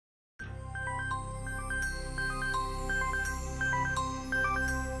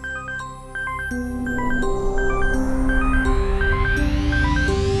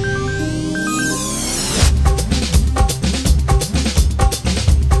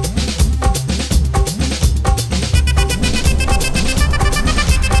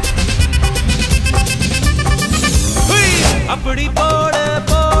அப்படி போடு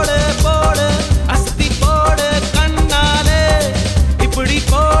போடு போடு அஸ்தி போடு கண்ணாலே இப்படி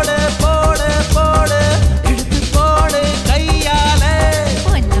போடு போடு போடு இழுத்து போடு கையாலே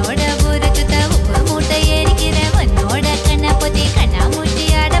உன்னோட ஊருக்கு உப்பு மூட்டை ஏறிக்கிற உன்னோட கண்ணை பொத்தி கண்ணா மூட்டி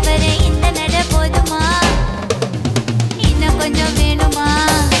ஆட வர இந்த நட போதுமா இன்னும் கொஞ்சம் வேணுமா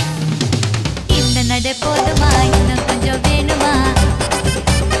இந்த நட போதுமா இன்னும் கொஞ்சம் வேணுமா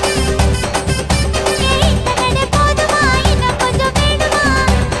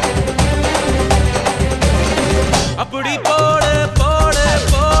அப்படி போடு போடு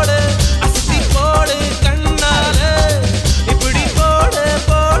போடு அஸ்தி போடு கண்ணாலே இப்படி போடு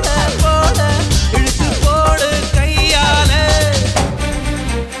போடு போடு இழுத்து போடு கையாலே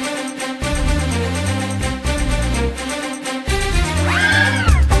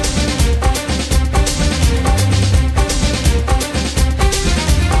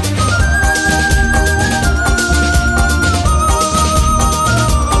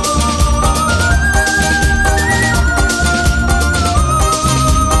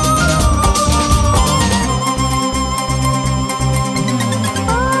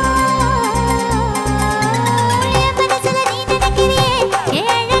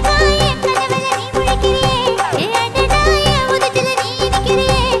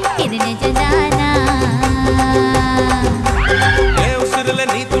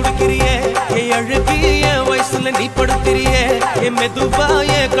நீ படுத்திரியே என்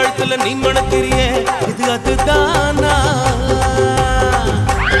மெதுவாய கழுத்துல நீ மணத்திரியே இது அதுதானா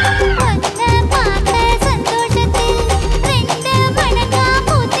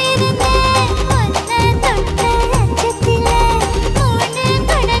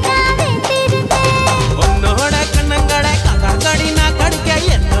உன்னோட கண்ணங்கடை கதாங்கடி நான் கடிக்க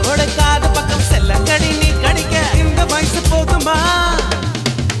என்னோட காது பக்கம் செல்லங்கடி நீ கடிக்க இந்த வயசு போதுமா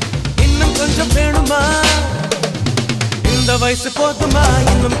இன்னும் கொஞ்சம் வேணுமா இந்த வயசு போதுமா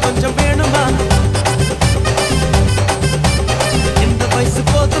இன்னும் கொஞ்சம் வேணுமா இந்த வயசு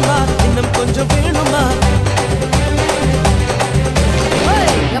போதுமா இன்னும் கொஞ்சம் வேணுமா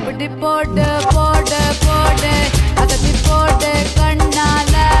அப்படி போடு போடு போடு அகத்தி போடு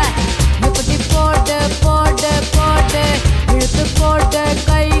கண்ணால இப்படி போடு போடு போடு இழுத்து போடு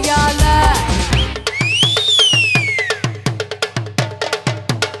கையால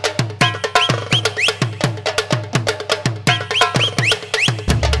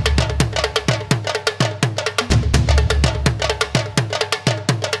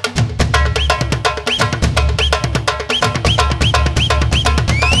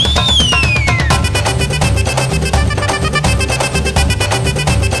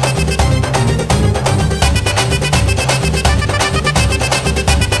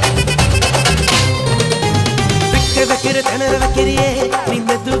திணற வைக்கிறியே நீ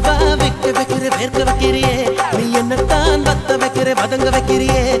மெதுவா வைக்க வைக்கிற வேர்க்க வைக்கிறியே நீ என்னத்தான் வத்த வைக்கிற வதங்க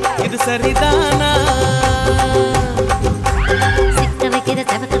வைக்கிறியே இது சரிதானா சிக்க வைக்கிற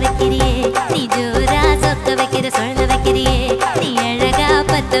சவக்க வைக்கிறியே நீ ஜோரா சொக்க வைக்கிற சொல்ல வைக்கிறியே நீ அழகா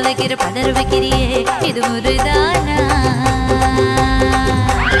பத்த வைக்கிற பதற வைக்கிறியே இது முருதானா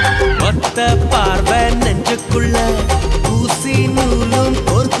ஒத்த பார்வை நெஞ்சுக்குள்ள ஊசி நூலும்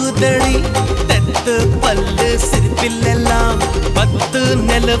கோர்க்குதடி தெத்து பல்லு சிரிப்பிலெல்லாம் பத்து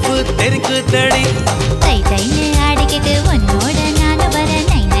நிலவு தெரிக்குதடி தை தைன்னு ஆடிக்கிட்டு உன்னோட நானு வர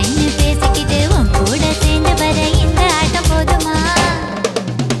நை நைன்னு பேசிக்கிட்டு உன் கூட சேர்ந்து வர இந்த ஆட்டம் போதுமா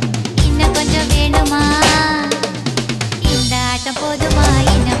இன்னும் கொஞ்சம் வேணுமா இந்த ஆட்டம் போதுமா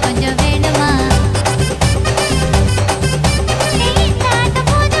இன்னும் கொஞ்சம் வேணுமா இந்த ஆட்டம்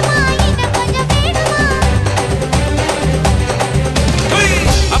போதுமா இன்னும் கொஞ்சம் வேணுமா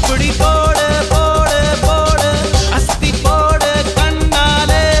அப்படி போடு போடு போடு அஸ்தி போடு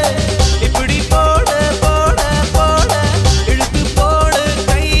கண்ணாலே இப்படி போடு போடு போடு இழுத்து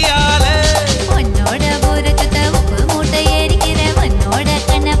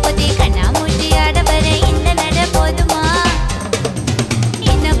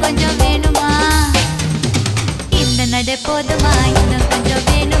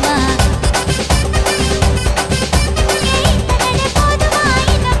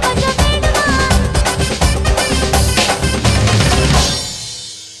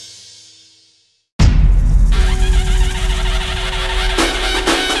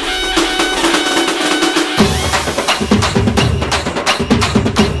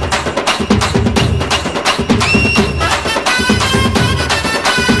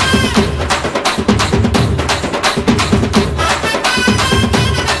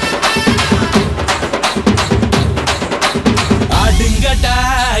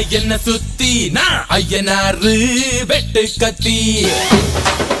என்ன சுத்தி நான் ஐயனாரு வெட்டு கத்தி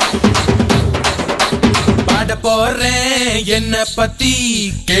பாட போறேன் என்ன பத்தி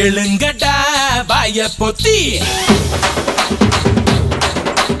கேளுங்கடா வாய பொத்தி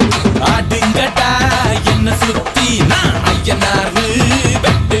ஆடுங்கடா என்ன சுத்தி நான் ஐயனாரு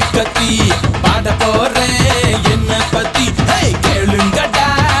வெட்டு கத்தி பாட போறேன் என்ன பத்தி கேளுங்கடா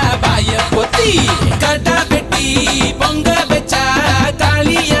வாய பொத்தி கடா வெட்டி பொங்க வச்சா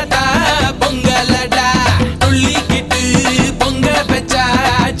காளியடா பொங்கலடா துள்ளிக்கிட்டு பொங்க வச்சா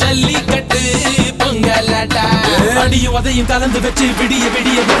ஜல்லிக்கட்டு பொங்கலடா அடியும் உதையும் கலந்து வச்சு விடிய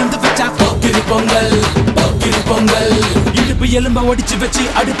விடிய விழுந்து வச்சா போக்கிரி பொங்கல் போக்கிரி பொங்கல் இடுப்பு எலும்ப ஒடிச்சு வச்சு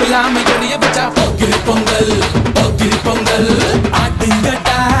அடுப்பில்லாம எறிய வச்சா போக்கிரி பொங்கல் போக்கிரி பொங்கல்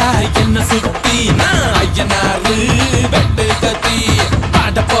ஆட்டுங்கடா என்ன சுத்தி நான் ஐயனாரு வெட்டு கத்தி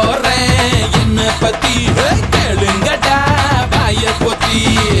பாட போறேன் என்ன பத்தி கேளுங்கடா வாய பொத்தி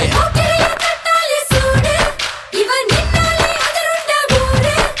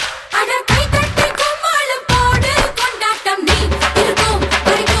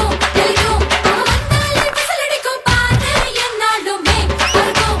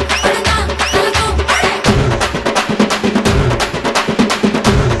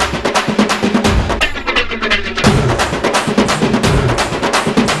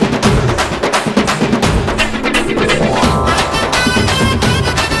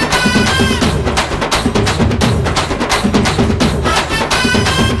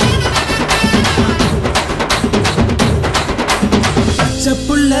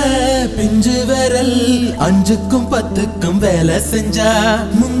பிஞ்சு விரல் அஞ்சுக்கும் பத்துக்கும் வேலை செஞ்சா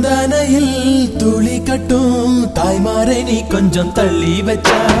முந்தானையில் துளி கட்டும் தாய்மாரை நீ கொஞ்சம் தள்ளி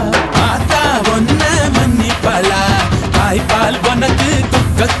வச்சா ஆத்தா ஒன்ன மன்னிப்பலா தாய்பால் உனக்கு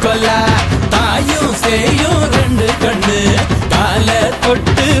குக்க கொல்லா தாயும் சேயும் ரெண்டு கண்ணு கால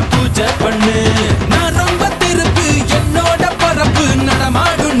தொட்டு பூஜை பண்ணு நான் ரொம்ப திருப்பு என்னோட பரப்பு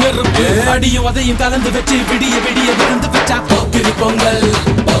நடமாடும் நெருப்பு அடியும் உதையும் கலந்து வச்சு விடிய விடிய விழுந்து வச்சா போக்கிரி பொங்கல்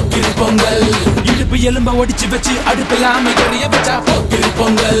போக்கிரி பொங்கல் இடுப்பு எலும்ப ஒடிச்சு வச்சு அடுப்பில்லாம எறிய வச்சா போக்கிரி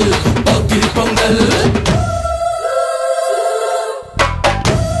பொங்கல் போக்கிரி பொங்கல்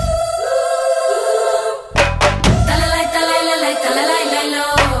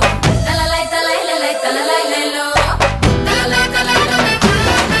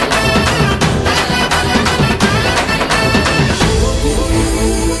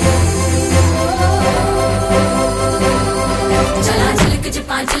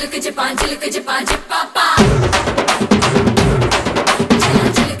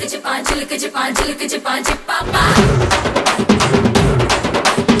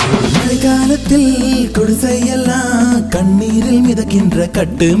மழைக்காலத்தில் குடிசையெல்லாம் கண்ணீரில் மிதக்கின்ற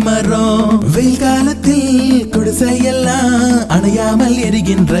கட்டு மரம் வெயில் காலத்தில் குடிசையெல்லாம் அணையாமல்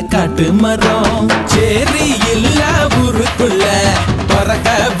எரிகின்ற காட்டு மரம் சேரி இல்ல ஊருக்குள்ள பறக்க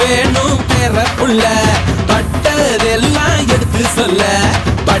வேணும் பிறப்புள்ள பட்டதெல்லாம் எடுத்து சொல்ல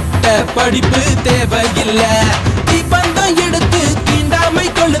பட்ட படிப்பு தேவையில்ல தீபந்தம் எடுத்து தீண்டாமை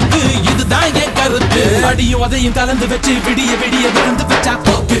கொழுத்து இதுதான் என் கருத்து அடியும் உதையும் கலந்து வச்சு விடிய விடிய விழுந்து வச்சா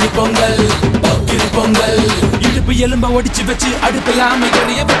போக்கிரி பொங்கல் போக்கிரி பொங்கல் இடுப்பு எலும்ப ஒடிச்சு வச்சு அடுப்பில்லாம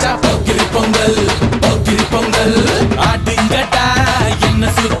எறிய வச்சா போக்கிரி பொங்கல் போக்கிரி பொங்கல் ஆட்டுங்கடா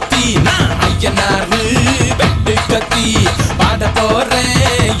என்ன சுத்தி நான் ஐயனாரு வெட்டு கத்தி பாட போறேன்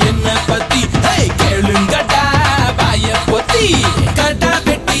என்ன பத்தி கேளுங்கடா வாய பொத்தி கடா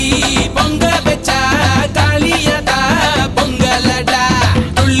வெட்டி பொங்க வச்சா காளியடா பொங்கலடா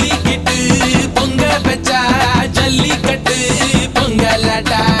துள்ளிக்கிட்டு பொங்க வச்சா ஜல்லிக்கட்டு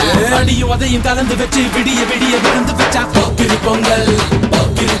பொங்கலடா அடியும் உதையும் கலந்து வச்சு விடிய விடிய விழுந்து வச்சா போக்கிரி பொங்கல்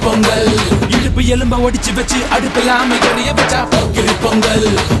போக்கிரி பொங்கல் இடுப்பு எலும்ப ஒடிச்சு வச்சு அடுப்பில்லாம எறிய வச்சா Pokkiri Pongal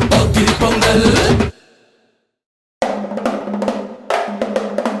Pokkiri Pongal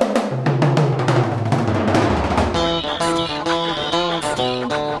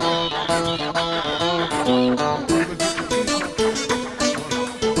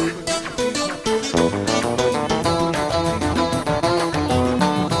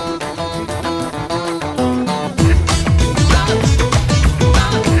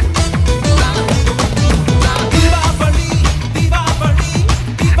Deepavali, Deepavali,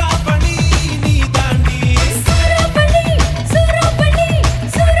 Deepavali.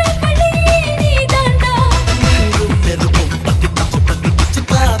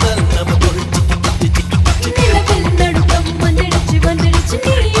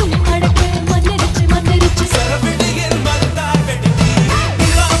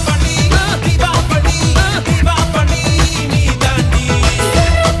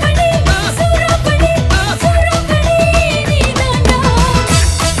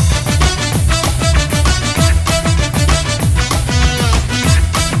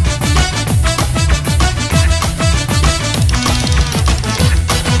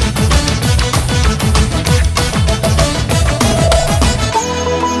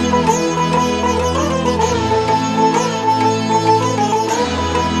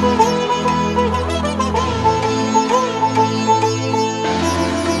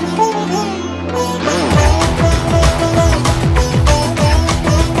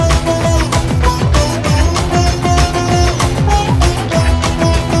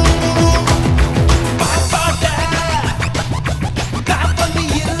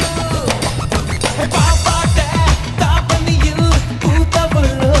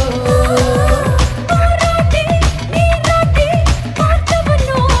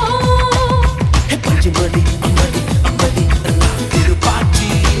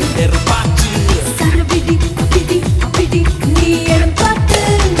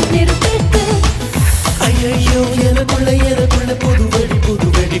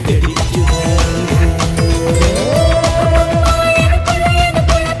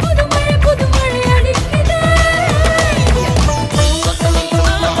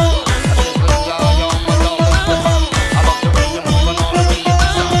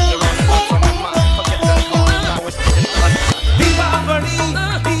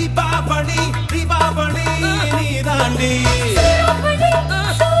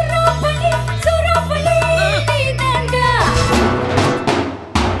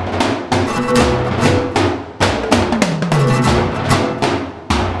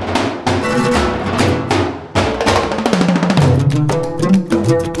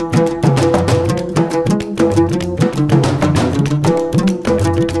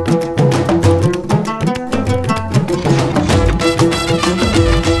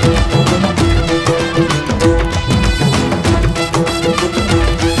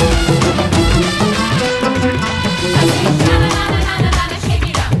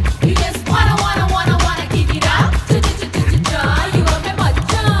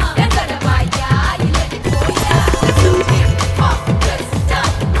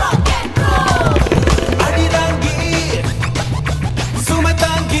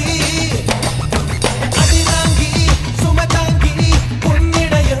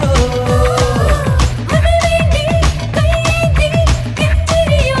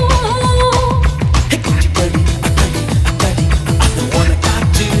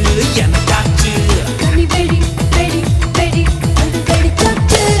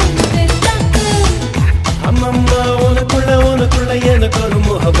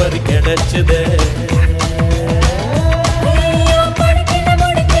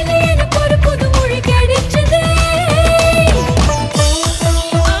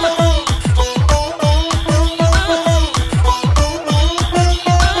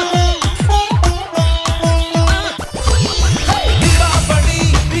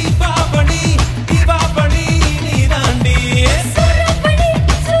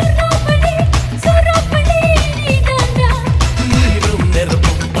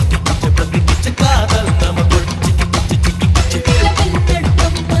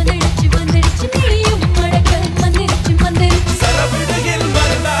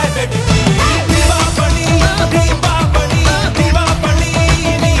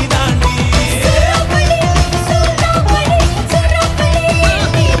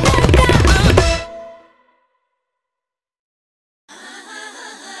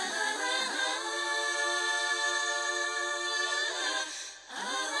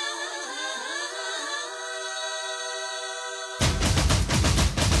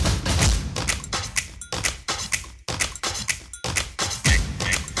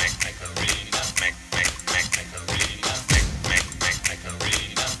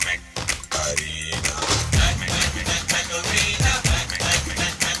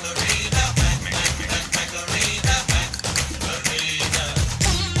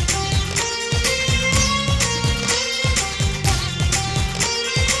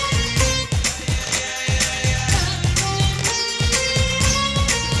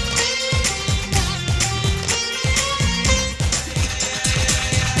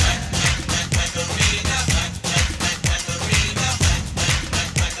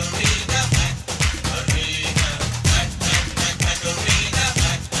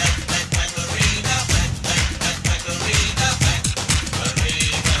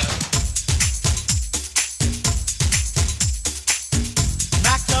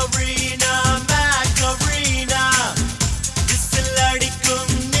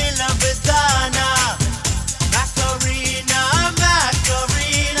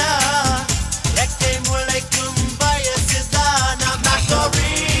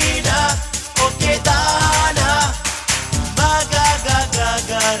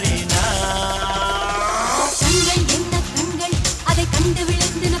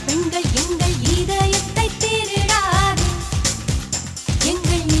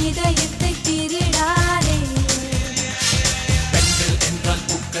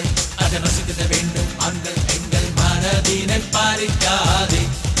 அதை ரசிக்க வேண்டும் ஆண்கள் பெண்கள் மனதினை பறிக்காதே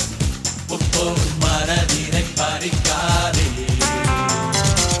மனதினை பறிக்காதே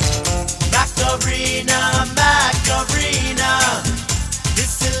Macarina, Macarina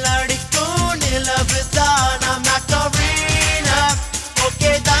விசில் அடிக்கும் நிலவுதானா Macarina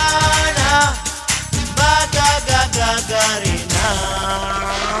okay தானா Macarina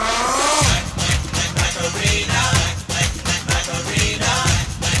Macarina Macarina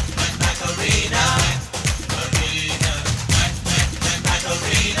Macarina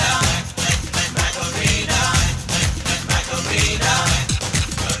Macarina Macarina Macarina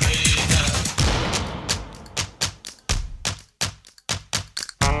Macarina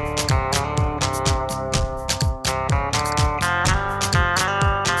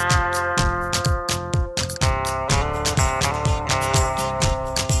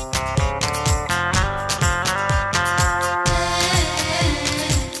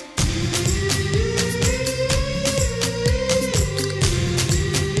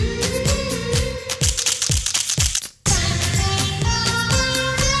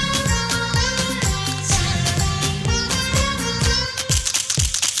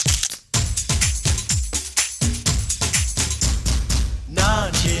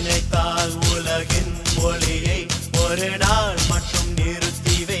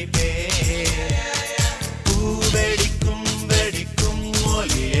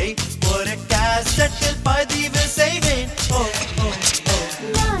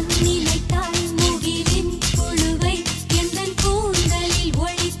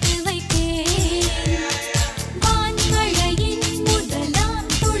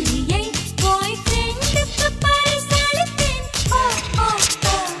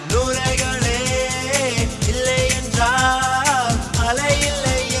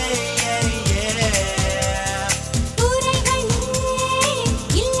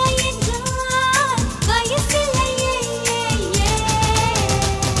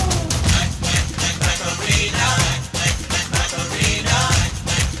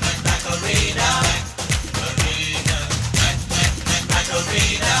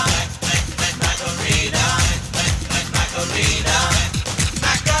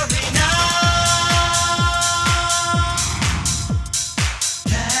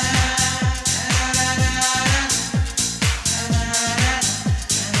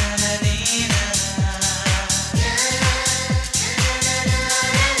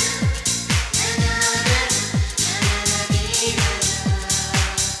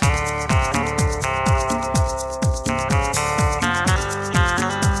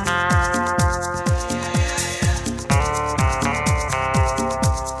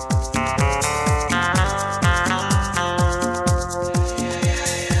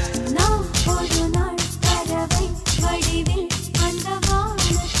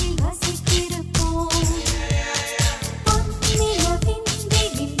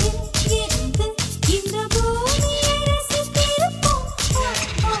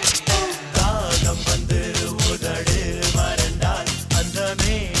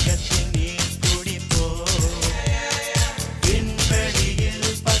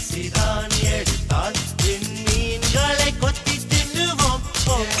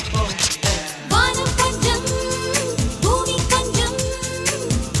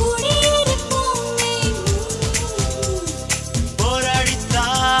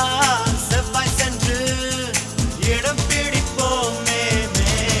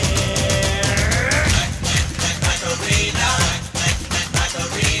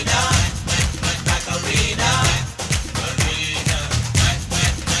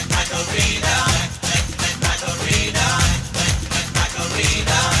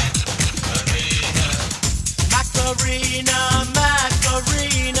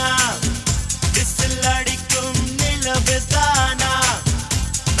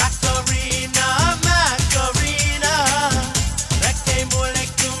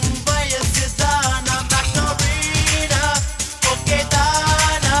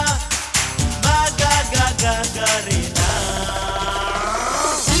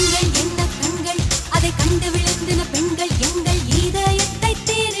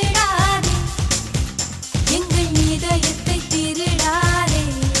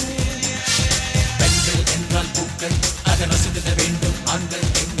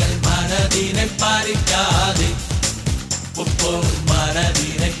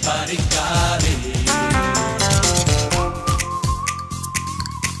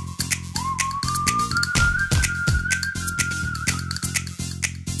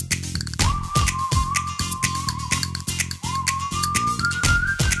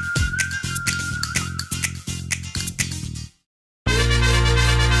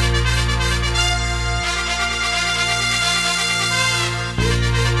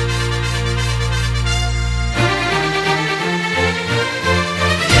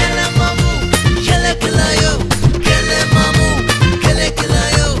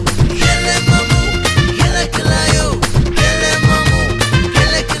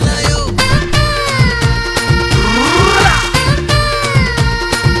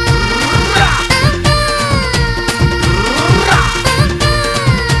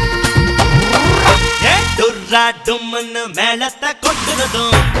டுர்ரா டும்னு மேளத்தை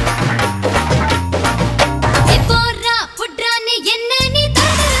கொட்டுறதும் போறா புட்ரான்னு என்ன நீ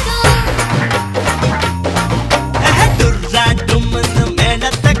தரறதும் டுர்ரா டும்னு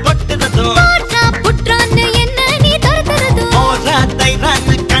மேளத்தை கொட்டுறதும் போறா புட்ரான்னு என்ன நீ தரறதும் ஓரா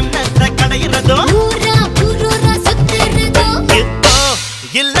தைரான்னு கண்ணத்தை கடையிறதும் ஊரா ஊரா சுத்துறதும் இப்போ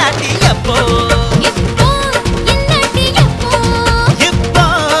இல்லாட்டி எப்போ இப்போ இல்லாட்டி எப்போ இப்போ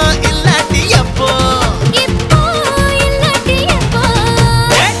இல்லாட்டி எப்போ இப்போ இல்லாட்டி எப்போ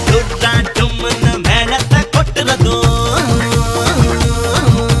டுர்ரா டும்னு மேளத்தை கொட்டுறதும்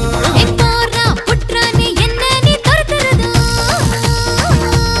போறா புட்ரான்னு என்ன நீ தரறதும்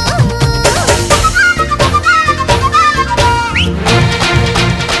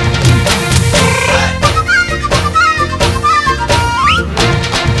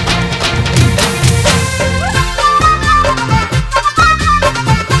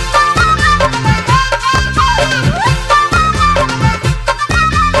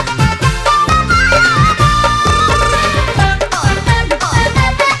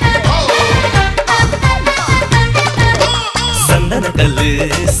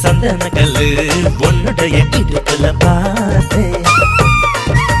சந்தன கல்லு உன்னுடைய இடுப்புல பார்த்தேன்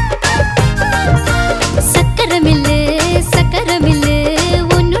சக்கரமில்லு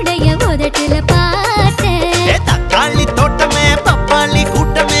உன்னுடைய உதட்டுல பார்த்தேன் தக்காளி தோட்டமே பப்பாளி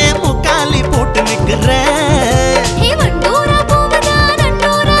கூட்டமே முக்காலி போட்டு நிக்கிறேன் வண்டூரா போவதா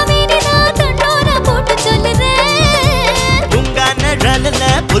நண்டூரா வீடுதா தண்டூரா போட்டு சொல்லுறேன் உங்க நிழல்ல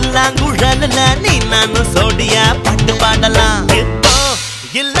புல்லாங்குழல்ல நீ நானும் சோடியா பாட்டு பாடலாம் இப்போ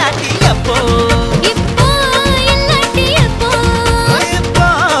இல்லாட்டி எப்போ இப்போ இல்லாட்டி எப்போ இப்போ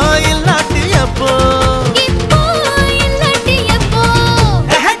இல்லாட்டி எப்போ இப்போ இல்லாட்டி எப்போ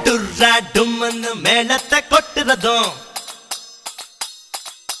டுர்ரா டும்னு மேளத்தை கொட்டுறதும்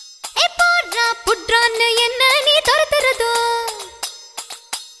போறா புட்ரான்னு என்ன நீ தரறதும்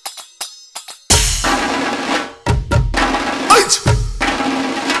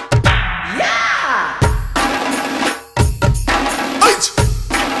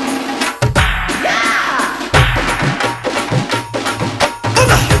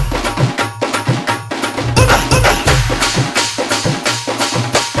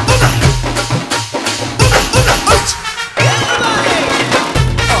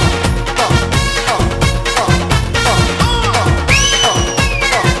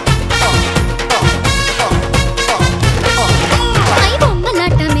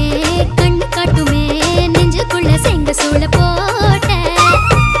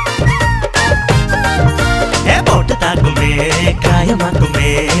காயமாக்குமே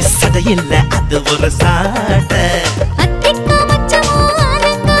சதையில்ல அது ஒரு சாட்ட அத்திக்கா மச்சமோ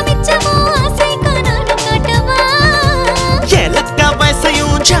ஆலங்கா மிச்சமோ ஆசைக்கா நானும் காட்டவா ஏலக்கா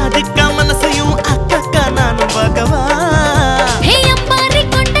வயசையும் ஜாதிக்கா மனசையும் அக்கக்கா நானும் பார்க்கவா ஹே அம்பாரி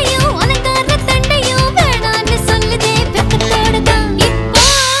கொண்டையும் அலங்கார தண்டையும் வேணான்னு சொல்லுதே வெக்கத்தோட தான் இப்போ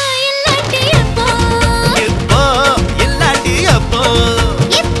இல்லாட்டி எப்போ இப்போ இல்லாட்டி எப்போ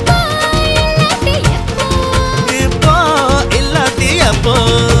இப்போ இல்லாட்டி எப்போ இப்போ இல்லாட்டி எப்போ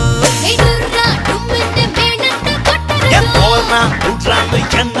டுர்ரா டும்னு மேளத்தை கொட்டுறதும் எப்போனா உட்றான்னு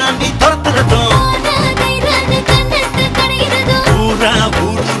என்ன நீ துரத்துறதும் தைரான்னு கண்ணத்தை கடையிறதும் ஊரா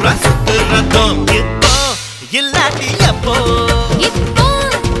ஊரா சுத்துறதும் இப்போ இல்லாட்டி எப்போ இப்போ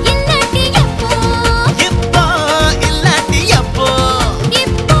இல்லாட்டி எப்போ இப்போ இல்லாட்டி எப்போ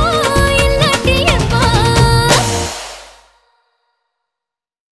இப்போ இல்லாட்டி எப்போ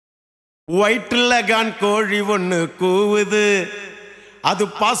வயிற்றுல கான் கோழி ஒண்ணு கூவுது, அது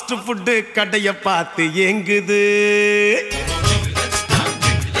பாஸ்ட் ஃபுட்டு கடைய பார்த்து ஏங்குது.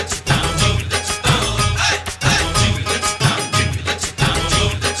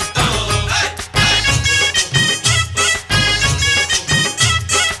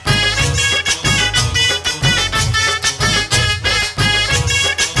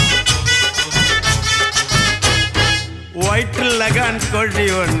 வயிற்றுல கான் கோழி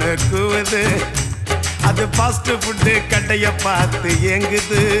ஒண்ணு கூவுது, அது ஃபாஸ்ட் ஃபுட்டு கடைய பார்த்து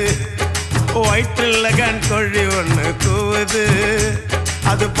ஏங்குது. வயிற்றுல கான் கோழி ஒண்ணு கூவுது,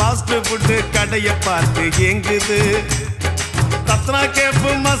 அது ஃபாஸ்ட் ஃபுட்டு கடைய பார்த்து ஏங்குது. தத்னா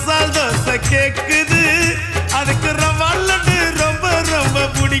கேப்பு மசால் தோசை கேக்குது, அதுக்கு ரவா லட்டு ரொம்ப ரொம்ப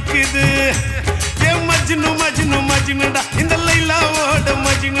பிடிக்குது. மஜ்னு மஜ்னு மஜ்னுடா, இந்த லைலாவோட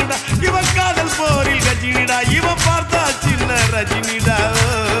மஜ்னுடா, இவ காதல் போரில் கஜினிடா, இவ பார்த்தா சின்ன ரஜினிடா.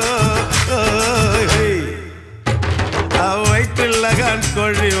 வயிற்றுல கான்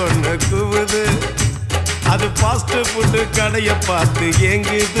கோழி ஒண்ணு கூவுது, அது ஃபாஸ்ட் ஃபுட்டு கடைய பார்த்து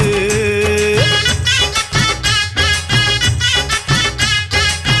ஏங்குது.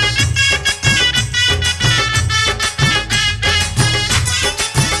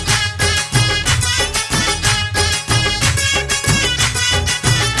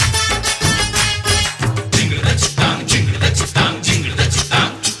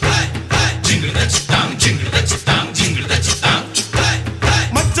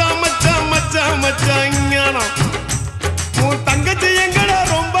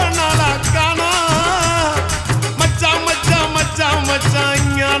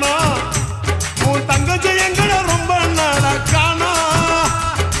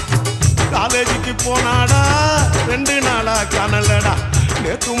 காணலடா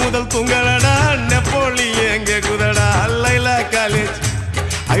நேத்து முதல் தூங்கலடா நெப்போலி எங்கே குதடா லைலா காலேஜ்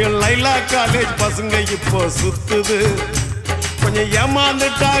ஐயோ லைலா காலேஜ் பசங்க இப்போ சுத்துது கொஞ்சம்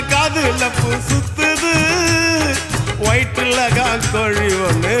ஏமாந்துட்டா காதுல பூ சுத்துது ஒயிட்டுல காங்கோழி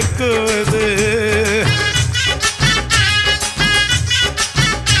ஒன்று கூவுது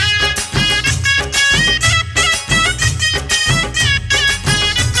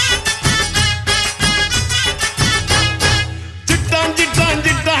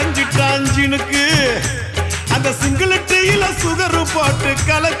சிட்டாஞ்சினுக்கு அந்த சிங்கிள் டீல சுகர் போட்டு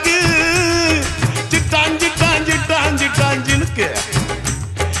கலக்கு சிட்டாஞ்சினுக்கு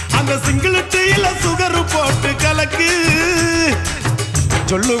அந்த சிங்கிள் டீல சுகர் போட்டு கலக்கு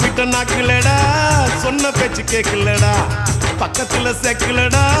சொல்லு விட்ட நாக்குலடா சொன்ன பேச்சு கேட்கலடா பக்கத்துல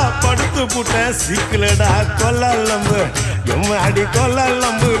செக்கலடா படுத்து புட்ட சிக்கலடா கொல்லம்பு எம்மாடி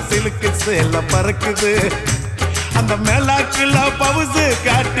கொல்லம்பு சிலுக்கு சேல பறக்குது அந்த மேலாக்குல பவுசு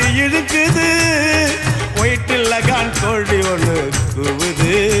காட்டி இழுக்குது ஒயிட்டுல கான் கோழி ஒண்ணு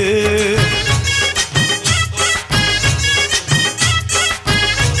கூவுது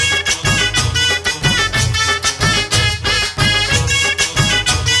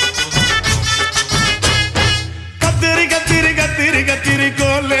கத்திரி கத்திரி கத்திரி கத்திரி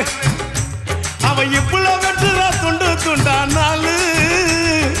கோலு அவ இப்பள வெட்டுறா துண்டு துண்டா நாளு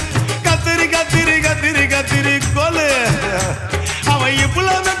கத்திரி கத்திரி கத்திரி கத்திரி கோலு அவ இப்பள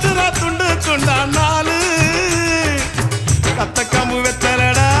வெட்டுறா துண்டு துண்டா நாளு கத்த கம்பு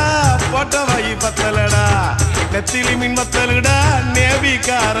வெத்தலடா போட்ட வாயி பத்தலடா நெத்திலி மீன் வத்தலுடா நேவி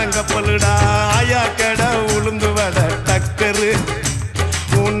காரங்கப்பலுடா ஆயா கடை உளுந்து வட டக்கரு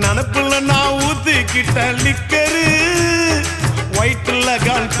உன் நினப்புல நான் ஊத்திக்கிட்ட லிக்கரு ஒயிட்டுல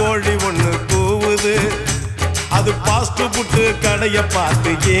கான் கோழி ஒண்ணு கூவுது அது பாஸ்ட் புட்டு கடைய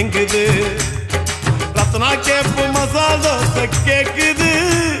பார்த்து ஏங்குது ரத்னா கேப்பு மசால் தோசை கேக்குது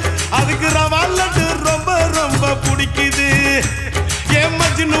அதுக்கு ரவா லட்டு ரொம்ப ரொம்ப பிடிக்குது ஏன்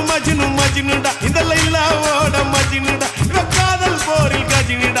மஜ்னு மஜ்னு மஜ்னுடா இந்த லைலாவோட மஜ்னுடா இவன் காதல் போரில்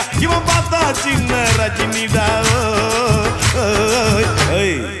கஜினிடா இவன் பார்த்தா சின்ன ரஜினிடா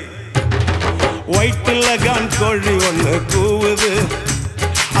ஒயிட்டுல கான் கோழி ஒண்ணு கூவுது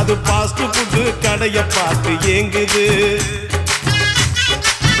அது பாஸ்ட் புட்டு கடைய பார்த்து ஏங்குது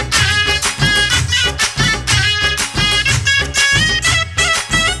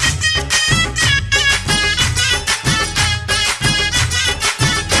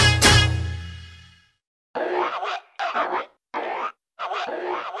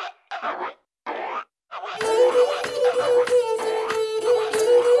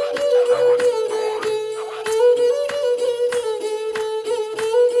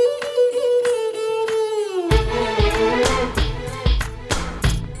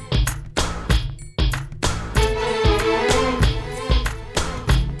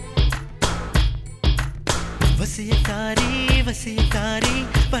வசியக்காரி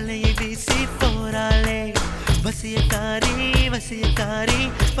பழையை வீசி போறாளே வசியக்காரி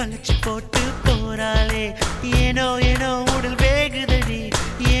பழச்சு போட்டு போறாளே ஏனோ ஏனோ உடல் வேகுதடி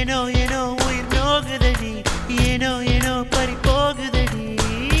ஏனோ ஏனோ உயிர் நோகுதடி ஏனோ ஏனோ பறி போகுதடி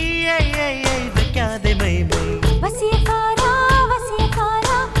வைக்காதே மை மை வசியக்காரா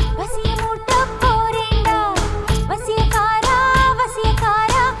வசியக்காரா வசிய மூட்ட போறேண்டா வசியக்காரா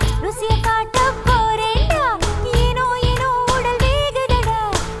வசியக்காரா ருசிய காட்ட போறேண்டா ஏனோ ஏனோ உடல் வேகுதடா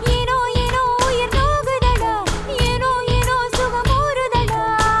ஏனோ ஏனோ உயிர் நோகுதடா ஏனோ ஏனோ சுகமூறுதடா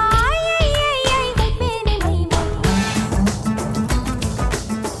வைப்பேனே மை மை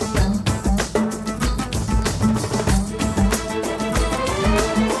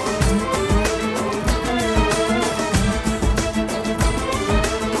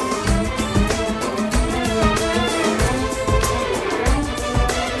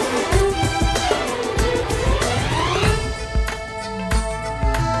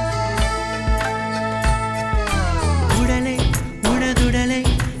உடலை உனதுடலை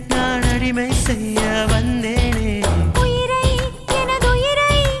நான் அடிமை செய்ய வந்தேனே உயிரை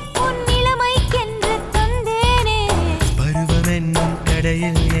எனதுயிரை உன் நிலைமைக்கென்று தந்தேனே பருவம் என்னும்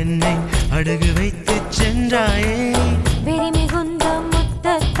கடையில் என்னை அடகு வைத்து சென்றாயே வெறி மிகுந்த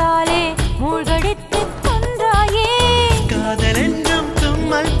முத்தத்தாலே மூழ்கடித்துக் கொன்றாயே காதல் என்றும்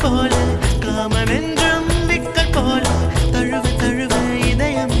தும்மல் போல காமம் என்றும் விக்கல் போல தழுவ தழுவ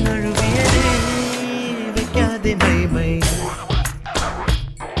இதயம் நழுவியதே வைக்காதே மை மை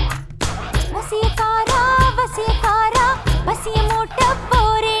வசியக்காரா வசியக்காரா வசிய மூட்ட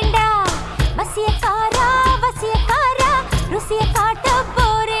போறேண்டா வசியக்காரா வசியக்காரா ருசிய காட்ட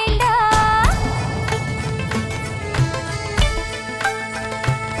போறேண்டா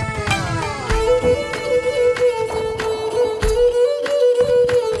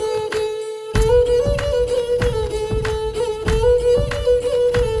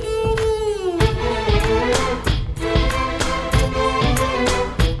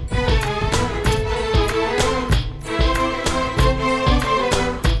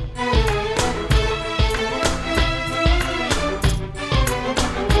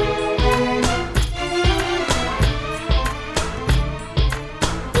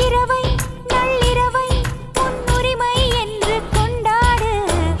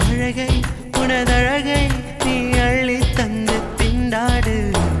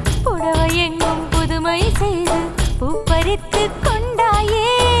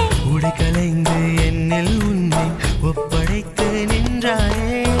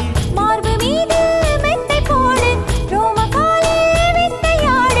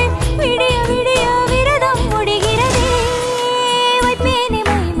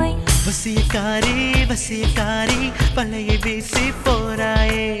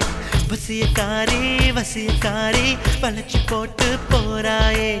வசியக்காரி வசியக்காரி பழச்சி போட்டு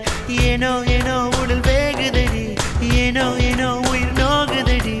போறாயே ஏனோ ஏனோ உடல் வேகுதடி ஏனோ ஏனோ உயிர்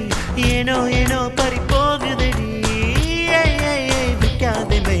நோகுதடி ஏனோ ஏனோ பறி போகுதடி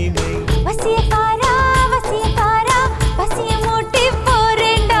விக்காத மெய் மெய் வசியக்காரா வசியக்காரா வசிய மூட்டி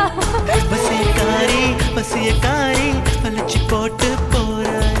போறேண்டா வசியக்காரி வசியக்காரி பழச்சி போட்டு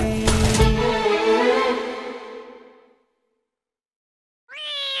போறாயே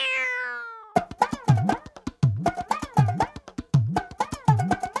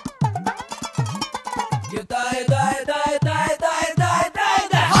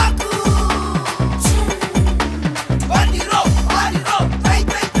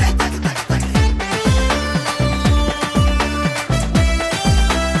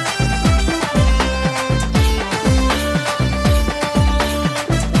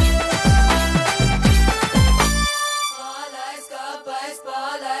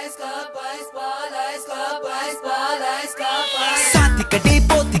சாத்திக்கடி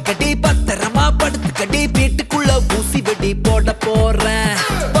போத்திக்கடி பத்திரமா படுத்துக்கடி வீட்டுக்குள்ள ஊசி வெடி போட போறேன்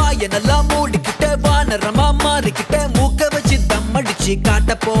வாயனெல்லாம் மூடிக்கிட்ட வானரமா மாறிக்கிட்ட மூக்க வச்சு தம் அடிச்சு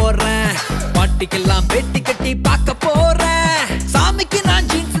காட்ட போறேன் பாட்டிக்கெல்லாம் வெட்டி கட்டி பார்க்க போறேன் சாமிக்கு நான்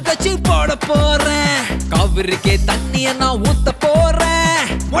ஜீன்ஸ் தச்சு போட போறேன் காவிரிக்கே தண்ணிய நான் ஊத்த போறேன்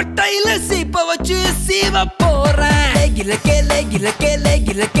மொட்டையில சீப்ப வச்சு சீவ போறேன் லேகிலக்கே லேகிலக்கே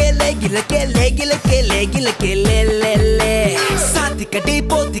லேகிலக்கே லேகிலக்கே லேகிலக்கே லேகிலக்கே லே சாத்திக்கடி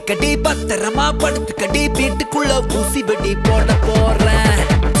போத்திக்கடி பத்திரமா படுத்துக்கடி வீட்டுக்குள்ள ஊசி வெடி போட போறேன்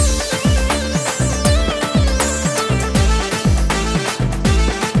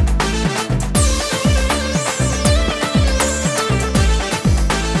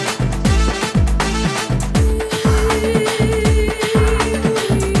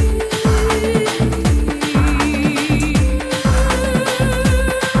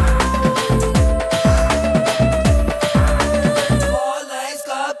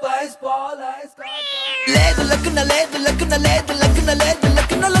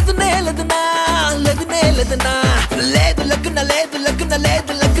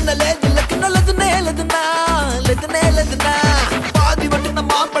பாதி வட்டின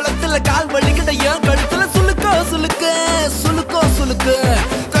மாம்பழத்துல கால் வலிக்கிட்ட ஏன் கழுத்துல சுலுக்கோ சுலுக்கு சுலுக்கோ சுலுக்கு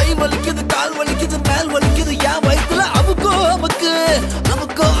கை வலிக்குது கால் வலிக்குது மேல் வலிக்குது ஏன் வயிற்றுல அமுக்கோ அமுக்கு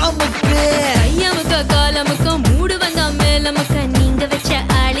அமுக்கோ அமுக்கு ஐயமுக்க காலமுக்க மூடு வந்தா மேலமுக்க நீங்க வச்ச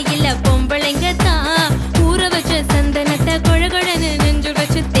ஆளு இல்ல பொம்பளைங்க தான் ஊற வச்ச சந்தனத்தை கொழகொழன்னு நெஞ்சு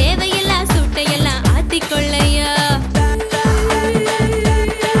வச்சு தேவையில்லா சுட்டையெல்லாம் ஆத்திக்கொள்ளையா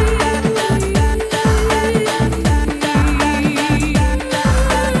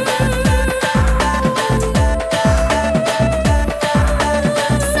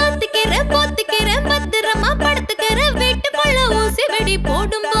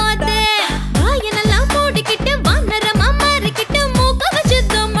போடும் போது வாயனெல்லாம் மூடிக்கிட்டு வானரமா மாறிக்கிட்டு மூக்க வச்சு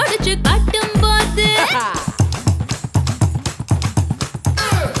தம் அடிச்சு காட்டும் போது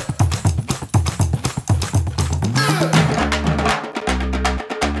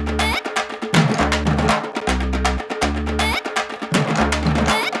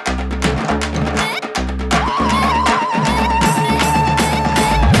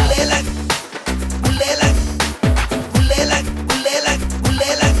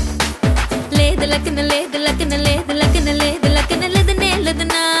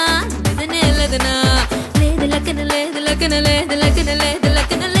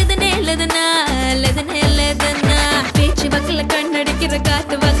பேச்சு வக்கல கண்ணடிக்கிற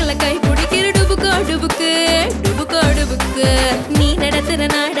காத்து வக்கல கை பிடிக்கிற டுபுக்கோ டுபுக்கு டுபுக்கோ டுபுக்கு நீ நடத்துற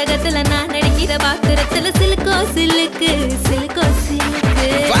நாடகத்துல நான் நடிக்கிற பாக்குறத்துல சிலுக்கோ சிலுக்கு சிலுக்கோ சிலுக்கு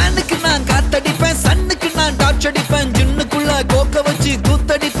வானுக்கு நான் காத்தடிப்பேன் சன்னுக்கு நான் டார்ச் அடிப்பேன் ஜின்னுக்குள்ள கோக்க வச்சு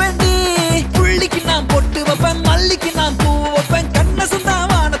கூத்தடிப்பேன் புள்ளிக்கு நான் பொட்டு வைப்பேன் மல்லிக்கு நான் பூ வைப்பேன் கண்ண சுந்தா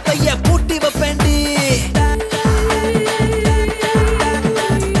வானத்தைய பூட்டி வைப்பேன்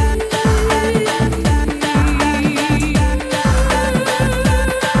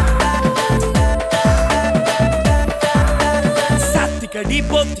சாத்திக்கடி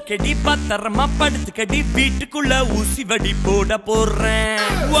போத்திக்கடி பத்திரமா படுத்துக்கடி வீட்டுக்குள்ள ஊசி வடி போட போறேன்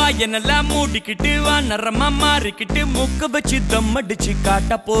வாயனெல்லாம் மூடிக்கிட்டு வானரமா மாறிக்கிட்டு மூக்க வச்சு தம் அடிச்சு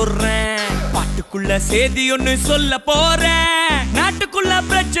காட்ட போறேன் பாட்டுக்குள்ள சேதி ஒண்ணு சொல்ல போறேன் நாட்டுக்குள்ள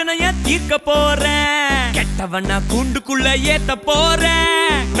பிரச்சனைய தீர்க்க போறேன் கெட்டவனா கூண்டுக்குள்ள ஏத்த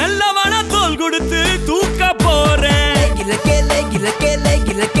போறேன் நல்லவனா தோல் கொடுத்து தூக்க போறேன் லேகிலக்கே லேகிலக்கே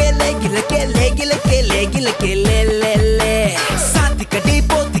லேகிலக்கே லேகிலக்கே லேகிலக்கே லேகிலக்கே லே சாத்திக்கடி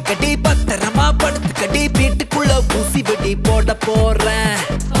போத்திக்கடி பத்திரமா படுத்துக்கடி வீட்டுக்குள்ள ஊசி வெடி போட போறேன்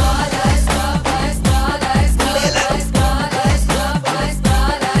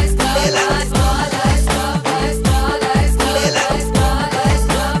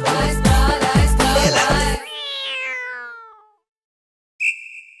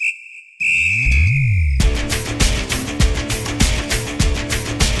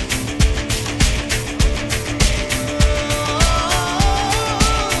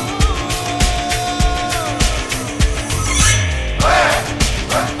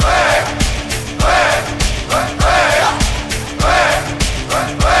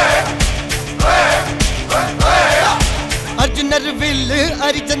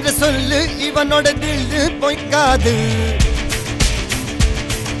ஹரிச்சந்திர சொல்லு இவனோட தில்லு பொய்க்காது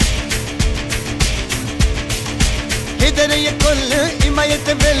இதரைய கொல்லு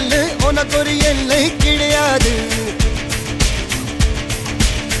இமயத்தை வெல்லு உனக்கு ஒரு எல்லை கிடையாது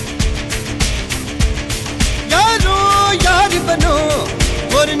யாரோ யார் இவனோ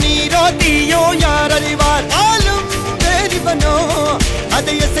ஒரு நீரோ தீயோ யார் அறிவார் ஆளும் வேறிவனோ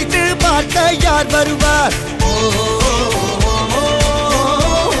அதை அசைத்து பார்த்த யார் வருவார்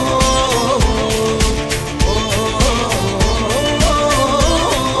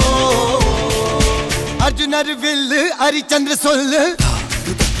அர்ஜுனர் வில்லு ஹரிச்சந்திர சொல்லு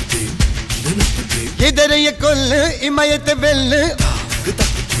இதரைய கொல்லு இமயத்தை வெல்லு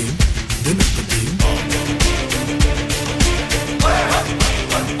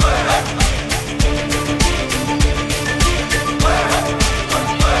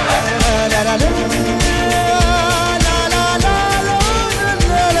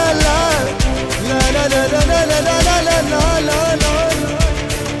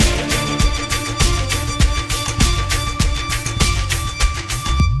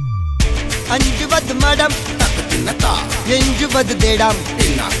அஞ்சுவது மடம் எஞ்சுவது தேடம்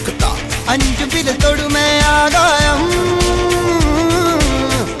அஞ்சு விரல் தொடுமை ஆகாயம்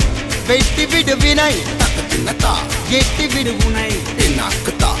வெட்டி விடு வினை எட்டி விடு உனை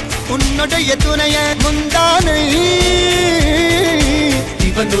உன்னுடைய துணைய முந்தானை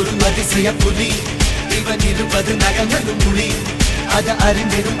இவன் ஒரு அதிசய புலி இவன் இருப்பது நகங்கள் மொழி அது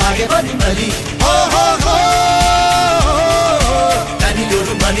அறிந்திடும் ஆகவனின் வலி தனில்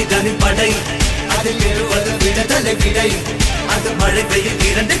ஒரு மனிதனின் படை அதில் எழுவது விடுதலை விடை அது மழை பெய்யும்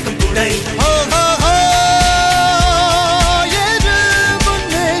இரண்டுக்கும் துணை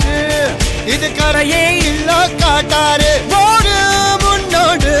இது கரையே இல்ல காட்டாரு ஒரு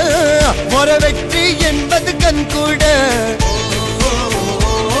முன்னோடு ஒரு வெற்றி என்பது கண் கூட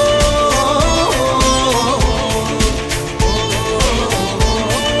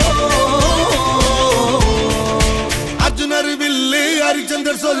அர்ஜுனர் வில்லு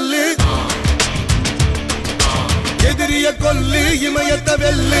ஹரிச்சந்தர் சொல்லு எதிரிய கொல்லு இமயத்த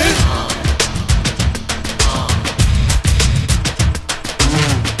வெல்லு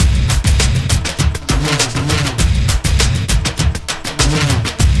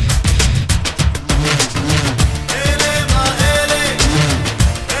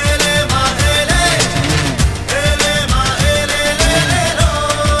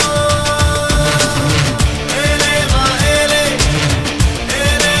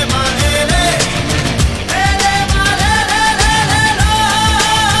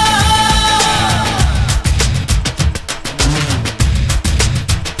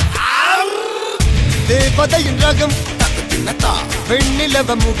தேவதையின் ரகம்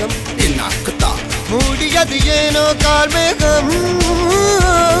வெண்ணிலவ முகம் மூடியது ஏனோ கார்மேகம்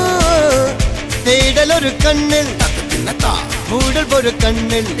தேடல் ஒரு கண்ணில் மூடல் ஒரு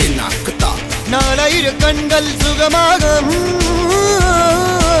கண்ணில் நாலாயிர கண்கள் சுகமாக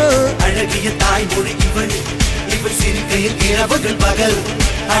அழகிய தாய்மொழி இவள் இவள் சிரிக்கையில் இரவுகள் பகல்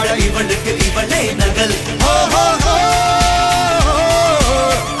அழ இவளுக்கு இவளே நகல்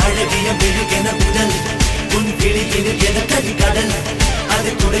அழகிய மெழுகென உடல் உன் கிளியில் என கதி கடல்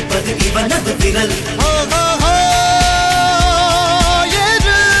அதை துடைப்பது இவனது விரல்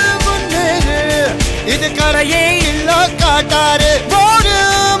இது கரையே இல்ல காட்டாரு ஒரு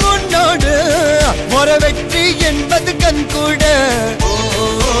முன்னோடு ஒரு வெற்றி என்பது கண் கூட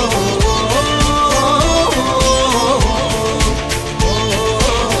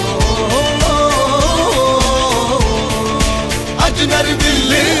அர்ஜுனர்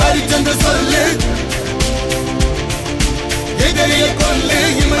வில்லு ஹரிச்சந்திர சொல்லு எதிரிய கொல்லு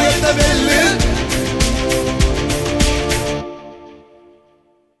இமயத்த வெல்லு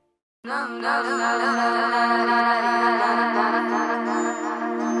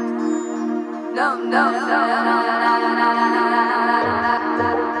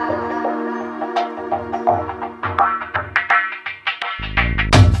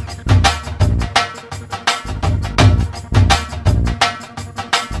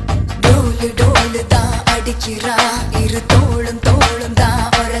அடிக்கிறா இரு தோளும் தோளும் தான்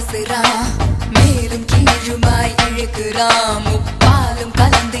ஒரசுறா மேலும் கீழுமாய் இழுக்கிறா முப்பாலும்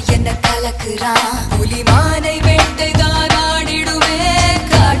கலந்து என்ன கலக்குறா புலிமானை வேட்டைதான் ஆடிடுமே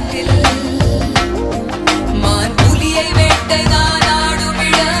காட்டில் மான் புலியை வேட்டைதான் ஆடும்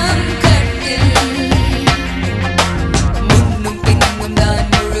இடம் கட்டில் முன்னும் பின்னும் தான்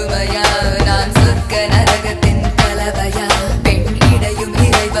முழுமையா நான் சொர்க்க நரகத்தின் கலவையா பெண் இடையும்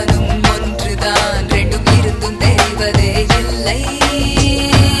இறைவனும் ஒன்றுதான் ரெண்டும் இருந்தும் தெரிவதே இல்லை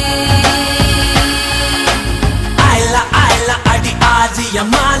அடி ஆதியம்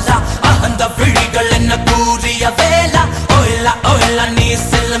விழிகள் என்ன கூறிய வேளா ஓயலா ஓயலா நீ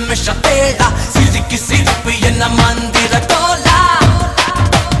செல்லமிஷ தேடா சிரிக்கு சிரிப்பு என்ன மந்திர தோலா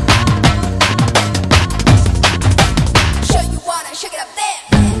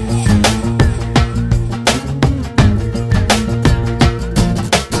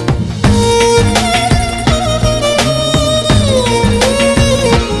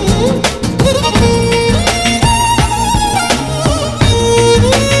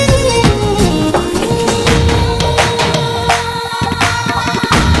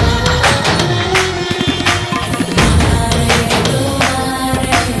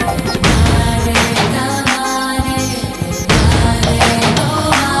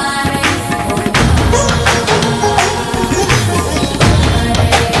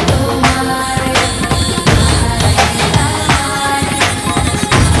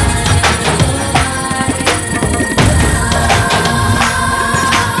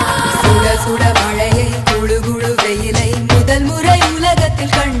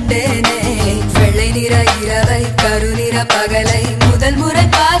பகலை முதல் முறை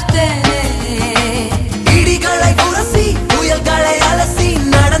பார்த்தேனே இடிகளை உரசி புயல்களை அலசி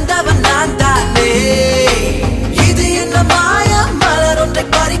நடந்தவன் நான் தானே இது என்ன மாயா மலர் ஒன்றை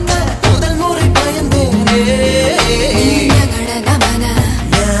பறிக்க முதல் முறை பயந்தேனே நமன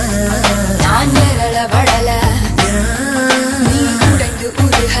நான் நிரள வளல நீ உடைந்து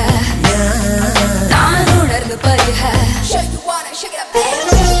உருக நான் உணர்ந்து பருக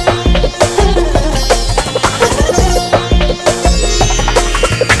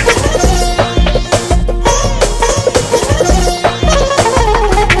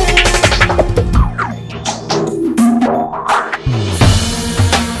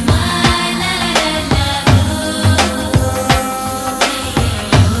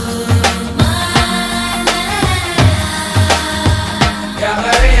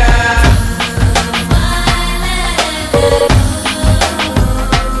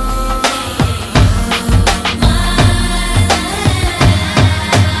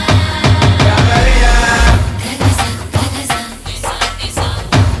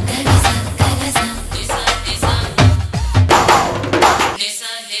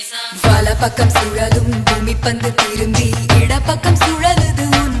பக்கம் சுழலும் பூமி பந்து திரும்பி இடப்பக்கம் சுழலுது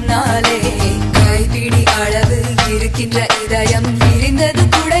உன்னாலே கைப்பிடி அளவு இருக்கின்ற இதயம் விரிந்தது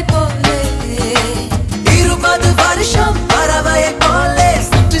குடை போலே 20 வருஷம் பறவையை போலே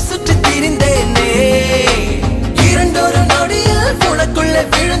சுற்றி சுற்றி திரிந்தேனே இரண்டொரு நொடியில் உனக்குள்ளே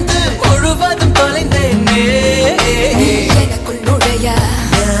விழுந்து முழுவதும் தொலைந்தேனே எனக்குள் நுழைய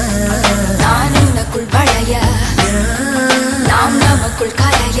நான் உனக்குள் வளைய நாம் நமக்குள்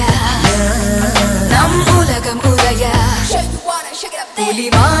கலைய நம் உலகம் உரைய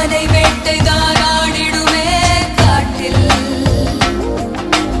புலிமானை வேட்டைதான் ஆடிடுமே காட்டில்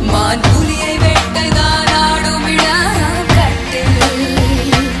மான் புலியை வேட்டைதான் ஆடுமிட கட்டில்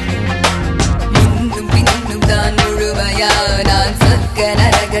முன்னும் பின்னும் தான் முழுமையா நான் சொர்க்க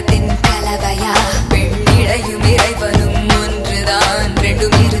நரகத்தின் கலவையா பெண்ணிடையும் இறைவனும் ஒன்றுதான்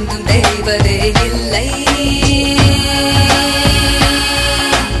ரெண்டும் இருந்தும் தெரிவதே இல்லை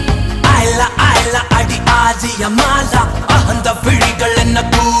மாலா அந்த விழிகள் என்ன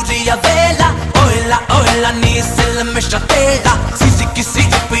கூறிய வேளா ஓயலா ஓயலா நீ செல்லமிஷ தேடா சிரிக்கு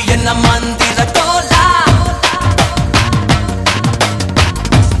சிரிப்பு என்ன மந்திர தோலா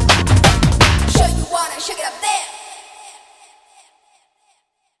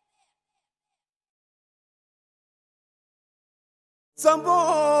சம்போ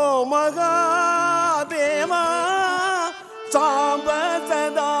மகாதேவா சாம்ப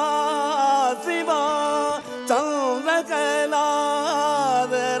சதா சிவா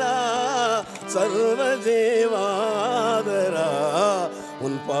சந்திரகலாதரா சர்வஜீவாதரா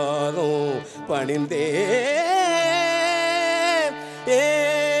உன் பாதம் பணிந்தே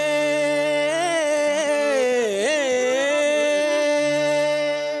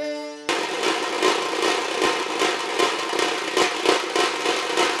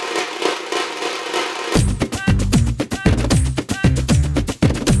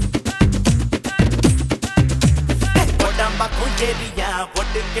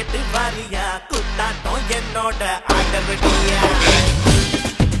ஒட்டு கெட்டு வாரியா குத்தாட்டம் என்னோட ஆடவடியா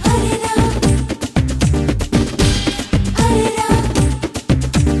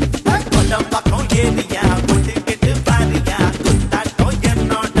பக்கம் ஏரியா ஒட்டு கெட்டு வாரியா குத்தாட்டம்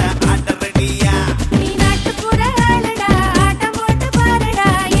என்னோட ஆடவடியா நீ நாட்டுப்புற ஆளுடா ஆட்டம் போட்டு பாருடா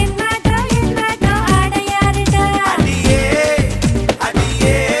என் நாட்டம் ஆடையாருடா அடியே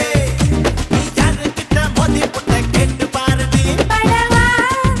அடியே நீ யாருக்கிட்ட மோதி புட்ட கேட்டு பாருடி படவா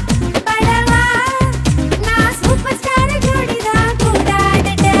நான் சூப்பர் ஸ்டார் ஜோடிதான் கூட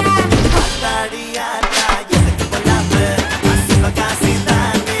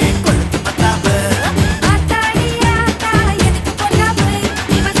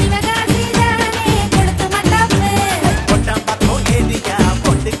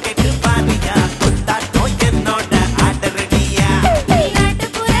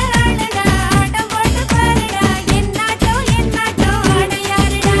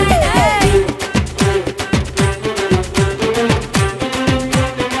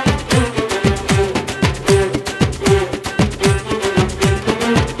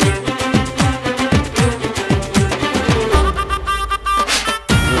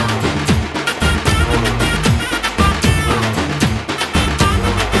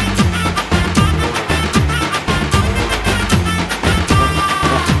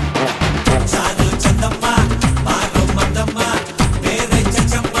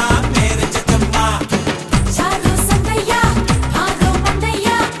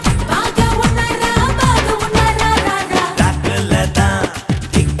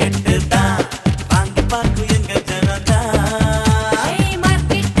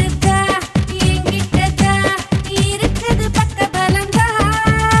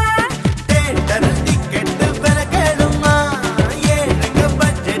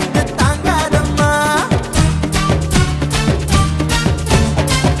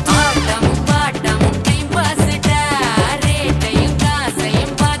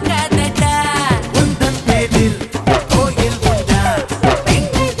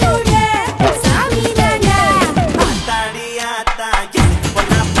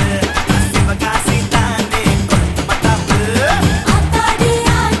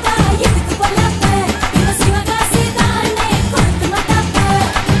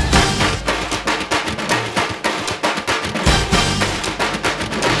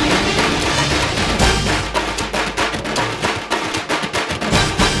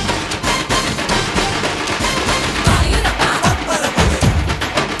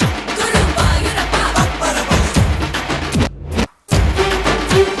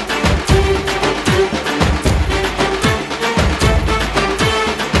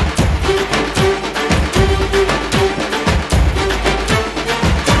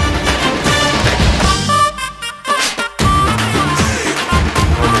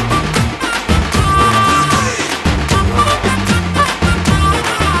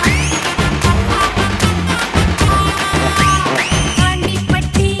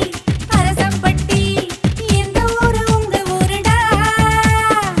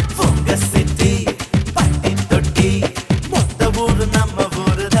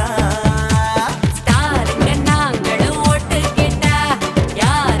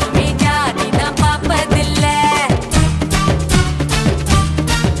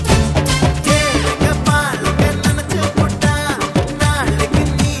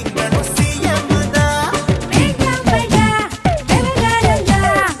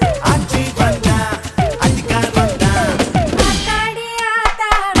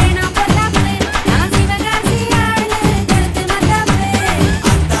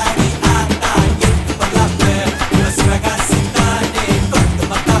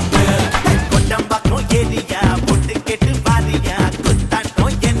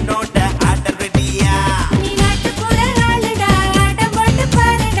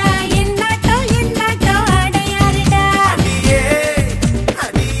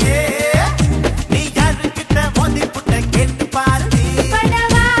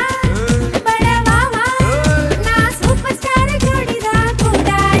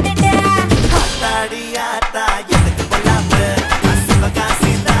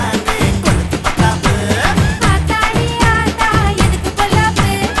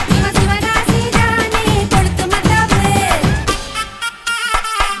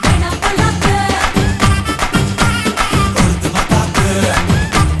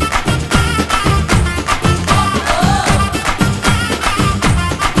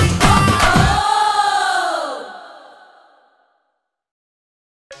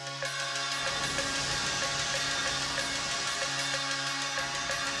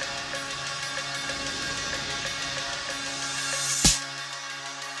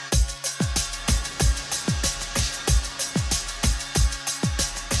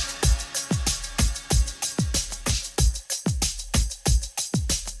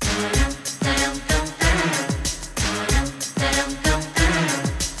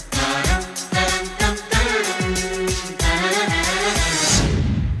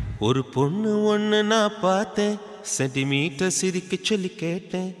ஒரு பொண்ணு ஒண்ணு நான் பார்த்தேன், சென்டிமீட்டர் சிரிக்க சொல்லி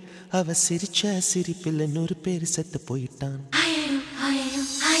கேட்டேன். அவ சிரிச்சா சிரிப்பில் 100 பேர் செத்து போயிட்டான்.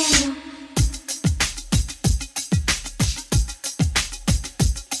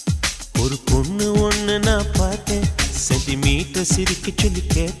 ஒரு பொண்ணு ஒண்ணு நான் பார்த்தேன், சென்டிமீட்டர் சிரிக்க சொல்லி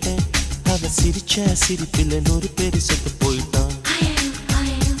கேட்டேன். அவ சிரிச்சா சிரிப்பில் 100 பேர் செத்து போயிட்டான்.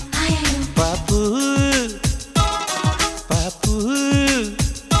 பாப்பு பாப்பு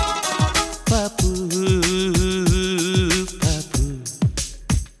பாப்பு பாப்பு.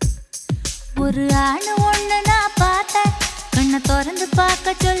 ஒரு ஆணு ஒண்ணு நான் பார்த்தேன், கண்ணை திறந்து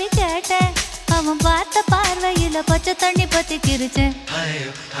பார்க்க சொல்லி கேட்டேன். அவன் பார்த்த பார்வையில பச்சை தண்ணி பத்தி கிரிச்சேன்.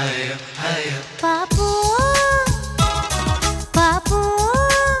 பாப்பு பாப்பு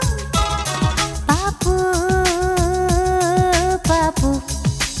பாப்பு பாப்பு.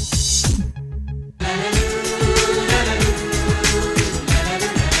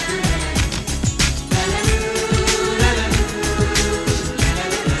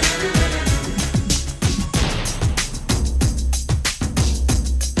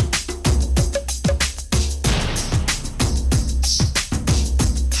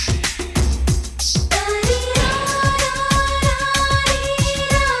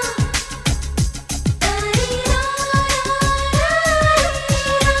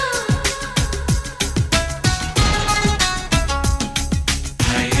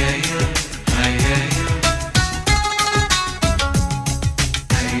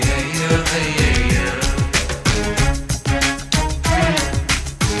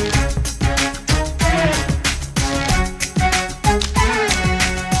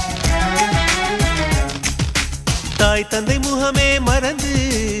 தந்தை முகமே மறந்து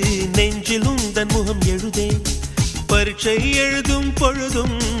நெஞ்சில் உந்தன் முகம் எழுதே. பரீட்சை எழுதும்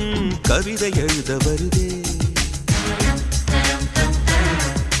பொழுதும் கவிதை எழுத வருதே.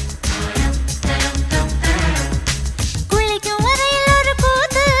 குளிக்கும் வரையில் ஒரு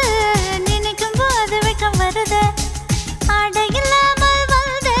கூத்து, நினைக்கும் போது வெக்கம் வருது. ஆடை இல்லாமல்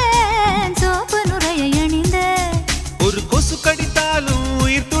வந்தேன், சோப்பு நுரையை அணிந்தேன். ஒரு கொசு கடித்தாலும்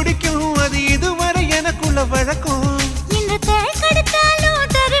உயிர் துடிக்கும், அது இதுவரை எனக்குள்ள வழக்கம்.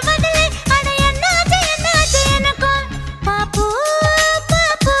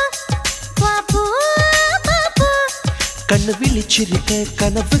 கண்ணு விழிச்சிருக்க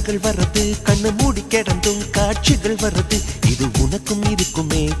கனவுகள் வர்றது, கண்ணு மூடி கிடந்தும் காட்சிகள் வர்றது. இது உனக்கும்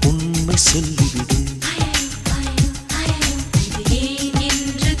இருக்குமே உண்மை சொல்லிவிடு.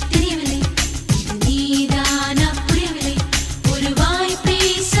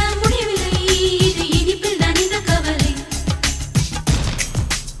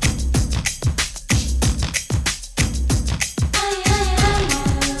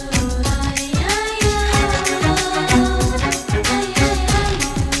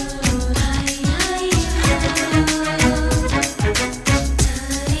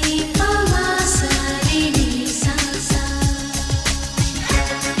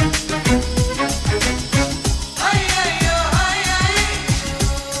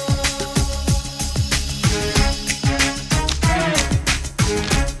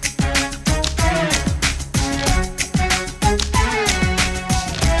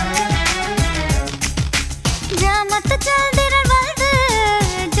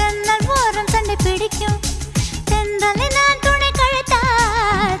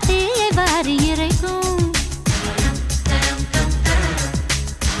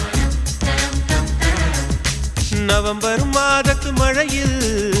 நவம்பர் மாதத்து மழையில்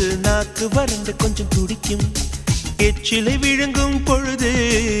நாக்கு வறண்டு கொஞ்சம் துடிக்கும். எச்சிலை விழுங்கும் பொழுது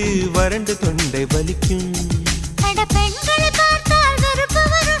வறண்டு தொண்டை வலிக்கும்.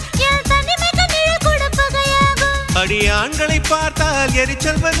 அடி ஆண்களை பார்த்தால்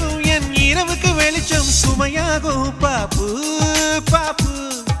எரிச்சல் வரும், என் இரவுக்கு வெளிச்சம் சுமையாகும். பாப்பு பாப்பு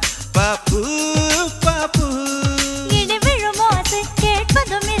பாப்பு பாப்பு. இடி விழும் ஓசை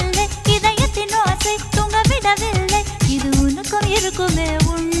கேட்பதும் இல்லை, இதயத்தின் ஓசை தூங்க விடவில்லை. இது உனக்கும் இருக்குமே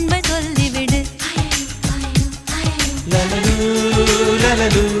உண்மை சொல்லிவிடு. லலலு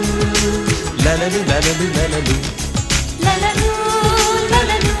லலலு லலலு லலலு லலலு லலலு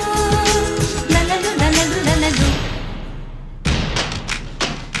லலலு லலலு லலலு லலலு.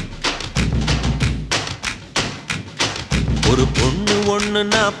 ஒரு பொண்ணு ஒண்ணு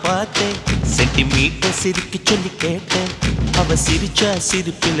நான் பார்த்தேன், சென்டிமீட்டர் சிரிக்க சொல்லி கேட்டேன். அவ சிரிச்சா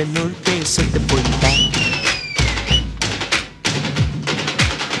சிரிப்பில் 100 பேர் செத்து போயிட்டான்.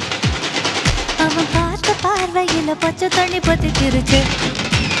 அவன் பார்த்த பார்வையில பச்சை தண்ணி பத்தி கிரிச்சு.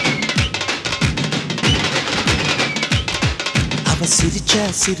 அவ சிரிச்சா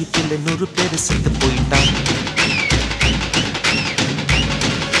சிரிப்பில் 100 பேர் செத்து போயிட்டான்.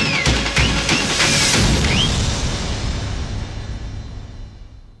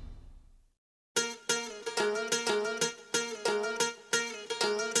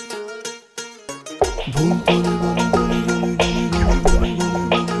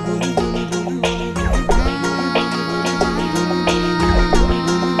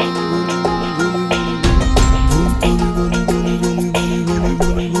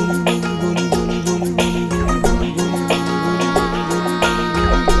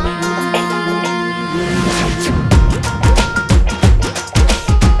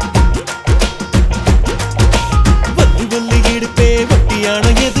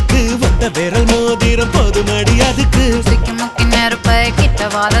 விரல் மோதிரம் போதுமடி அதுக்கு சிக்கி முக்கி நெருப்பை கிட்ட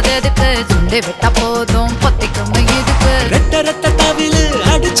வாரதுக்கு சுண்டி விட்டா போதும் பொத்திக்கும் இதுக்கு ரெட்ட ரெட்ட தவிலு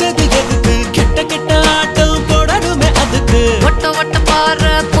அடிச்சது எதுக்கு கெட்ட கெட்ட ஆட்டம் போடணுமே அதுக்கு ஒட்ட ஒட்ட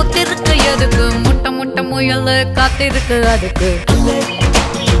பாரு புத்திருக்கு எதுக்கு முட்டை முட்டை முயல் காத்திருக்கு அதுக்கு அல்லே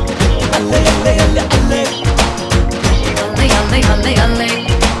அல்லே அல்லே அல்லே அல்லே அல்லே அல்லே அல்லே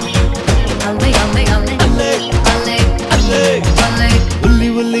அல்லே அல்லே அல்லே அல்லே அல்லே அல்லே அல்லே உள்ளி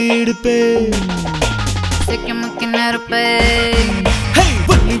உள்ளி இடுப்பே சிக்கி முக்கி நெருப்பே ஹே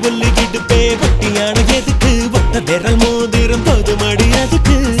உள்ளி உள்ளி இடுப்பே ஒட்டியான எதுக்கு ஒத்த விரல் மோதிரம் போதுமடி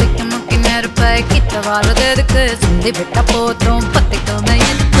அதுக்கு சிக்கி முக்கி நெருப்பை கிட்ட வாரதுக்கு சுண்டி விட்டா போதும் பொத்திக்கும்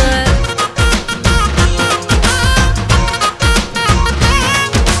இதுக்கு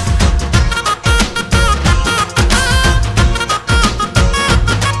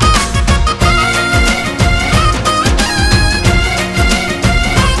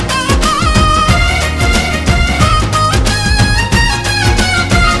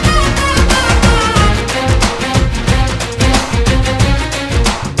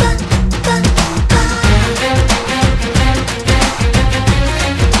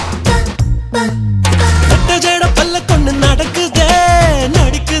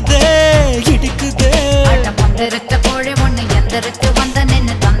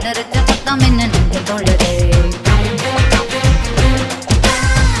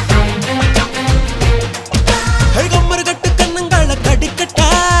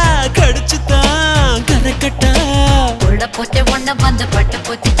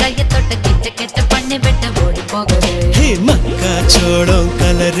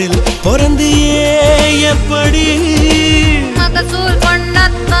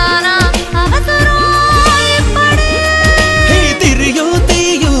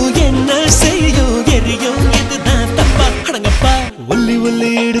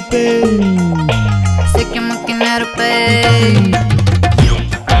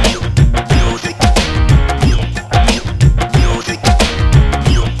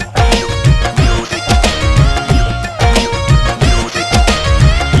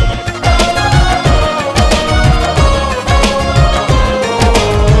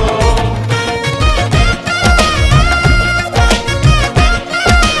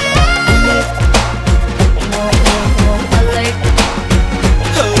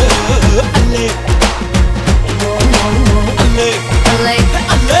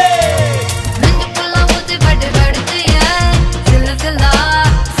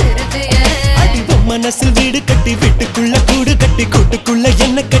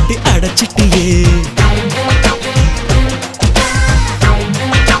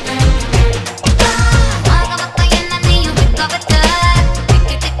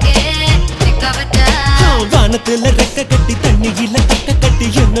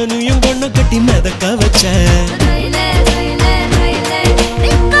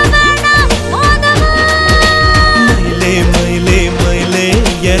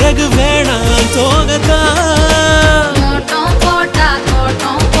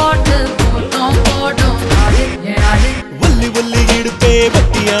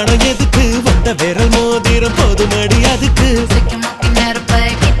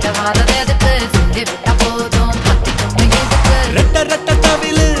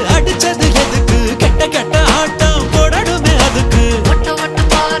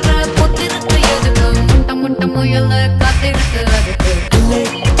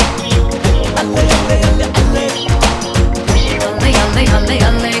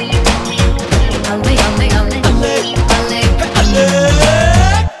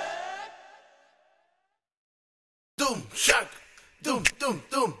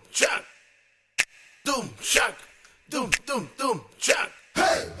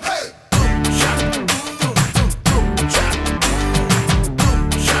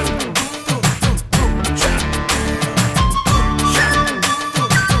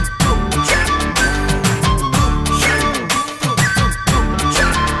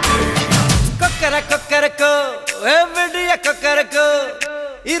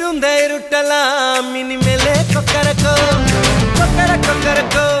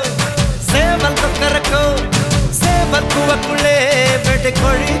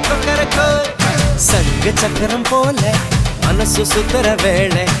சங்கு சக்கரம் போல மனசு சுத்தர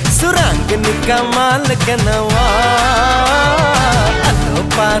வேளை சுராங்கு நிக்க மாலுக்கனவா அதோ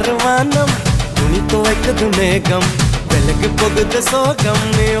பாருவானம் துணி துவைக்குது மேகம் வெளுக்கு போகுது சோகம்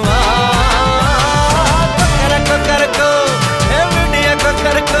நீவா கொக்கரக்கோ கரக்கோ எவிடிய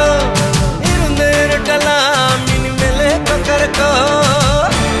கொக்கரக்கோ இருந்து இருட்டலாம் இனிமேலே கொக்கரக்கோ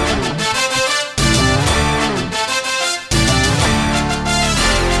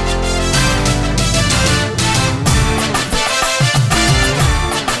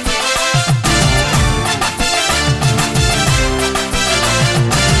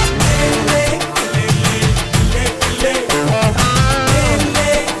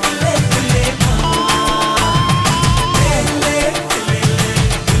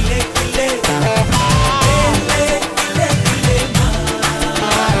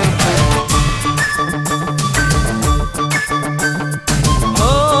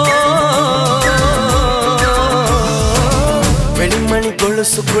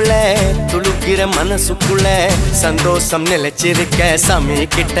கொலுசுக்குள்ள துளுக்கிற மனசுக்குள்ள சந்தோஷம் நிலைச்சிருக்க சாமி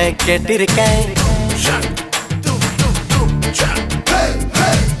கிட்ட கேட்டிருக்கேன்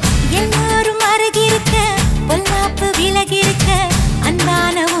எல்லாரும் அருகிருக்க பொல்லாப்பு விலகிருக்க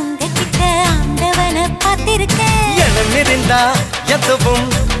அன்பான உங்ககிட்ட ஆண்டவனை பார்த்திருக்கேன் எண்ணம் இருந்தா எதுவும்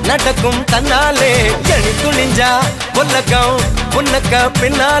நடக்கும் தன்னாலே எணி துணிஞ்சா உலகம் உனக்க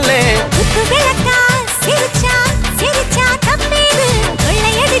பின்னாலே விளக்கா சிரிச்சா சிரிச்சா தப்பேது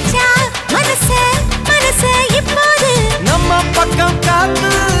கொள்ளையடிச்சா மனச மனச இப்போது நம்ம பக்கம்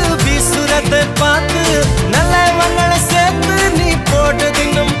காத்து வீசுறத பார்த்து நல்லவங்களை சேர்த்து நீ போட்டு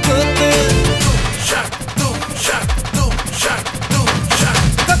தின்னும் கூத்து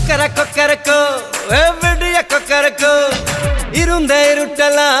கொக்கர கொக்கரக்கோ விடிய கொக்கரக்கோ இருந்த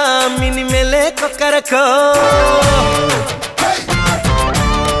இருட்டலாம் இனிமேலே கொக்கரக்கோ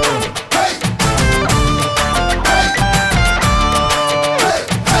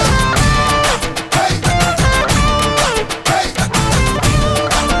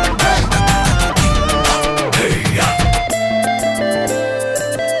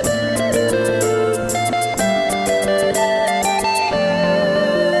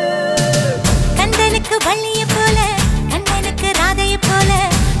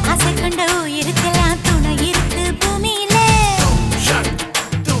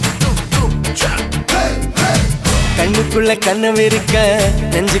கண்ணுக்குள்ள கனவு இருக்க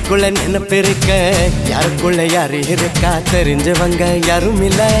நெஞ்சுக்குள்ள நினைப்பு இருக்க யாருக்குள்ள யாரு இருக்கா தெரிஞ்சவங்க யாரும்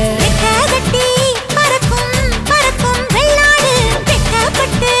இல்ல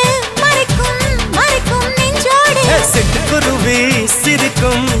சிட்டுக்குருவி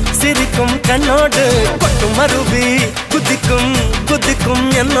சிரிக்கும் சிரிக்கும் கண்ணோடு கொட்டு மருவி குதிக்கும் குதிக்கும்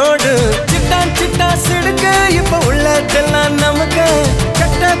என்னோடு சிட்டான் சிட்டா சிடுக்க இப்ப உள்ளதெல்லாம் நமக்கு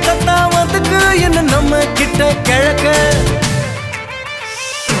கட்ட கத்தாவதுக்கு என்ன நம்ம கிட்ட கிழக்க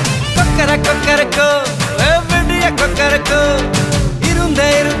கொக்கர கொக்கரக்கோ விடிய கொக்கரக்கோ இருந்த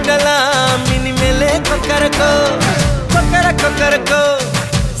இருட்டலாம் இனிமேலே கொக்கரக்கோ கொக்கர கொக்கரக்கோ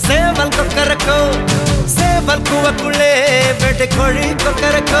சேவல் கொக்கரக்கோ சேவல் கூவக்குள்ளே வெட்டு கோழி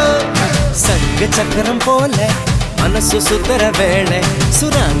கொக்கரக்கோ சங்கு சக்கரம் போல மனசு சுத்தர வேளை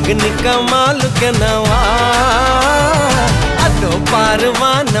சுராங்கு நிக்க மாலுக்கனவா அதோ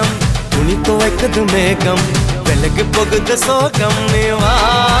பாருவானம் துணி துவைக்குது மேகம் வெளுக்கு போகுது சோகம் நீவா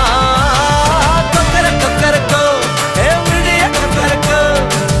கொக்கர கொக்கரக்கோ விடிய கொக்கரக்கோ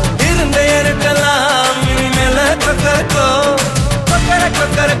இருந்த இருட்டலாம் இனிமேல கொக்கரக்கோ கொக்கர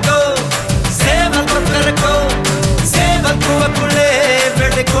கொக்கரக்கோ சேவல் கொக்கரக்கோ சேவல் கூவக்குள்ளே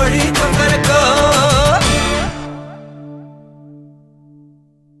வெட்டு கோழி கொக்கரக்கோ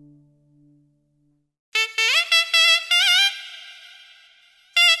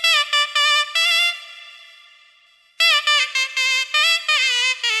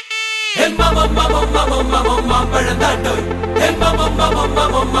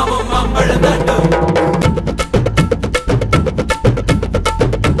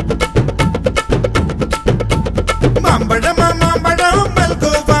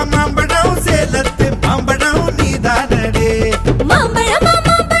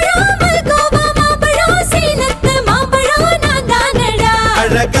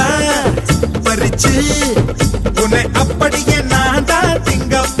உன்னை அப்படியே நான் தான்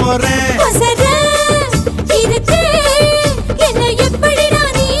திங்க போறேன்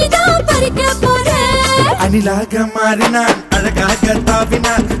அணிலாக மாறினான் அழகாக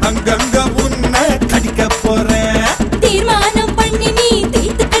தாவினான் அங்கங்க உன்னை கடிக்க போறேன் தீர்மானம் பண்ணி நீ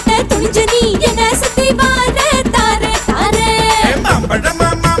தீர்த்து கட்ட துணிஞ்ச நீ என்ன சுத்தி வார தார தார மாம்பழம்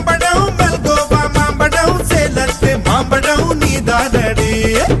மாம்பழம் மல்கோவா மாம்பழம் சேலத்து மாம்பழம் நீதானடி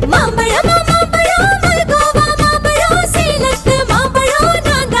மாம்பழம் மாம்பழம்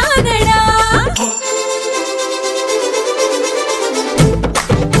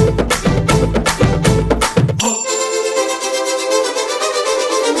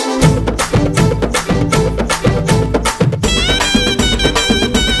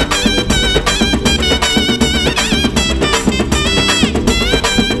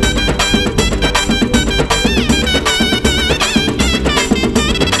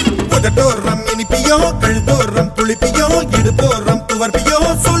உதட்டோரம் இனிப்பியோ கழுத்தோரம் புளிப்பியோ இடுப்போரம் துவர்ப்பியோ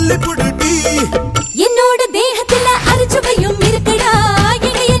சொல்லி புடுட்டி என்னோட தேகத்துல அரிச்சுவையும் இருக்குடா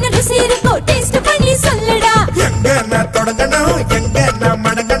என்ன ருசி இருக்கோ டேஸ்ட் பண்ணி சொல்லடா எங்க நான் தொடங்கணும் எங்க நான்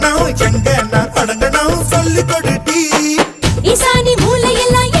மடங்கணும் எங்க நான் தொடங்கணும் சொல்லி கொடுட்டி ஈசானி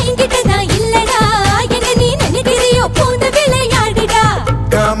மூளையெல்லாம் என்கிட்ட தான் இல்லடா என்ன நீ நினைக்கிறியோ போன விளையாடுடா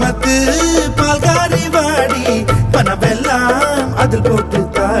காமத்து பால்காரி வாடி பணமெல்லாம் அதில் போட்டு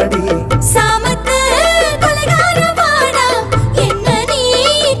தாடி சாமத்து கொலைகார வாடா என்ன நீ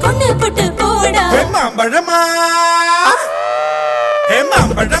கொண்டு போட்டு போடா மாம்பழமா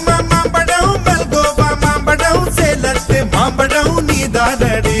மாம்பழமா மாம்பழம் மல்கோவா மாம்பழம் சேலத்து மாம்பழம்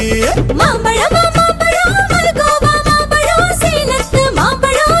நீதானடி மாம்பழமா மாம்பழம் மல்கோவா மாம்பழம் சேலத்து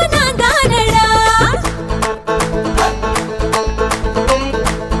மாம்பழம் நான் தானடா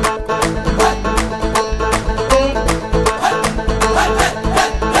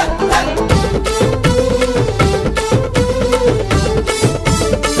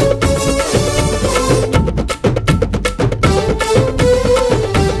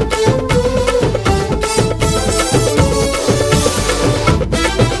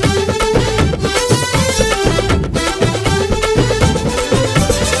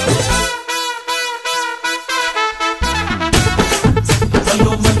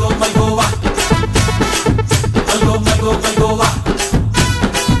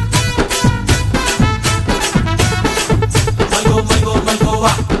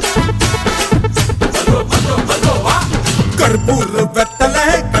கற்பூர வெத்தல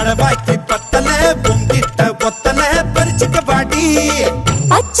கடவாய்க்கு பத்தல பொங்கிட்ட ஒத்தல பறிச்சுக்க பாடி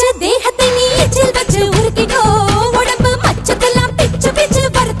பச்சை தேகத்தை நீ எச்சில் வச்சு உருக்கிக்கோ உடம்பு மச்சத்தெல்லாம் பிச்சு பிச்சு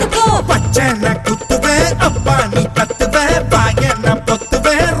வறுத்துக்கோ பச்சை நான் குத்துவேன் அப்பா நீ கத்துவேன் பாய நான்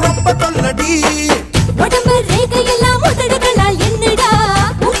பொத்துவேன் ரொம்ப தொல்லடி உடம்பு ரேகையெல்லாம் உதடுகளால் என்னடா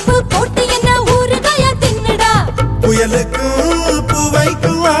உப்பு போட்டு என்ன ஊறுகாயா தின்னுடா புயலுக்கும்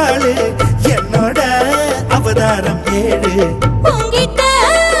பூவைக்கும் ஆளு என்னோட அவதாரம் ஏழு உங்கிட்ட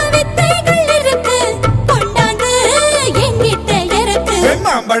வித்தைகள் இருக்கு கொண்டாந்து என்கிட்ட இருக்கு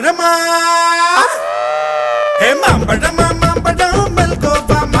மாம்பழமா மாம்பழமா மாம்பழம்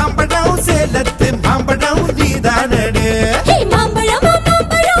மல்கோவா மாம்பழம் சேலத்து மாம்பழம் நீதானடு மாம்பழமா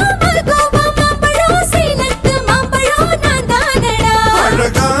மாம்பழம் மல்கோவா மாம்பழம் சேலத்து மாம்பழம் நான் தானடா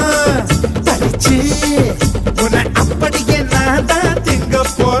அழகா பறிச்சு உன்னை அப்படியே நான் தான் திங்க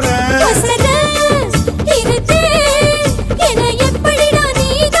போறேன்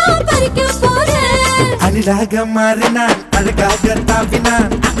அழகாக மாறினான் அழகாக தாவினான்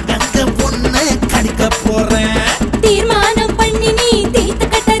அங்கங்க பொண்ணு கடிக்க போறேன் தீர்மானம் பண்ணி நீ தீர்த்து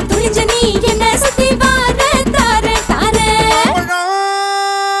கட்ட துணிஞ்ச நீ என்ன சுத்தி வார தார தார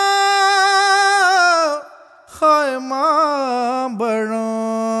ஹாய் மாம்பழம்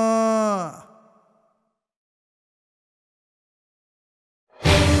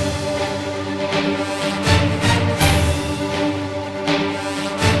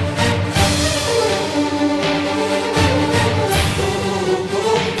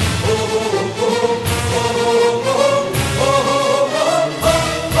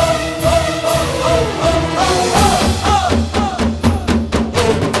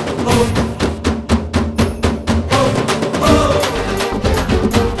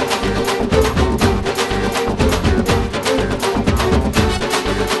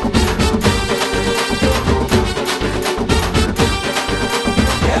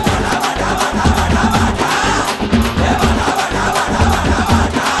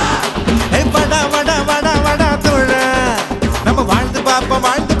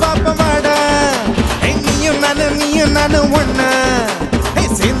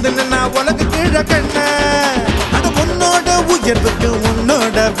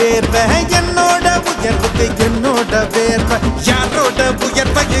உன்னோட வேர்வை என்னோட உயர்வுக்கு என்னோட வேர்வை யாரோட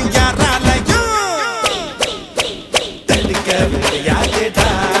உயர்வையும் யாராலையும் தடுக்க முடியாதுடா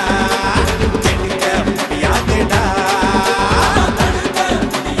தடுக்க முடியாதுடா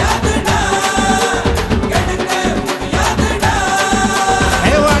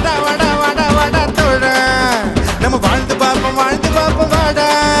வாடா வாடா வாடா வாடா தோழ நம்ம வாழ்ந்து பார்ப்போம் வாடா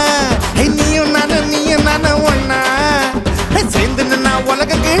நீயும் நானும் ஒண்ணா சேர்ந்து நின்னா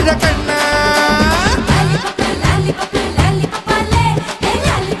உலக கீழ கண்ணா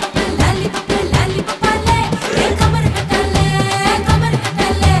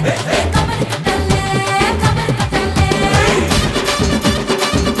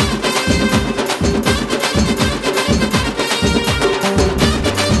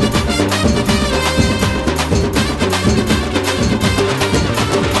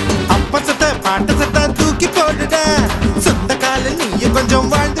பாட்டு சத்தா தூக்கி போடுட சொந்த கால நீயும் கொஞ்சம்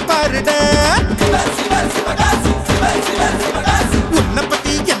வாழ்ந்து பாரு பாருடா. உன்னை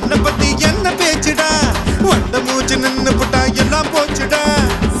பத்தி என்ன பேச்சுடா, வந்த மூச்சு நின்னு புட்டா எல்லாம் போச்சுடா.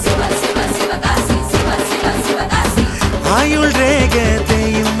 ஆயுள் ரேக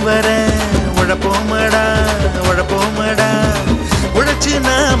தேயும் வர உழப்போமடா உழப்போமடா, உழைச்சு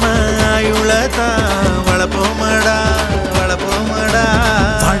நாம ஆயுளதான் வளப்போமடா வளப்போமடா.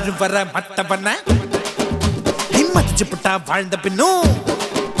 வாழும் வர மத்த பண்ண மதிச்சு புட்டா வாழ்ந்த பின்னும்,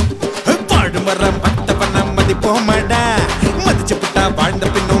 வாழும் வர மத்த பண்ண மதிப்போமடா, மதிச்சு புட்டா வாழ்ந்த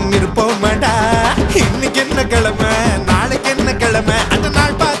பின்னும் இருப்போமடா. இன்னைக்கு என்ன கிழமை நாளைக்கு என்ன கிழமை, அந்த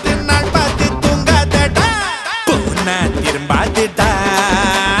நாள் பார்த்து தூங்காதடா. போனா திரும்பாதுடா,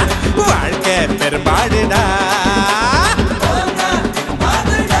 வாழ்க்கை பெரும்பாடுடா.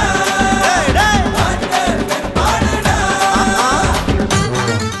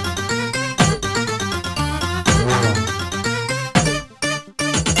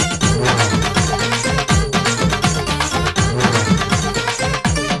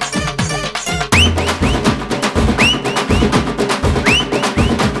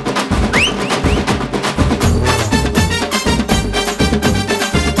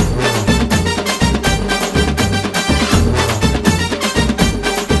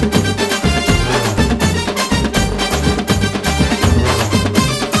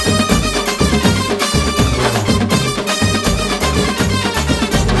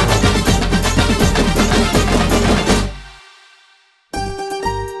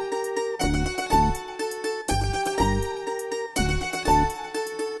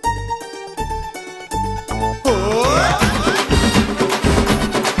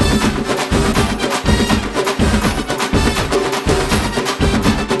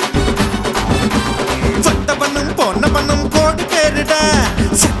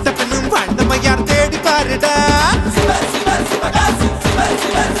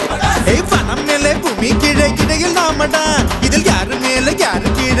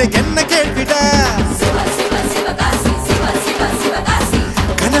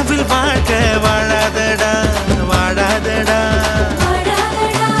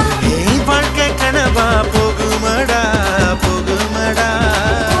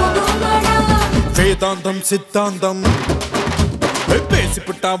 சித்தாந்தம்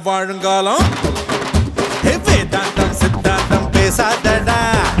பேசிப்புட்டா வாழுங்காலம், வேதாந்தம் சித்தாந்தம் பேசாதடா,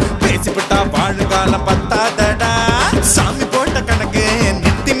 பேசிப்புட்டா வாழுங்காலம் பத்தாதடா. சாமி போட்ட கணக்கு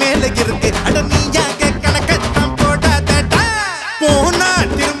நெத்தி மேல இருக்கு, அட நீயாக கணக்கத்தான் போடாதடா. போனா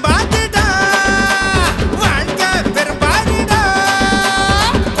திரும்பாதடா, வாழ்க்கை பெரும்பாடுடா.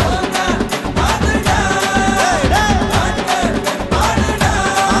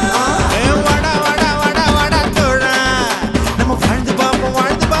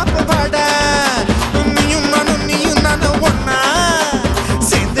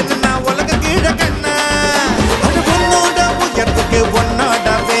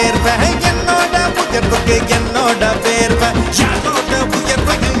 என்னோட வேர்வை யாரோட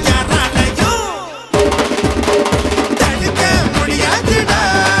உயர்வையும் யாராலையும் தடுக்க முடியாதுடா,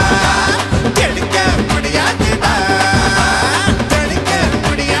 கெடுக்க முடியாதுடா, தடுக்க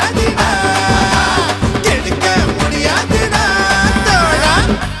முடியாதுடா, கெடுக்க முடியாதுடா தோழா.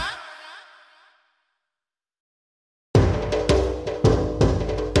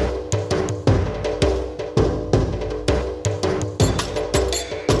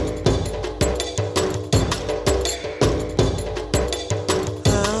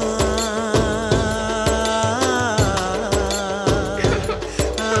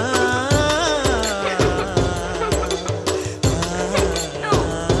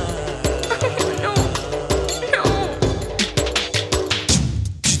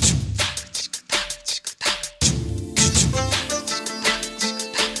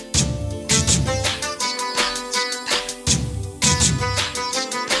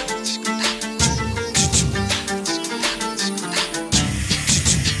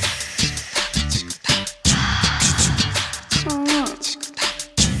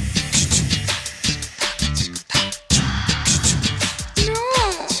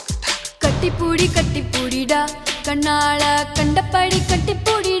 கண்ணாள கண்டபடி கட்டி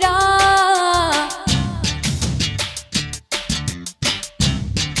பூடிடா.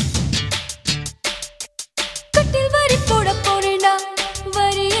 கட்டில் வரி போட போறேடா,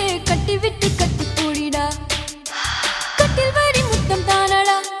 வரியே கட்டி விட்டு கட்டி பூடிடா. கட்டில் வரி முத்தம்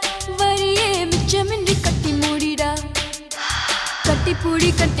தானடா, வரியே மிச்சமின்றி கட்டி மூடிடா. கட்டி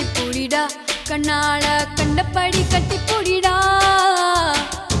பூடிடா, கண்ணாள கண்டபடி கட்டி பூடிடா.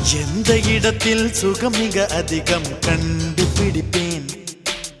 எந்த இடத்தில் சுகம் மிக அதிகம் கண்டுபிடிப்பேன்,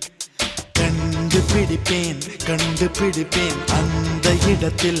 கண்டுபிடிப்பேன். கண்டுபிடிப்பேன் கண்டுபிடிப்பேன் அந்த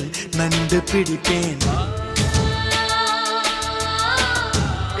இடத்தில் நண்டு பிடிப்பேன்.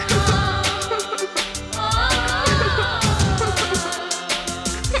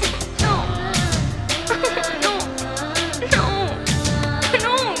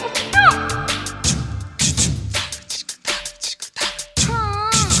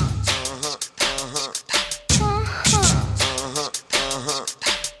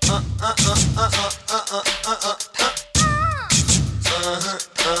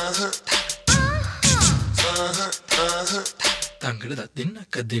 தங்கட தின்ன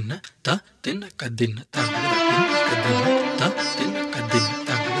கதின்ன த தின்ன கதின்ன தங்கட தின்ன கதின்ன த தின்ன கதின்ன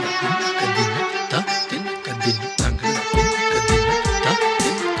தங்கட தின்ன கதின்ன த தின்ன கதின்ன தங்கட தின்ன கதின்ன த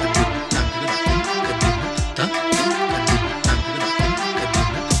தின்ன கதின்ன தங்கட தின்ன கதின்ன த தின்ன கதின்ன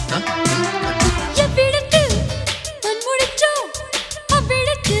தங்கட தின்ன எவ்விடத்து மண்முடிச்சோ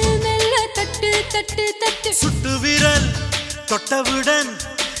அவ்விடத்து மெல்ல தட்டு தட்டு தட்டு சுட்டு விரல் தொட்டவுடன்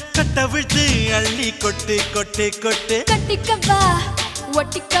கட்டவிழ்த்து அள்ளி கொட்டு கொட்டு கொட்டு. கட்டிக்கவா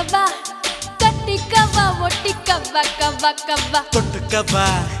ஒட்டிக்கவா கட்டிக்கவா ஒட்டிக்கவா கவா கவா தொட்டுக்கவா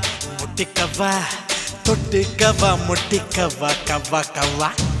முட்டிக்கவா தொட்டுக்கவா முட்டிக்கவா கவா கவா.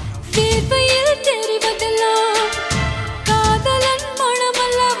 வேர்வையில் தெரிவதெல்லாம் காதலன்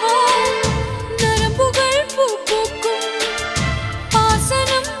மனமல்லவா நரம்புகள் பூ பூக்கும்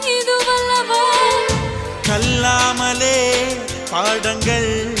பாசனம் இதுவல்லவா கல்லாமலே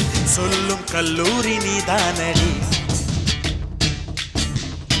பாடங்கள் சொல்லும் கல்லூரி நீதானடி.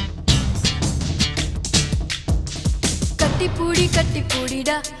 கட்டிப்பூடி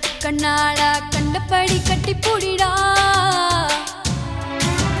கட்டிப்பூடிடா கண்ணாளா கண்டபடி கட்டிப்பூடிடா.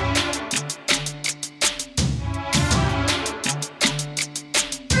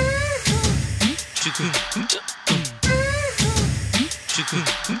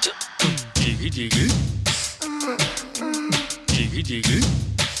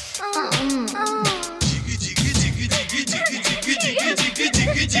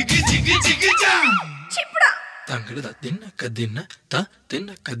 தங்கட தின்ன கதின்ன த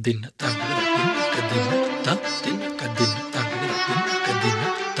தின்ன கதின்ன தங்கட தின்ன கதின்ன த தின்ன கதின்ன தங்கட தின்ன கதின்ன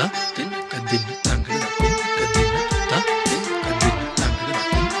த தின்ன கதின்ன தங்கட தின்ன கதின்ன த தின்ன கதின்ன தங்கட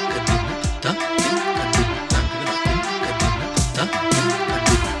தின்ன கதின்ன த தின்ன கதின்ன தங்கட தின்ன கதின்ன த.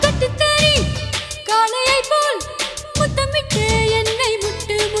 கட்டுத்தறி காளையை போல் முத்தமிட்டு என்னை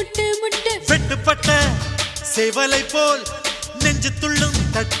முட்டு முட்டு முட்டு வெட்டுப்பட்ட சேவலை போல் நெஞ்சு துள்ளும்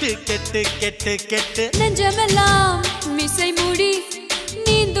தட்டு கெட்டு கெட்டு கெட்டு. நெஞ்சமெல்லாம் மிசை மூடி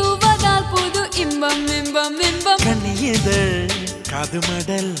நீந்துவதால் புது இன்பம் இன்பம் இன்பம். கண்ணியதழ் காது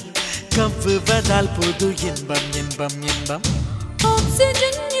மடல் கவ்வுவதால் புது இன்பம் இன்பம் இன்பம்.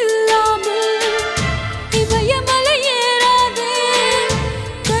 ஆக்சிஜன் இல்லாமல் இமயமலை ஏறாதே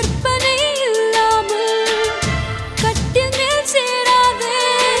கற்பனை இல்லாமல் கட்டில் மேல் சேராதே.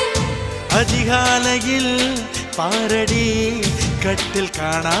 அதிகாலையில் பாரடி கட்டில்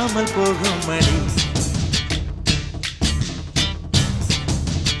காணாமல் போகும் மணி.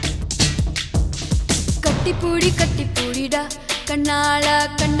 கட்டிப்பூடி கட்டிப்பூடிடா கண்ணாளா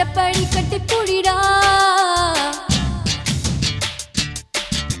கண்டபடி கட்டிப்பூடிடா.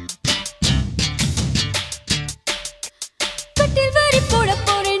 கட்டில் வரி போட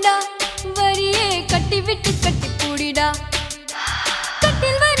போறேன்டா வரியே கட்டி விட்டு கட்டிப்பூடிடா.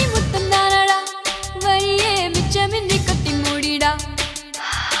 கட்டில் வரி முத்தம் தானடா வரியே மிச்சமின்றி கட்டி மூடிடா.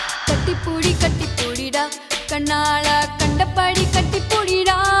 கட்டிப்பூடி கட்டிப்பூடிடா கண்ணாளா கண்டபடி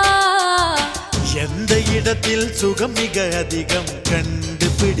கட்டிப்பூடிடா. எந்த இடத்தில் சுகம் மிக அதிகம்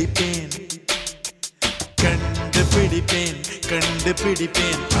கண்டுபிடிப்பேன் கண்டுபிடிப்பேன்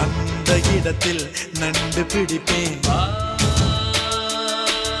கண்டுபிடிப்பேன் அந்த இடத்தில் நண்டு பிடிப்பேன்.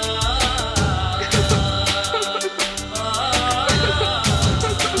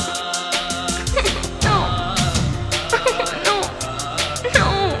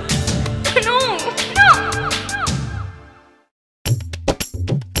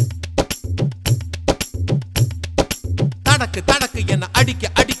 தடக்கு தடக்கு என்ன அடிக்க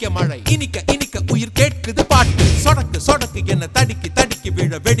அடிக்க மழை இனிக்க இனிக்க உயிர் கேட்குது பாட்டு சொடக்கு சொடக்கு என்ன தடிக்கி தடிக்கி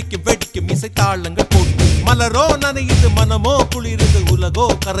விழ வெடிக்கு வெடிக்கு மிசை தாளங்கள் போட்டு மலரோ நனையுது மனமோ குளிருது உலகோ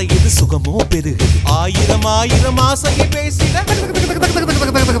கரையுது சுகமோ பெருகுது ஆயிரம் ஆயிரம் ஆசையை பேசிட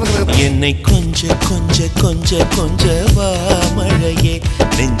என்னை கொஞ்ச கொஞ்ச கொஞ்ச கொஞ்ச வா மழையே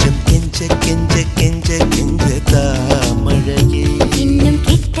நெஞ்சம் கெஞ்ச கெஞ்ச கெஞ்ச கெஞ்ச தா மழையே இன்னும்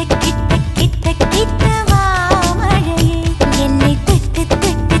கிட்ட கிட்ட கிட்ட கிட்ட வா மழையே என்னை தொட்டு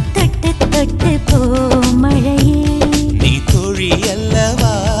தொட்டு தொட்டு தொட்டு போ மழையே. நீ தோழி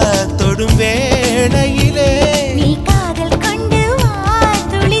அல்லவா தொடும் வேளையிலே நீ காதல் கொண்டு வா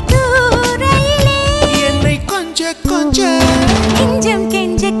துளி தூரையிலே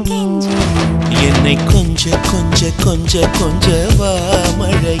கொஞ்ச கொஞ்ச வா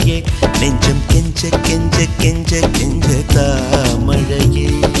மழையே நெஞ்சம் கெஞ்ச கெஞ்ச கெஞ்ச கெஞ்ச தா மழையே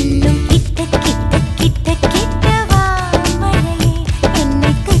கிட்ட கிட்ட கிட்ட கிட்ட வா மழையே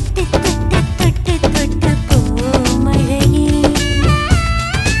என்னை தொட்டு தொட்டு தொட்டு தொட்டு போ மழையே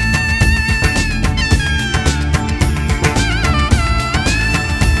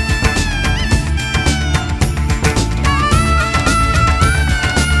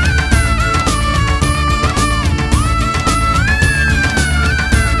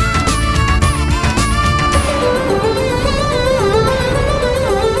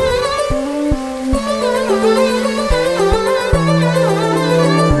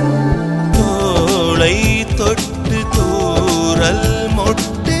தொட்டு தூரல்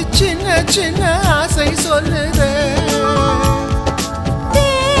மொட்டு சின்ன சின்ன ஆசை சொல்லுதே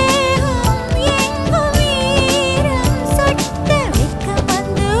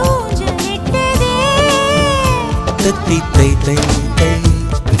தத்தி தை தை தை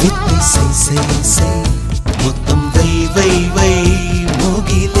வித்தை சை சை சை முத்தம் வை வை வை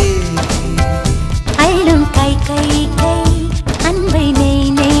மூகிலே அள்ளும் கை கை கை அன்பை நெய்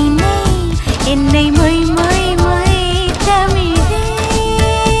நெய் நெய் என்னை மொய் மொய் மொய் தமிழே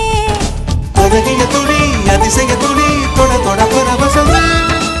அழகிய துளி அதிசய துளி தொட தொட பரவசம்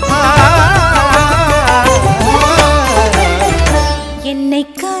என்னை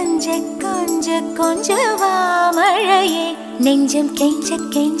கொஞ்ச கொஞ்ச கொஞ்ச வா மழையே நெஞ்சம் கெஞ்ச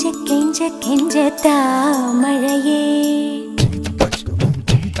கெஞ்ச கெஞ்ச கெஞ்ச தா மழையே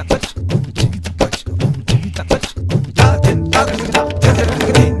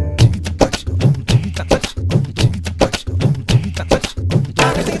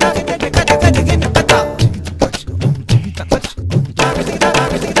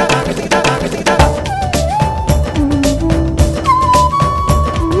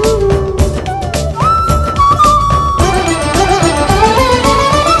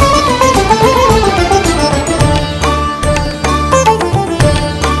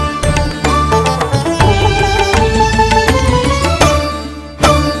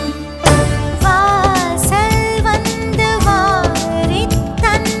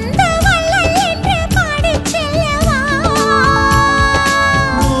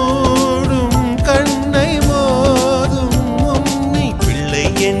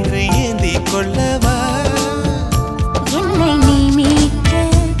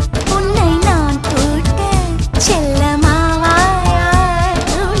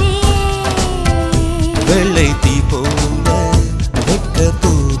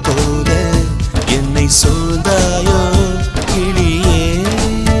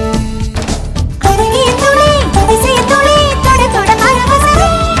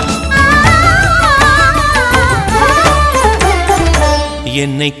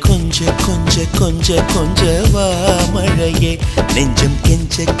என்னை கொஞ்ச கொஞ்ச கொஞ்ச கொஞ்ச வா மழையே நெஞ்சம்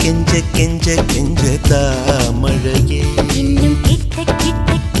கெஞ்ச கெஞ்ச கெஞ்ச கெஞ்ச தா மழையே இன்னும் கிட்ட கிட்ட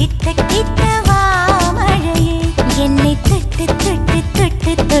கிட்ட கிட்ட வா மழையே என்னை தொட்டு தொட்டு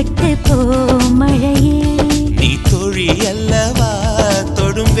தொட்டு தொட்டு போ மழையே நீ தோழி அல்லவா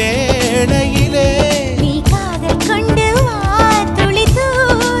தொடும் வேளையிலே நீ காதல் கொண்டு வா துளி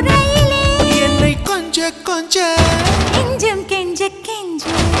தூரையிலே என்னை கொஞ்ச கொஞ்ச நெஞ்சம் கெஞ்ச கெஞ்ச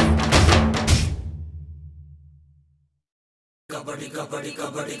kabaddi kabaddi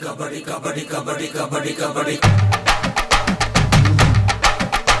kabaddi kabaddi kabaddi kabaddi kabaddi kabaddi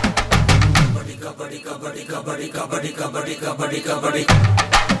kabaddi kabaddi kabaddi kabaddi kabaddi kabaddi kabaddi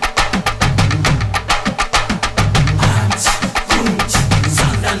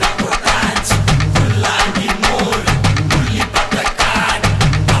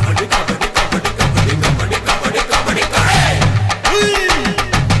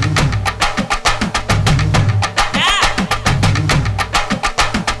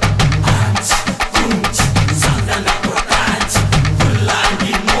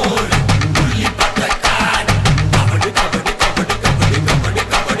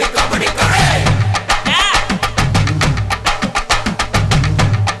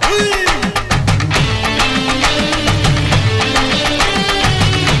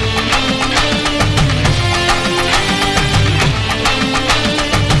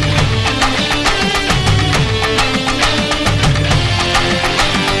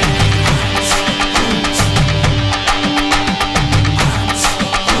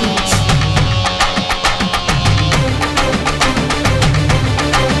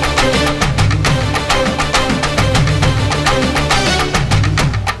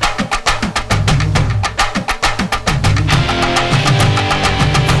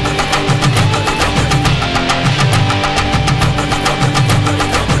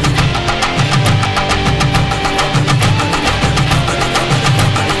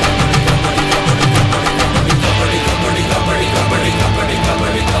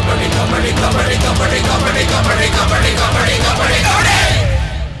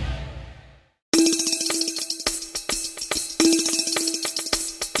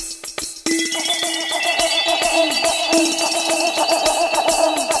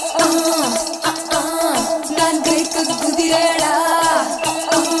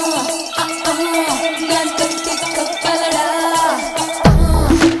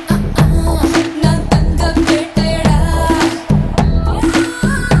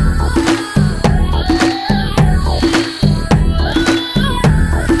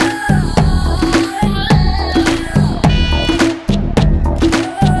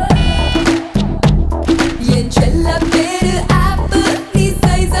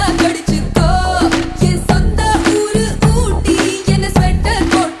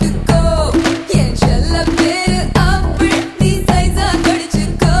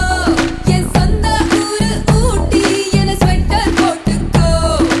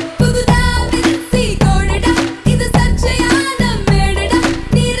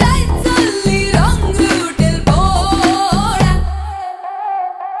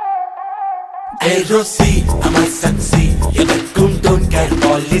Rosie, I'm a sexy. எனக்கும் don't care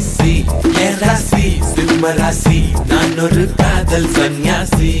policy. ஏராசி சிம்மராசி நான் ஒரு காதல்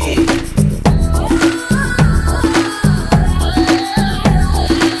சன்னியாசி.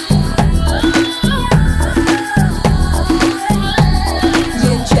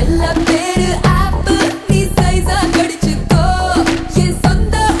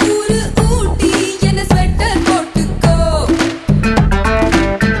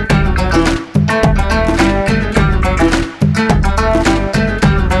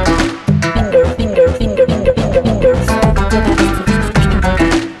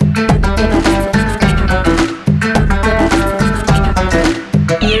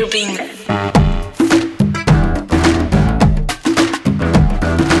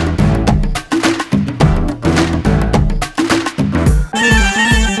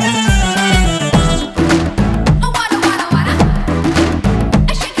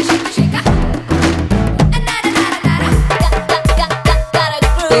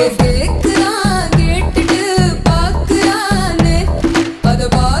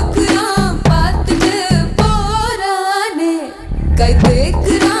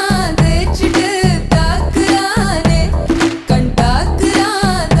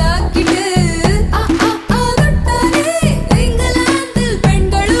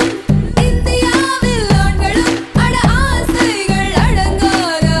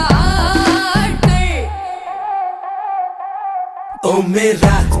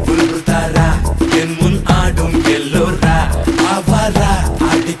 மேரா புல்புதாரா என் முன் ஆடும் எல்லோரா ஆவாரா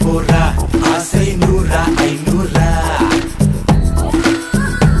ஆடி போரா ஆசை நூறா ஐநூறா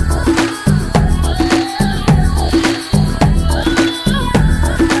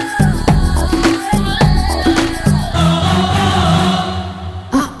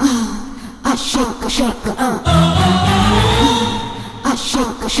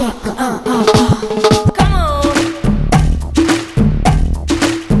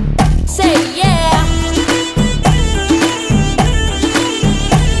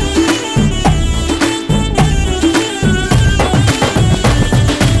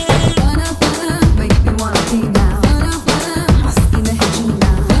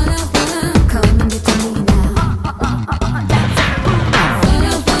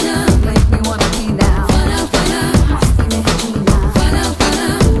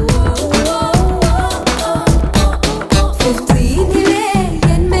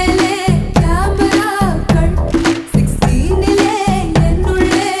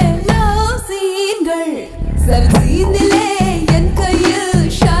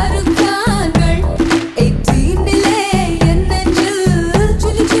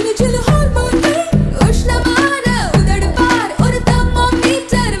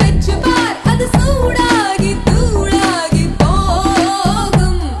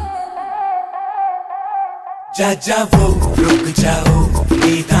जाओ रुक जाओ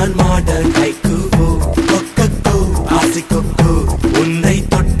नीदान मॉडर्न हाइकू वो कोक्को आसिको को उन्नई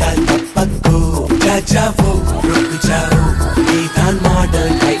तोट्टाल तप्पको जाओ रुक जाओ नीदान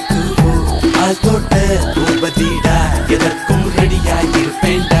मॉडर्न हाइकू वो आल तोट्ट उपदीडा எதற்கும் ரெடியா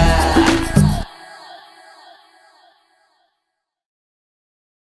இருப்பேன்டா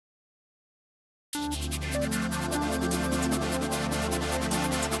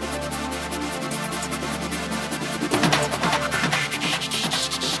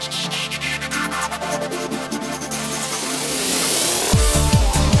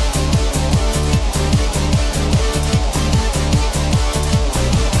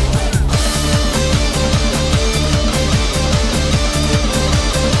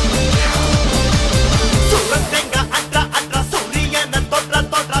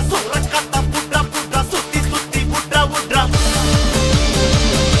Udra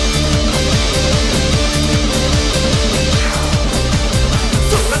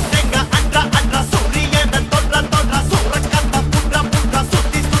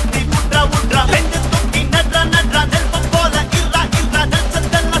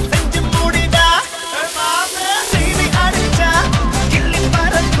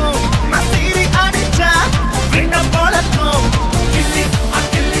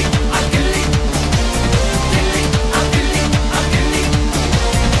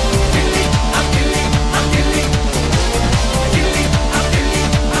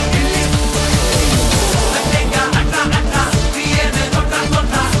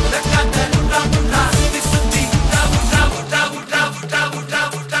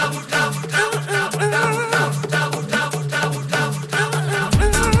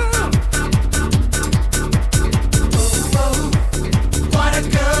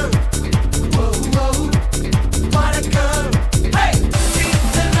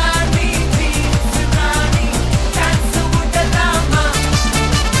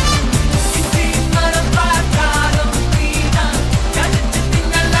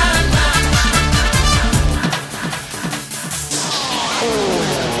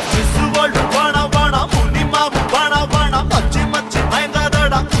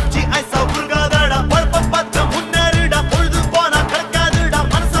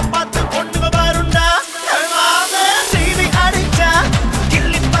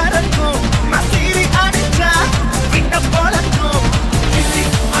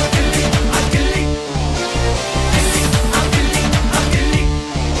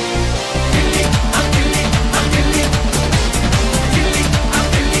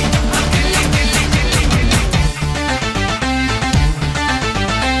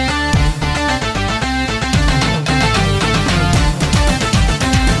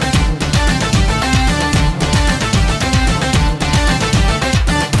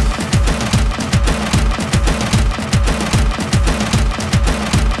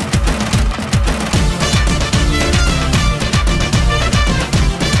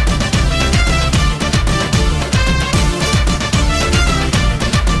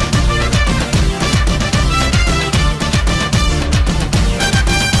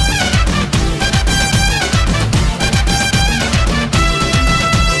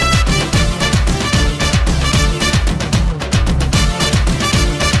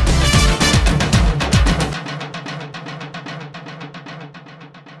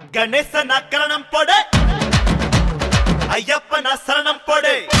கணேசனா கரணம் போடு ஐயப்பனா சரணம்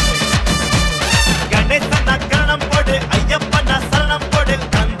போடு கணேசனா கரணம் போடு ஐயப்பனா சரணம் போடு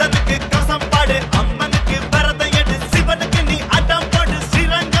கந்தனுக்கு கவசம் பாடு அம்மனுக்கு விரதம் எடு சிவனுக்கு நீ அடம் போடு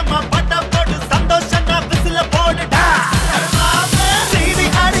ஸ்ரீரங்கமா பட்டம் போடு சந்தோஷனா விசில போடுடா சீரி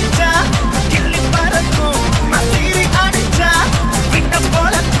அடிச்சா கிள்ளி பறக்கும் சீரி அடிச்சா விட்ட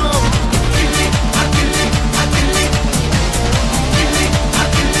போலக்கும் கிள்ளி அகிள்ளி அகிள்ளி கிள்ளி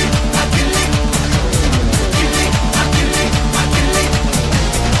அகிள்ளி அகிள்ளி கிள்ளி அகிள்ளி அகிள்ளி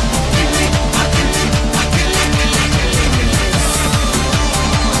கிள்ளி அகிள்ளி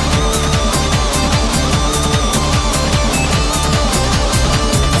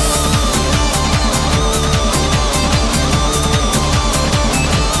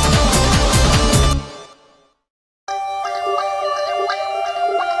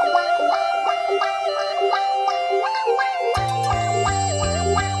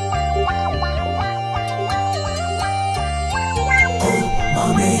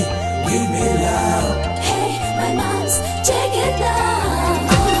Mommy, give me love. Hey, my moms, check it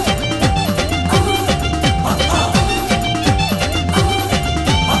out.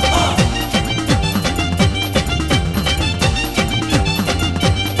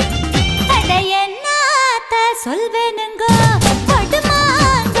 அட என்னத்த சொல்வேனுங்க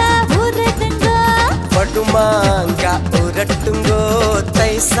படுமாங்க ஊருதுங்க படுமாங்க உரட்டுங்கோ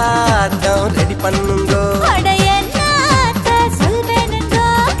தை சாதம் ரெடி பண்ணுங்கோ அட என்னத்த சொல்வேனுங்க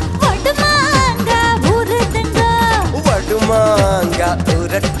படுமாங்க ஊருதுங்க வடுமாங்க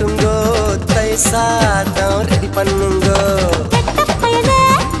உரட்டுங்கோ தை சாதம் ரெடி பண்ணுங்கோ கெட்ட பயலே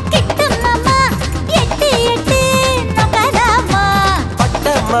கிட்ட மாமா எட்டி எட்டி நகராமா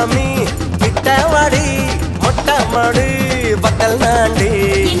பட்ட மாமி கிட்ட வாடி மொட்டை மாடு பக்கல் நாண்டி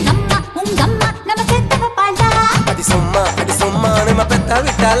எங்கம்மா உங்கம்மா நம்ம சேர்த்து பாலா அடி சும்மா நம்ம பெத்த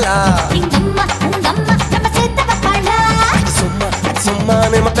விட்டாலா எங்கம்மா உங்கம்மா நம்ம சேர்த்து பாலா அடி சும்மா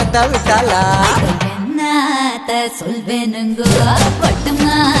நம்ம பெத்த விட்டாலா என்னத்த சொல்வேனுங்க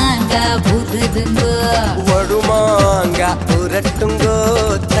பட்டுமாங்க ஊருதுங்க வடுமாங்க உரட்டுங்கோ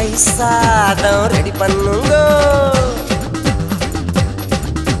தை சாதம் ரெடி பண்ணுங்கோ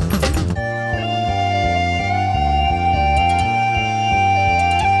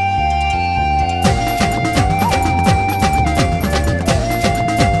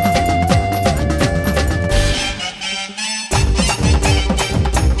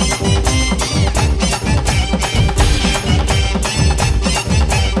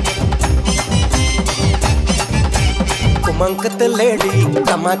குமங்கத்து லேடி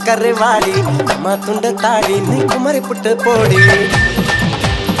கம்மா கரைவாடி கம்மா துண்ட தாடி நீ குமரி புட்டு போடி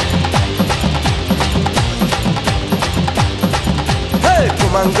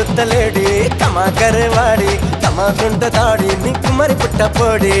குமங்குத்த லேடி கம்மா கரைவாடி கம்மா துண்ட தாடி நீ குமரி புட்ட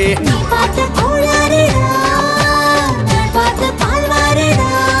போடி நீ பார்த்த கோளாறுடா நான் பார்த்த பால்வாறுடா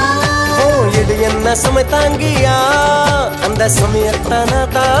ஓ இது என்ன சுமை தாங்கியா அந்த சுமையத்தான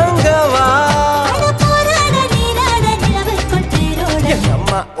தாங்கவா அட போராட நீராட நிலவுக்குள்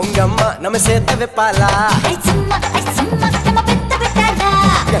தேரோட உங்க அம்மா நம்ம சேர்த்து வைப்பாளா ஐ சும்மா நம்ம பெத்த விட்டாடா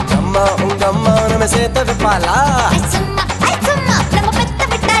உங்க அம்மா நம்ம சேர்த்து வைப்பாளா ஐ சும்மா நம்ம பெத்த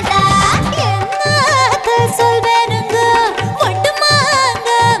விட்டாடா என்னத்த சொல்வேனுங்க ஒட்டுமாங்க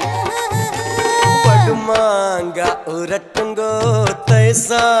படுமாங்க உரட்டுங்கோ தை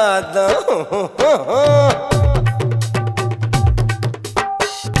சாதம்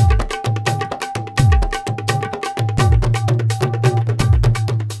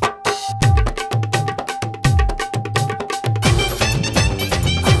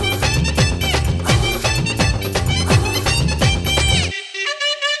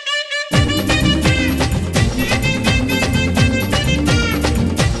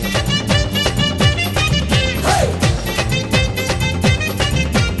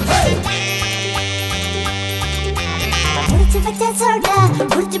முடிச்சு வச்ச சோடா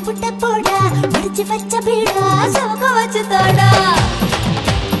முடிச்சு புட்ட போடா முடிச்சு வச்ச பீடா சோக வச்சு தோடா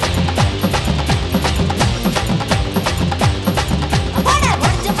போடா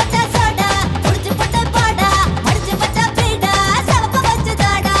முடிச்சு வச்ச சோடா முடிச்சு புட்ட போடா முடிச்சு வச்ச பீடா சோக வச்சு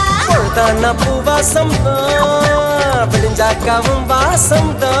தோடா பொழுதான பூவாசம் தான் விடிஞ்சாக்காவும்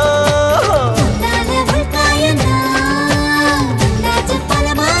வாசம் தான் நானே உள்காயனா நாச்சு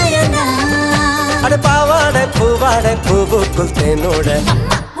பலமாயனா அட பாவாடை பூவாடை பூவுக்குள் தேனோட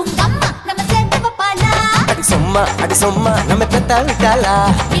அம்மா உங்க அம்மா நம்ம சேர்த்து பாலா அடி சும்மா நம்ம பெத்த விட்டாளா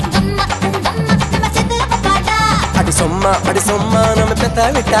எங்கம்மா உங்கம்மா நம்ம சேர்த்து பாலா அடி சும்மா நம்ம பெத்த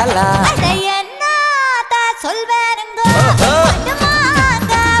விட்டாளா அட என்னத்த சொல்வேனுங்க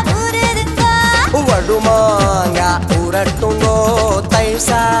பட்டுமாங்க ஊருதுங்க வடுமாங்க உரட்டுங்கோ தை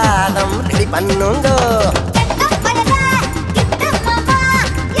சாதம் ஆட்டம் ரெடி பண்ணுங்க.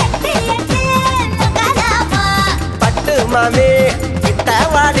 பட்டு மாமி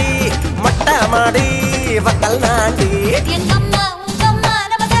கிட்டவாடி மொட்டை மாடி வக்கல் நாண்டி.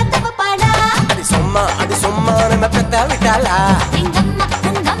 அடி சும்மா நம்ம பெத்த விட்டாளா.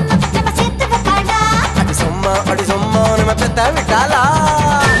 அடி சும்மா நம்ம பெத்த விட்டாளா.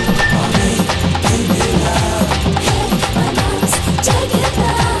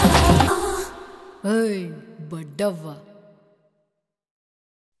 பட்டவா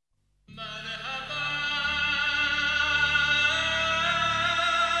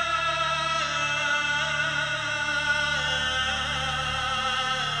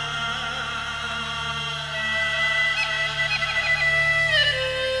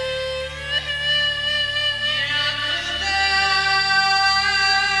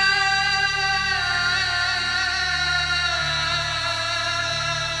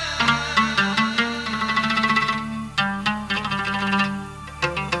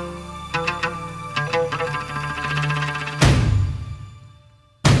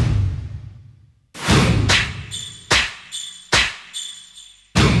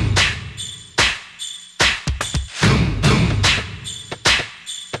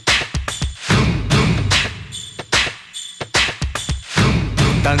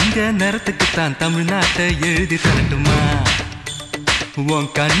தங்க நேரத்துக்குத்தான் தமிழ்நாட்டை எழுதி தரட்டுமா? உன்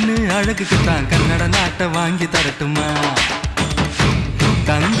கண்ணு அழகுக்குத்தான் கன்னட நாட்டை வாங்கி தரட்டுமா?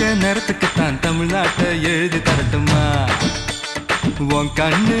 தங்க நேரத்துக்குத்தான் தமிழ்நாட்டை எழுதி தரட்டுமா? உன்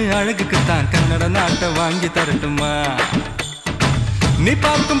கண்ணு அழகுக்குத்தான் கன்னட நாட்டை வாங்கி தரட்டுமா? நீ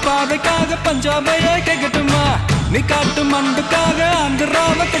பார்க்கும் பாதைக்காக பஞ்சாபையே கேட்கட்டுமா? நீ காட்டும் அன்புக்காக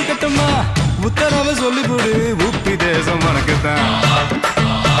ஆந்திராவை கேட்கட்டுமா? உத்தரவை சொல்லிவிடு, உப்பி தேசம் உனக்குத்தான்.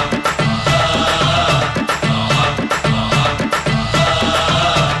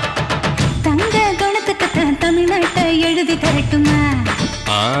 தங்க குணத்துக்குத்தான் தமிழ்நாட்டை எழுதி தரட்டுமா?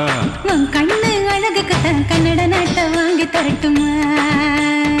 உன் கண்ணு அழகுக்குத்தான் கன்னட நாட்டை வாங்கி தரட்டுமா?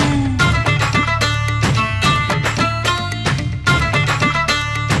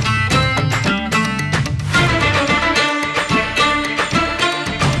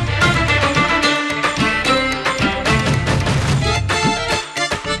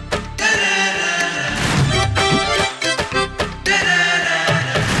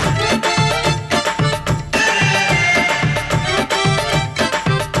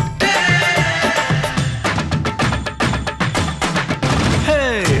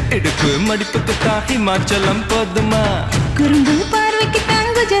 மடிப்புக்குத்தான் ஹிமாச்சலம் போதுமா? குறும்பு பார்வைக்குத்தான்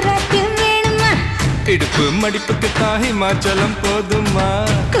குஜராத் வேணுமா? இடுப்பு மடிப்புக்குத்தான் ஹிமாச்சலம் போதுமா?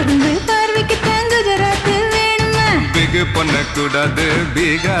 குறும்பு பார்வைக்குத்தான் குஜராத் வேணுமா? பிகு பண்ணக்கூடாது,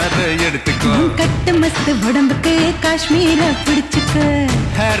 பீகார எடுத்துக்கோ. கட்டு மஸ்து உடம்புக்கு காஷ்மீர பிடிச்சுக்க.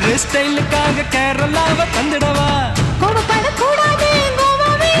 ஹேர் ஸ்டைலுக்காக கேரளாவை தந்துடவா? கோபப்படக்கூடாது,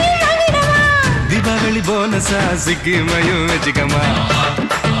 கோவாவே வாங்கிடவா? தீபாவளி போனஸா சிக்கிமையும் வச்சுக்கமா?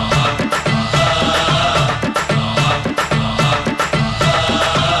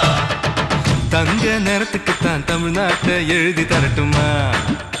 தங்க நேரத்துக்குத்தான் தமிழ்நாட்டை எழுதி தரட்டுமா?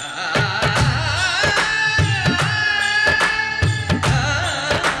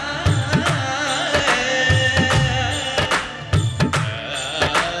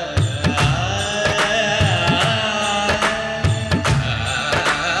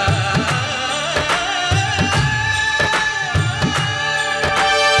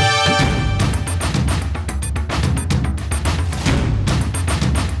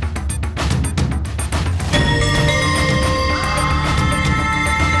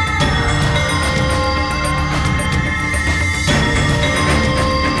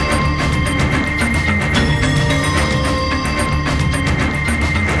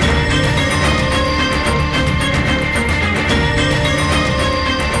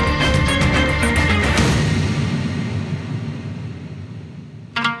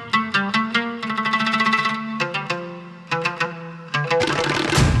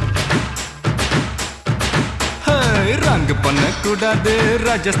 பண்ணக்கூடாது,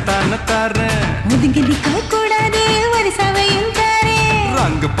 ராஜஸ்தான தாரேன். ஒதுங்கி நிக்க கூடாது, ஒரிசாவையும் தாரேன்.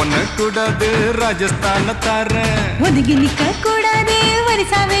 ரங்கு பண்ணக்கூடாது, ராஜஸ்தான தாரேன். ஒதுங்கி நிக்க கூடாது,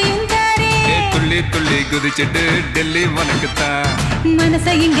 ஒரிசாவையும் தாரேன். துள்ளி துள்ளி குதிச்சிட்டு டெல்லி உனக்குத்தான்.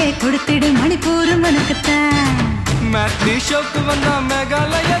 மனசை இங்கே கொடுத்துடு, மணிப்பூர் உனக்குத்தான். மேட்னி ஷோக்கு வந்தா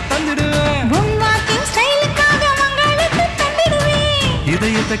மேகாலயா தந்துடுவேன். வாக்கிங் ஸ்டைலுக்காக மங்களத்தை தந்துடுவேன்.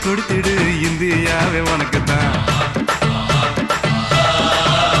 இதயத்தை கொடுத்துடு, இந்தியாவே உனக்குத்தான்.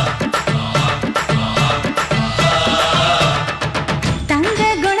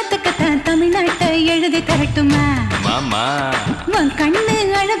 தமிழ்நாட்டை எழுதி தரட்டுமா? மாமா உன் கண்ணு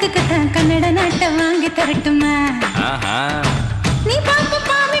அழகுக்குத்தான் கன்னட நாட்டை வாங்கி தரட்டுமா? நீ பாப்பு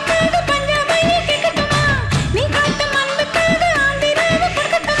பாவிக்காது பஞ்சாபையை கேட்கட்டுமா? நீ காட்டு மண்புக்காது ஆந்திராவை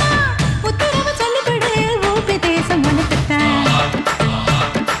கொடுக்கட்டுமா? உத்தரவு சொல்லிவிடு ஊபி தேசம் உனக்குத்தான்.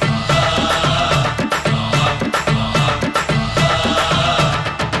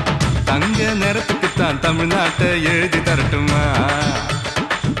 தங்க நிறத்துக்குத்தான் தமிழ்நாட்டை எழுதி தரட்டுமா?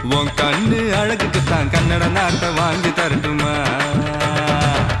 உன் கண்ணு அழகுக்குத்தான் கன்னட நாட்டை வாங்கி தரட்டுமா?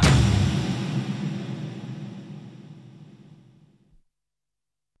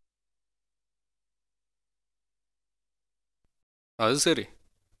 அது சரி,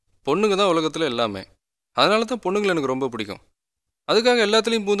 பொண்ணுங்க தான் உலகத்தில் எல்லாமே. அதனால தான் பொண்ணுங்களை எனக்கு ரொம்ப பிடிக்கும். அதுக்காக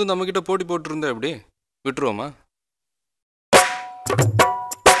எல்லாத்துலேயும் பூந்து நம்மக்கிட்ட போட்டி போட்டுருந்தா எப்படி விட்டுருவோமா?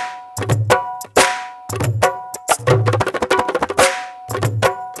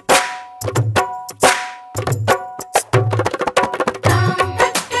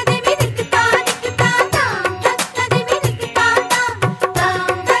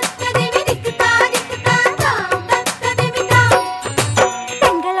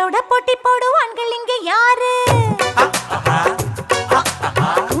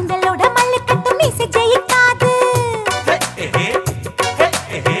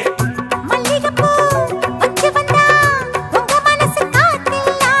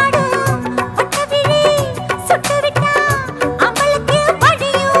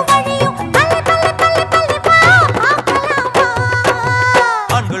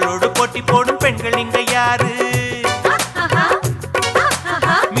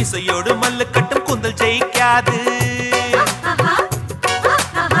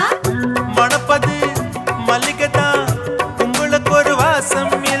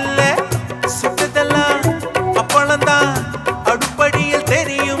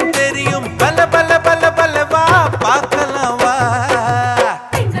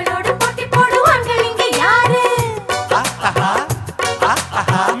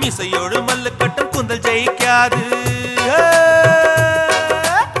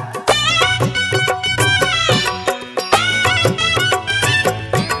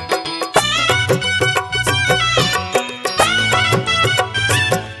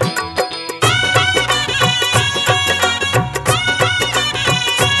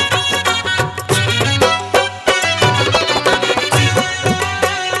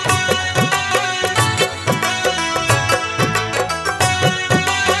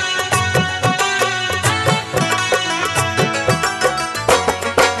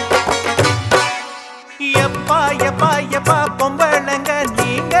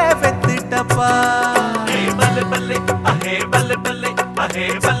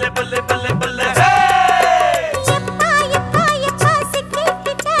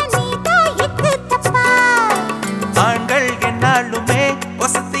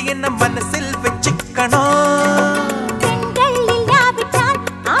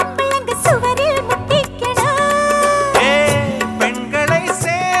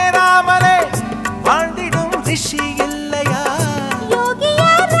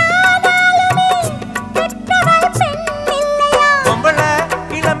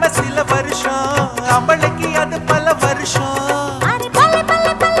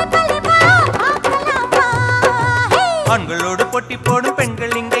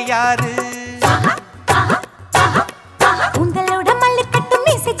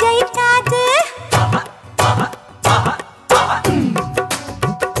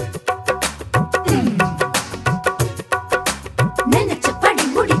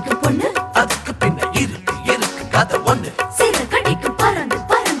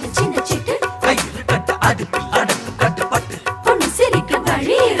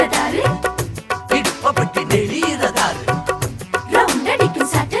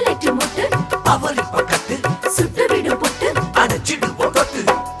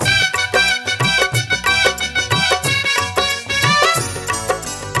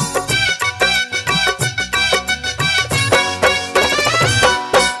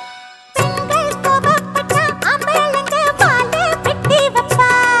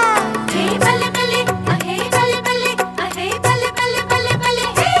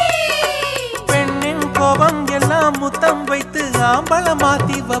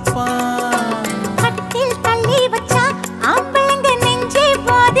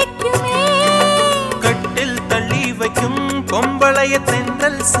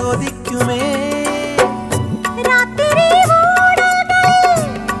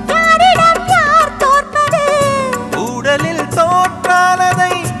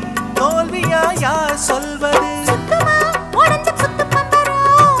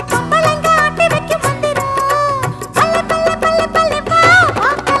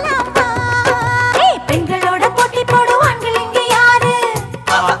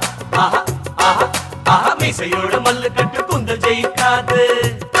 மீசையோட மல்லு கட்டு குந்தல் ஜெயிக்காது.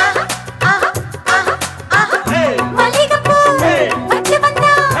 மல்லிகைப்பூ வச்சு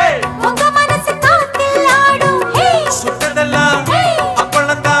வந்தா உங்க மனசு காத்தில் ஆடும். சுட்டதெல்லாம்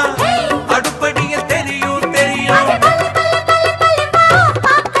அப்பளம்தான் அடுப்படியில் தெரியும் தெரியும்.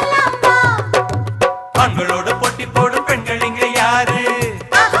 ஆண்களோட போட்டி போடும் பெண்கள் இங்க யாரு?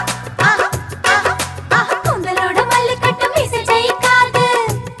 உங்களோட மல்லு கட்டு மீசை ஜெயிக்காது.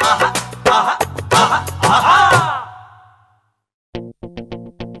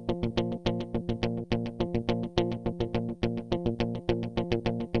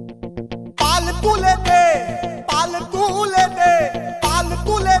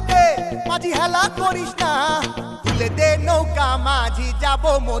 माझी ह्याला कोरीस ना तुले दे नौका माझी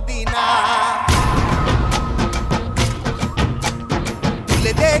जाबो मोदीना.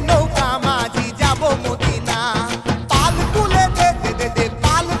 तुले दे नौका माझी जाबो मोदीना. पाल तुले दे दे दे दे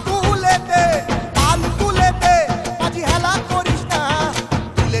पाल तुले दे माझी ह्याला कोरीस ना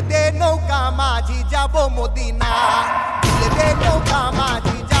तुले दे नौका माझी जाबो मोदीना. तुले दे नौका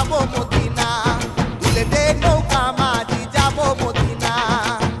माझी जाबो मोदीना. तुले दे नौका माझी जाबो मोदीना.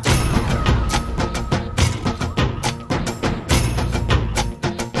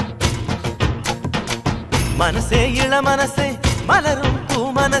 மனசே இள மனசே மலரும் பூ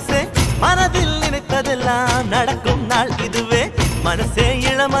மனசே மனதில் நினைத்ததெல்லாம் நடக்கும் நாள் இதுவே. மனசே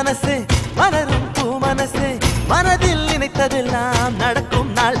இள மனசே மலரும் பூ மனசே மனதில் நினைத்ததெல்லாம்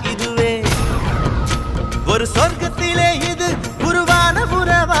நடக்கும் நாள் இதுவே. ஒரு சொர்க்கத்திலே இது உருவான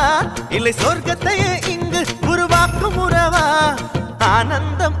உறவா இல்லை சொர்க்கத்தையே இங்கு உருவாக்கும் உறவா?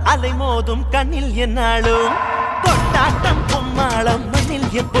 ஆனந்தம் அலைமோதும் கண்ணில் என்னாலும் கொண்டாட்டம் கும்மாளம் மண்ணில்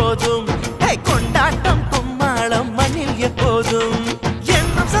எப்போதும். கொண்டாட்டம் கும்மாளம் மண்ணில் எப்போதும்.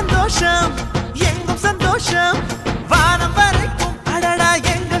 எங்கும் சந்தோஷம் எங்கும் சந்தோஷம் வானம் வரைக்கும் அடடா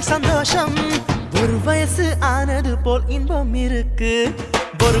எங்கள் சந்தோஷம். ஒரு வயசு ஆனது போல் இன்பம் இருக்கு.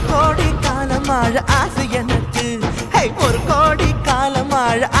 ஒரு கோடி காலம் வாழ ஆசை எனக்கு. ஒரு கோடி காலம்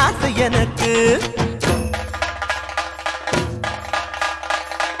வாழ ஆசை எனக்கு.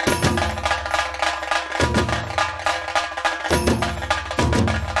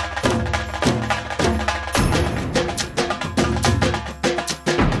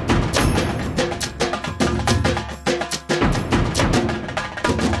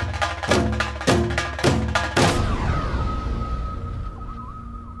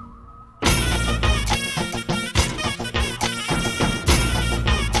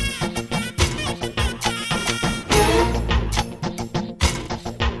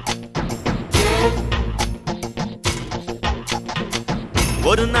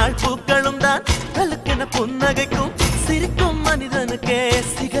 ஒரு நாள் பூக்களும் தான் கலுக்கென புன்னகைக்கும். சிரிக்கும் மனிதனுக்கே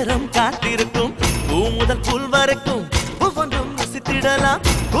சிகரம் காத்திருக்கும். பூ முதல் புல் வரைக்கும் ஒவ்வொன்றும் வசித்திடலாம்.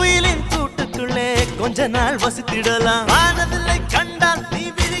 குயிலின் கூட்டுக்குள்ளே கொஞ்ச நாள் வசித்திடலாம். வானவில்லை கண்டால் நீ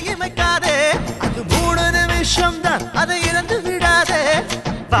விழியமைக்காதே. அது 3 நிமிஷம் தான் அதை இழந்து விடாதே.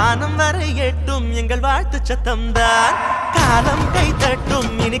 வானம் வரை எட்டும் எங்கள் வாழ்த்து சத்தம் தான். காலம் கை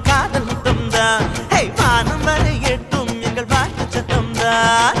தட்டும் இனி காதல் முத்தம் தான். வானம் வரை எட்டும் எங்கள் வாழ்த்து சத்தம்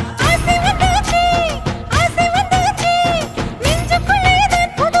தான். ஆசை வந்தாச்சு ஆசை வந்தாச்சு நெஞ்சுக்குள்ளே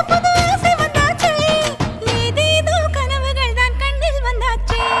தான் புது புது ஆசை வந்தாச்சு. ஏதேதோ கனவுகள் தான் கண்ணில்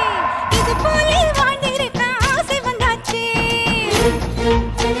வந்தாச்சு. இது போல வாழ்ந்திருக்க ஆசை வந்தாச்சு.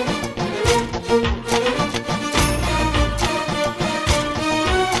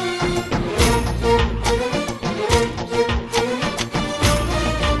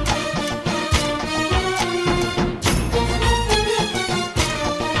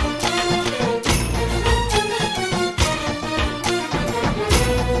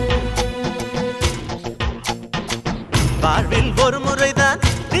 வாழ்வில் ஒரு முறைதான்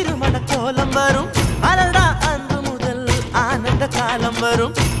திருமண கோலம் வரும். அடடா அன்று முதல் ஆனந்த காலம்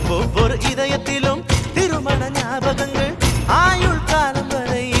வரும். ஒவ்வொரு இதயத்திலும் திருமண ஞாபகங்கள். ஆயுள் காலம்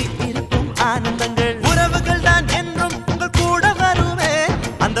வரை இருக்கும் ஆனந்தங்கள். உறவுகள் தான் என்றும் உங்கள் கூட வருமே.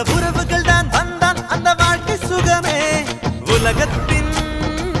 அந்த உறவுகள் தான் வந்தான் அந்த வாழ்க்கை சுகமே.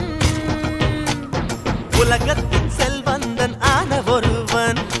 உலகத்தின் செல்வந்தன் ஆன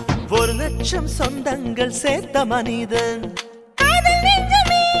ஒருவன். 1 லட்சம் சொந்தங்கள் சேர்த்த மனிதன். காதல்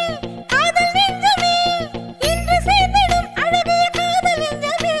நெஞ்சமே காதல் நெஞ்சமே இன்று சேர்ந்திடும் அழகிய காதல்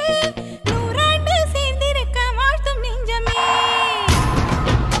நெஞ்சமே. 100 ஆண்டு சேர்ந்திருக்க வாழ்த்தும் நெஞ்சமே.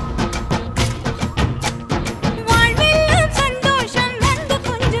 வாழ்வெல்லாம் சந்தோஷம் வந்து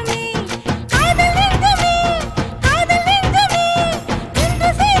கொஞ்சமே. காதல் நெஞ்சமே இன்று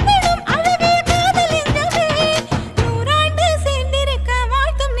சேர்ந்திடும் அழகிய காதல் நெஞ்சமே. 100 ஆண்டு சேர்ந்திருக்க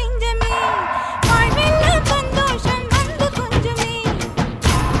வாழ்த்தும் நெஞ்சமே. வாழ்வெல்லாம் சந்தோஷம் வந்து கொஞ்சமே.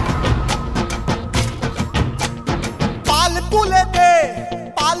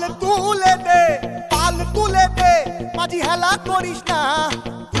 হেলা করিস না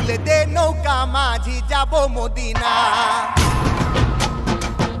তুলে দে নৌকা মাঝি যাব মদিনা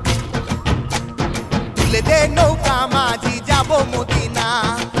তুলে দে নৌকা মাঝি যাব মদিনা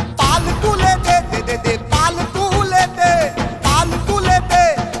পাল তুলে দে দে দে দে পাল তুলে দে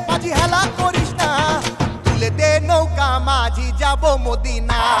মাঝি হেলা করিস না তুলে দে নৌকা মাঝি যাব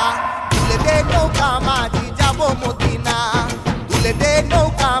মদিনা তুলে দে নৌকা মাঝি যাব মদিনা তুলে দে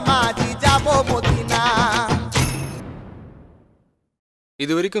নৌকা মাঝি যাব মদিনা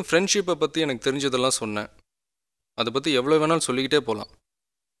இது வரைக்கும் ஃப்ரெண்ட்ஷிப்பை பற்றி எனக்கு தெரிஞ்சதெல்லாம் சொன்னேன். அதை பற்றி எவ்வளோ வேணாலும் சொல்லிக்கிட்டே போகலாம்,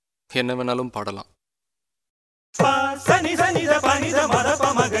 என்ன வேணாலும் பாடலாம். சனி சனி த பனி த மத ப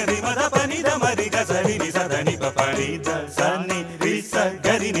மகரி மத பனி த மரி க சரி நி சத நி ப பரி த சனி ரி ச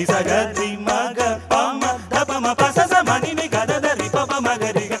கரி நி ச க ரி ம க ப ம த ப ம ப ச ச ம நி நி க த த ரி ப ப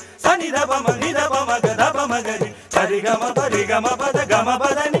மகரி க சனி த ப ம நி த ப ம க த ப மகரி சரி க ம ப ரி க ம ப த க ம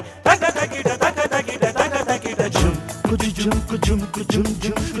ப த நி தக தகிட தக தகிட தக தகிட ஜும் குஜு ஜும் குஜும் குஜும்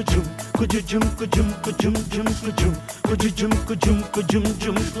ஜும் குஜும் குஜு ஜும் குஜும் குஜும் ஜும் குஜும் குஜு ஜும் குஜும் குஜும்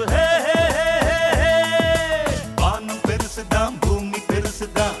ஜும் ஹே ஹே பெருசுதான் பூமி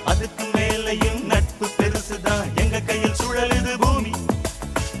பெருசுதான் அதுக்கு மேலையும் நட்பு பெருசுதான் எங்க கையில் சுழலுது பூமி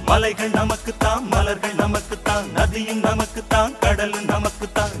மலைகள் நமக்குத்தான் மலர்கள் நமக்குத்தான் நதியும் நமக்குத்தான் கடலும்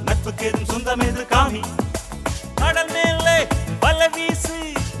நமக்குத்தான் நட்புக்கு ஏதும் சொந்தம் எது காமி கடல் மேலே வலை வீசு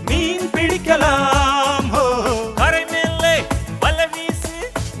மீன் பிடிக்கலாம் கரை மேலே வலை வீசு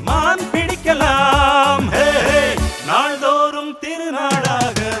மான் பிடிக்கலாம் நாள்தோறும்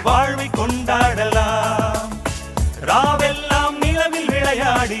திருநாளாக வாழ்வை கொண்டாடலாம் ராவெல்லாம் நிலவில்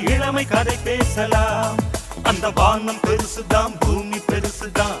விளையாடி இளமை கதை பேசலாம் அந்த வானம் பெருசுதான் பூமி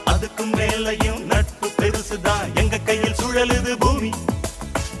பெருசுதான் அதுக்கும் மேலையும் நட்பு பெருசுதான் எங்க கையில் சுழலுது பூமி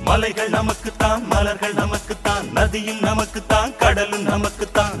மலைகள் நமக்குத்தான் மலர்கள் நமக்குத்தான் நதியும் நமக்குத்தான் கடலும்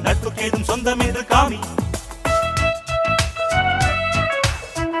நமக்குத்தான் நட்புக்கு ஏதும் சொந்தம் எது காமி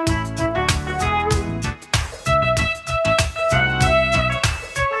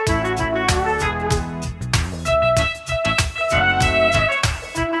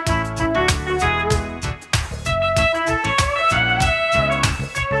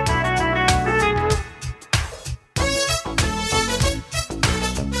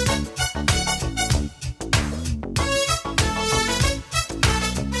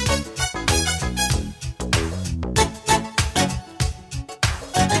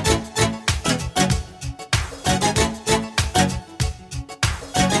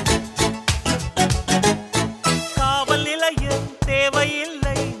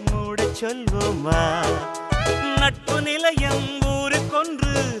நட்பு நிலையம்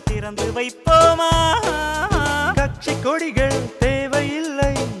ஊருக்கொன்று திறந்து வைப்போமா கட்சி கொடிகள்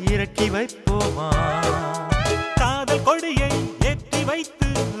தேவையில்லை இறக்கி வைப்போமா காதல் கொடியை ஏற்றி வைத்து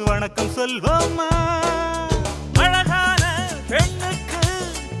வணக்கம் சொல்வோமா அழகான பெண்ணுக்கு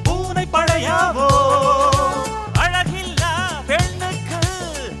பூனை படையாவோ அழகில்லா பெண்ணுக்கு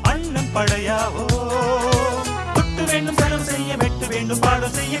அண்ணன் படையாவோ வேண்டும் செலவு செய்ய வெட்டு வேண்டும்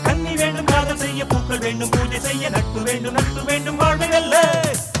பாடம் செய்ய கண்ணி வேண்டும் காதல் செய்ய பூக்கள் வேண்டும் பூஜை செய்ய நட்பு வேண்டும் நட்பு வேண்டும் வாழ்வை அல்ல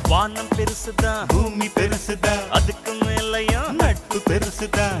வானம் பெருசுதான் பூமி பெருசுதான் அதுக்கு மேலையும் நட்பு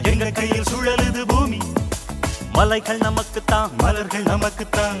பெருசுதான் எங்க கையில் சுழலுது பூமி மலைகள் நமக்குத்தான் மலர்கள்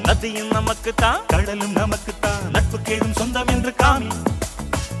நமக்குத்தான் நதியும் நமக்குத்தான் கடலும் நமக்குத்தான் நட்புக்கு ஏதும் சொந்தம் என்று காமி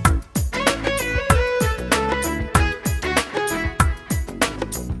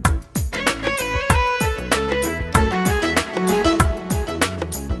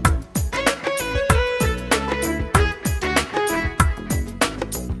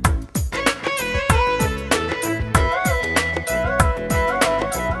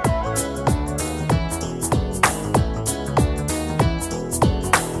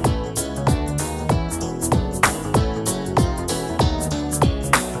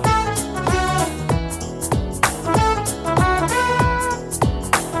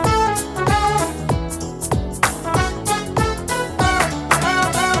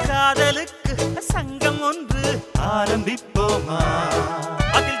ஆரம்பிப்போமா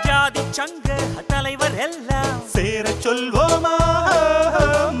அதில் ஜாதி சங்க தலைவர் எல்லாம் சேர சொல்வோமா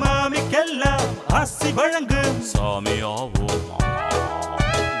மாமிக்கெல்லாம் ஆசி வழங்கு சாமியாவோமா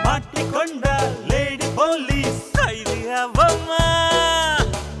மாட்டிக்கொண்ட லேடி போலீஸ் கைதியாவோமா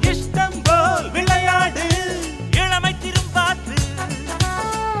இஷ்டம் போல் விளையாடு இளமை திரும்பாது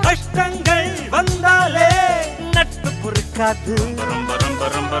கஷ்டங்கள் வந்தாலே நட்பு பொறுக்காது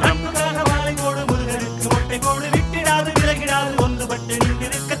மாலை போடு முருகனுக்கு மொட்டை போடு விட்டிடாது விலகிடாது ஒன்றுபட்டு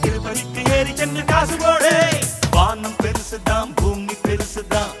நின்றிருக்க திருப்பதிக்கு ஏறி சென்று காசு போடு வானம் பெருசுதான் பூமி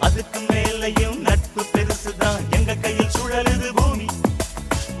பெருசுதான் அதுக்கு மேலையும் நட்பு பெருசுதான் எங்க கையில் சுழலுது பூமி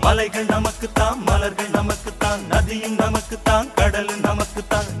மலைகள் நமக்குத்தான் மலர்கள் நமக்குத்தான் நதியும் நமக்கு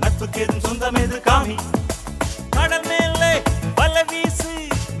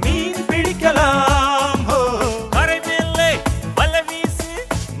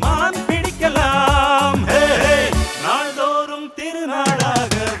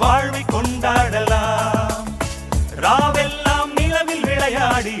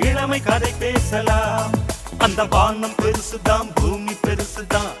விளையாடி இளமை கதை பேசலாம். அந்த வானம் பெருசுதான், பூமி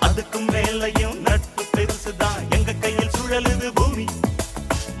பெருசுதான், அதுக்கும் மேலையும் நட்பு பெருசுதான். எங்க கையில் சுழலுது பூமி.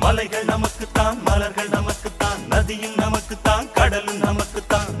 மலைகள் நமக்குத்தான், மலர்கள் நமக்குத்தான், நதியும் நமக்குத்தான், கடலும்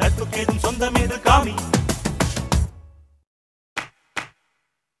நமக்குத்தான். நட்புக்கு ஏதும் சொந்தம் எது காமி.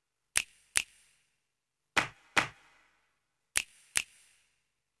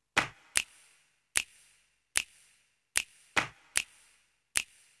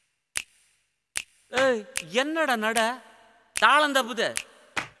 என்னடா நட தாளம் தப்புது.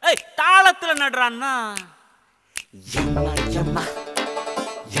 தாளத்துல நடுறான்னா எம்மா எம்மா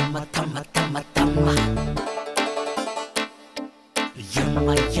எம்மா தம்ம தம்ம தம்மா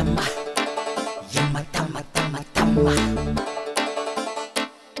எம்மா எம்மா எம்மா தம்ம தம்ம தம்மா.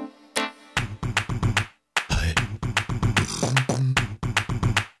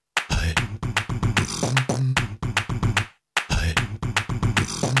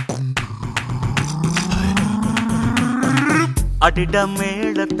 அடிட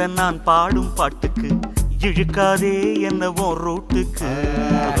மேளத்தை நான் பாடும் பாட்டுக்கு இழுக்காதே என்னவோ ரூட்டுக்கு.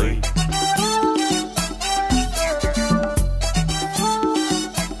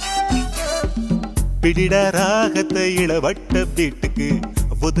 பிடிட ராகத்தை இளவட்ட வீட்டுக்கு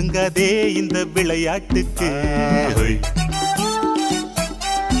ஒதுங்காதே இந்த விளையாட்டுக்கு.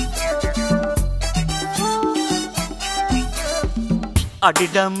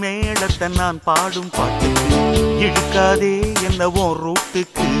 அடிட மேளத்தை நான் பாடும் பாட்டுக்கு இழுக்காதே என்னவோ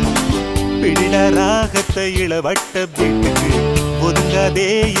ரூட்டுக்கு. பிடிட ராகத்தை இளவட்ட வீட்டுக்கு ஒதுங்காதே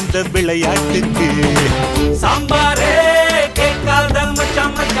இந்த விளையாட்டுக்கு. சாம்பாரே கேட்காத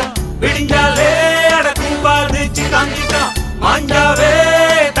மச்சான் மச்சான், விடிஞ்சாலே அடக்கூபாது சிக்கான் சிக்கான். மாஞ்சாவே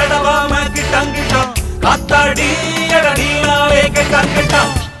தடவாம கிட்டான் கிட்டான், காத்தாடி அடடியாவே கேட்டான்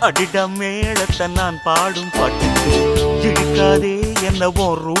கேட்டான். அடிட மேளத்தை நான் பாடும் பாட்டுக்கு இழுக்காதே என்னவோ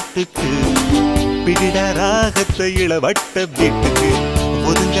ரூட்டுக்கு. பிடிட ராகத்தை இளவட்ட வீட்டுக்கு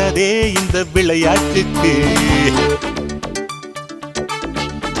ஒதுங்காதே இந்த விளையாட்டுக்கு.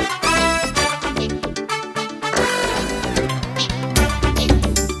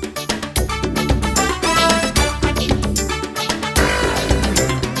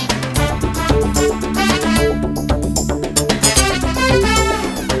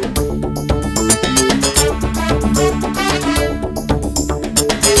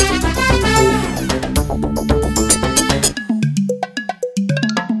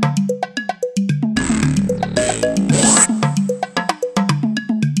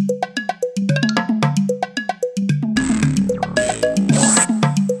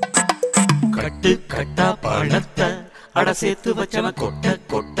 கட்டா பணத்தை அட சேர்த்து வச்சவன் கொட்ட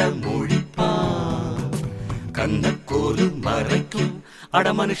கொட்ட மூழிப்பான். கண்ணக்கோலு மறைக்கும்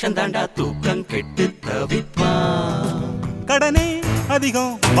அட மனுஷன் தாண்டா தூக்கம் கெட்டு தவிப்பான். கடனே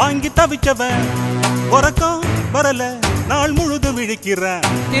அதிகம் வாங்கி தவிச்சவன் உறக்கம் வரல நாள் முழுதும் விழிக்கிறான்.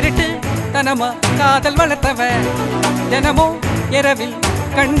 திருட்டு தனமா காதல் வளர்த்தவன் தினமும் இரவில்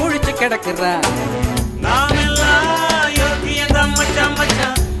கண் முழிச்சு கிடக்குறான். நாமெல்லாம் யோகியதான் மச்சான்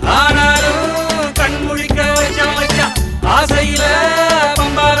மச்சான், ஆனாலும் கண் முழிக்க வச்சான் மச்சான். ஆசையில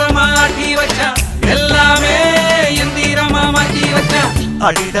பம்பாரமா ஆட்டி வச்சான், எல்லாமே எந்திரமா மாட்டி வச்சான்.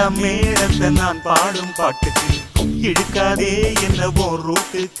 அடிட மேளத்தை நான் பாடும் பாட்டுக்கு இழுக்காதே என்னவோ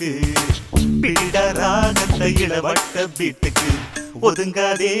ரூட்டுக்கு. பிடிட ராகத்தை இளவட்ட வீட்டுக்கு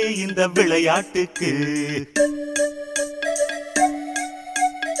ஒதுங்காதே இந்த விளையாட்டுக்கு.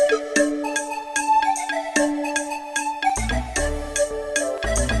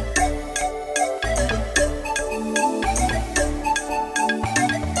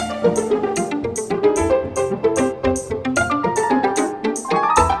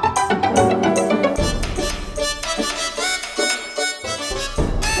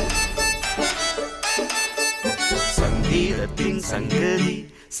 சங்கீதத்தின் சங்கதி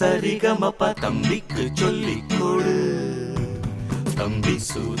சரிகமப்பா தம்பிக்கு சொல்லிக் கொடு. தம்பி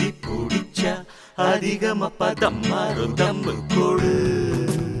சூதி பிடிச்சா அதிகமப்பா தம்மாரு தம்பு கொடு.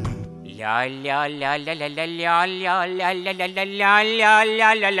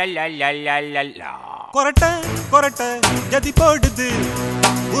 கொரட்ட கொரட்ட ஜதி போடுது,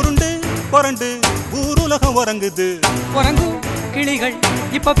 உருண்டு புரண்டு ஊருலகம் உறங்குது. உறங்கும் கிளிகள்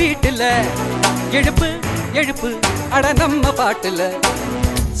இப்ப வீட்டுல எழுப்பு எழுப்பு அட நம்ம பாட்டுல.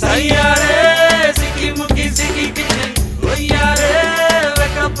 சையாரே சிக்கி முக்கி சிக்கிக்கிச்சு, ஒய்யாரே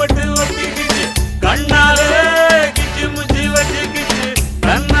வெக்கப்பட்டு ஒட்டிக்கிச்சு. கண்ணாலே கிச்சு முச்சி வச்சுக்கிச்சு,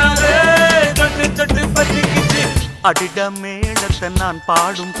 கண்ணாலே தொட்டு தொட்டு பத்திக்கிச்சு. அடிட மேளத்தை நான்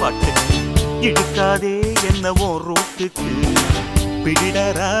பாடும் பாட்டுக்கு இழுக்காதே என்னவோ ரூட்டுக்கு. பிடிட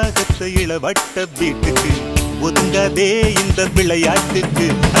ராகத்தை இளவட்ட வீட்டுக்கு ஒதுங்காதே இந்த விளையாட்டுக்கு.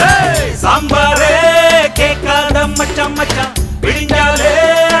 சாம்பாரே கேட்காத மச்சான் மச்சான், விடிஞ்சாலே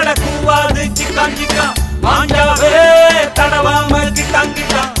அடக்குவாது சிக்கான் சிக்கான், மாஞ்சாவே தடவாம கிட்டான்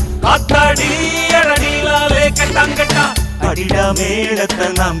கிட்டான், காத்தாடி அடநீலாலே கட்டான் கட்டான். அடிடா மேளத்தை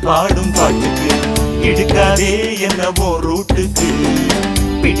நாம் பாடும் பாட்டுக்கு, இடுக்காதே என்னவோ ரூட்டுக்கு,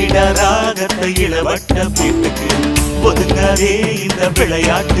 பிடிடா ராகத்தை இளவட்ட வீட்டுக்கு, ஒதுங்காதே இந்த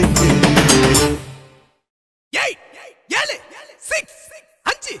விளையாட்டுக்கு. 8 7 6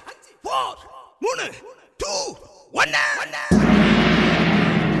 5 4 3 2 1.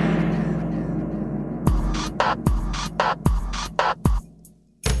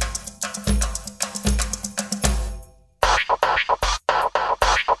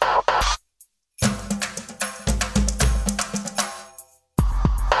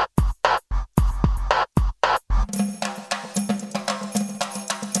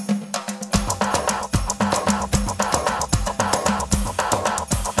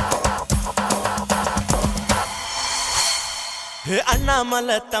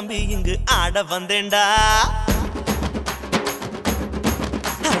 அண்ணாமலை தம்பி இங்கு ஆட வந்தேன்டா,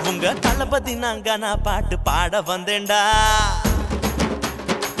 உங்க தளபதி நாங்க நான் பாட்டு பாட வந்தேன்டா.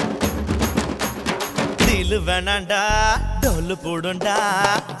 டீலு வேணாண்டா டோலு போடுண்டா,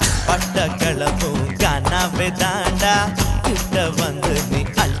 பட்ட கிளப்பும் கானாவே தாண்டா, கிட்ட வந்து நீ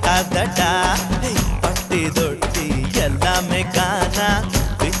அல்டாதடா, பட்டி தொட்டி எல்லாமே காணா,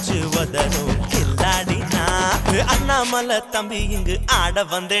 பிச்சு வதனும் கில்லாடினா. அண்ணாமலை தம்பி இங்கு ஆட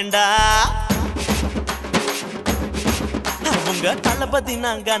வந்தேன்டா, உங்க தளபதி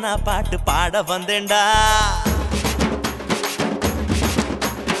நாங்க நான் பாட்டு பாட வந்தேன்டா.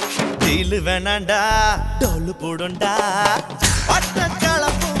 டீலு வேணாண்டா டோலு போடுண்டா, பட்ட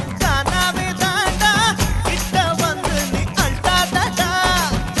கிளப்பும் கானாவே தாண்டா, கிட்ட வந்து நீ அல்டாதடா,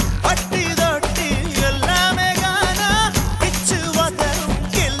 பட்டி தொட்டி எல்லாமே காணா, பிச்சு வதனும்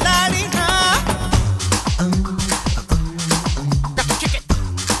கில்லாடினா.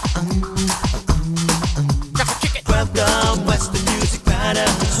 Well done, Western music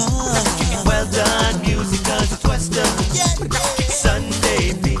pattern. Well done, music 'cause it's Western. Sunday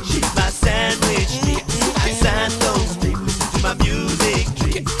beach, eat my sandwich. Santos, listen to my music.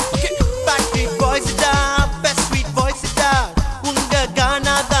 Backbeat voice it down, best sweet voice it down. Unga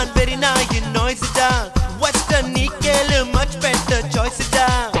Ghana than very nice, you noise it down. Western Nikkel, much better choice it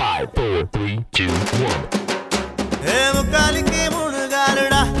down. 5 4 3 2 1. Hey, mukaliki moonu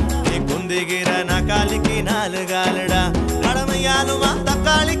gaaluda, nee kundigira na kaliki naalu gaaluda, kadamaiyaluma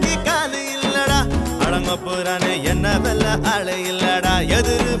takkaliki kaalu illada, அடங்கப்புறானே என்ன வெல்ல ஆளு இல்லடா,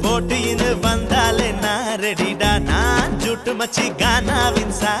 எதிரு போட்டின்னு வந்தாலே நான் ரெடிடா, நான் ஜூட்டு மச்சி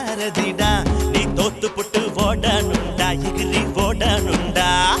கானாவின் சாரதிடா, நீ தோத்து புட்டு ஓடணுண்டா, எகிரி ஓடணுண்டா,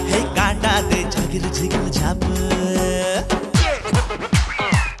 ஹே காட்டாதே ஜகிரு ஜிகிரு ஜாப்பு.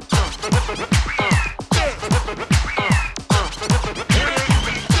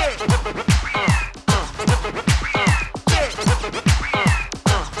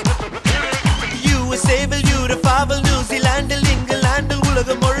 நியூசிலாண்டில் இங்கிலாண்டில்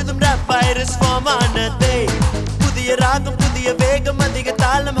உலகம் முழுதும் ராப் வைரஸ் ஃபார்ம் ஆனதே, புதிய ராகம் புதிய வேகம் அதிக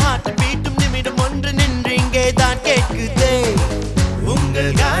தாளம் ஹார்ட் பீட்டும் நிமிடம் ஒன்று நின்று இங்கே தான் கேட்குதே.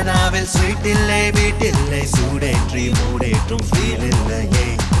 உங்கள் கானாவில் ஸ்வீட் இல்லை வீட்டில்லை, சூடேற்றி மூடேற்றும் ஃபீல் இல்லையே,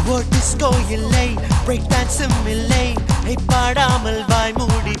 ஒரு டிஸ்கோ இல்லை பிரேக் டான்ஸும் இல்லை, பாடாமல் வாய்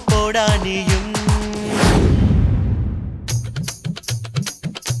மூடி போடா நீயும்.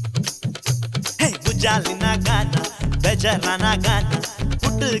 ஜாலினா கானா பெஜரானா கானா,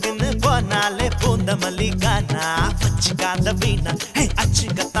 புட்டுக்குன்னு போனாலே பூந்த மல்லிகானா, வச்சுக்காத வீணா ஹே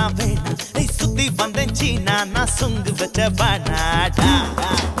அச்சுக்கத்தான் வேணா, சுத்தி வந்தேன் சீனா நான் சுங்கு வச்ச பானாடா.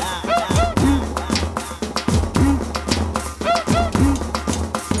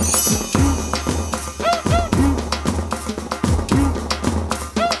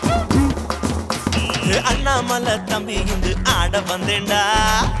 அண்ணாமலை தம்பி இங்கு ஆட வந்தேன்டா,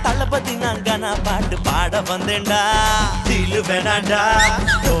 தளபதி நாங்க நான் பாட்டு பாட வந்தேன்டா. டீலு வேணாண்டா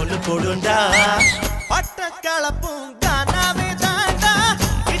டோலு போடுண்டா, பட்ட கலப்பும் கானாவே தாண்டா,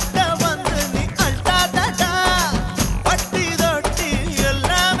 கிட்ட வந்து நீ அல்டாதடா, பட்டி தொட்டி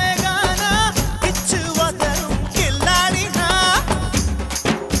எல்லாமே காணா, பிச்சு வதனும் கில்லாடினா.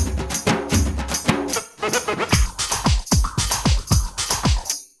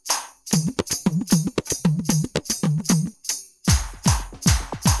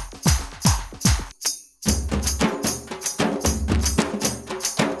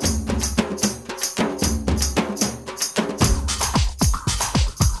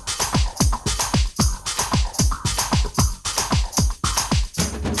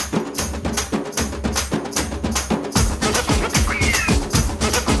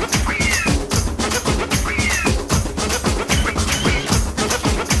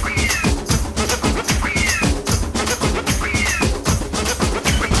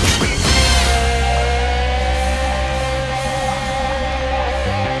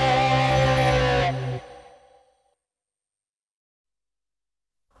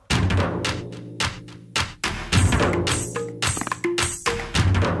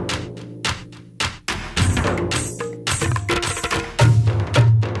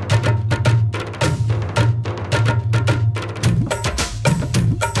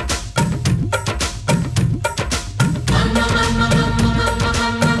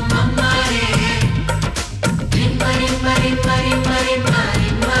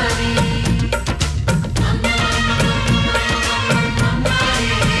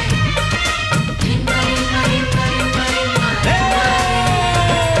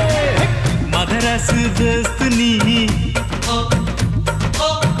 दोस्त नी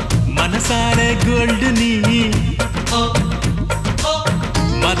मनसारे गोल्ड नी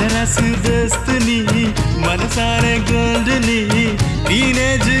मदरस दोस्त नी मनसारे गोल्ड नी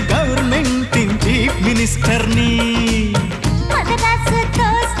टीनेज गवर्नमेंट चीफ मिनिस्टर नी मदरस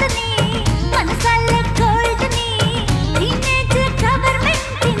दोस्त नी मनसाले गोल्ड नी टीनेज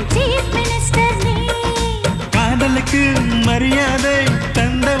गवर्नमेंट चीफ मिनिस्टर नी कादलुक्कु मर्यादै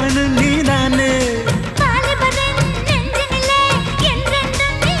तंदवनु नीदाने वालिबरिन नेंजिनिले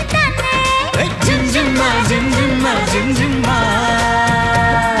என்றென்றும் நீதானே जिम जिम्मा जिम जिम्मा जिम जिम्मा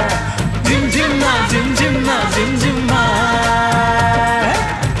जिम जिम्मा जिम जिम्मा जिम जिम्मा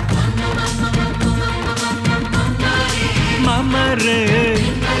मामा रे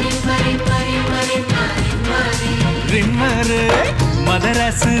रिमरे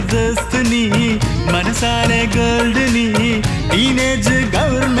मदरस दोस्त नी मनसारे गोल्ड नी टीनेज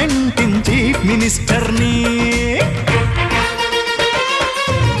गवर्नमेंट चीफ मिनिस्टर नी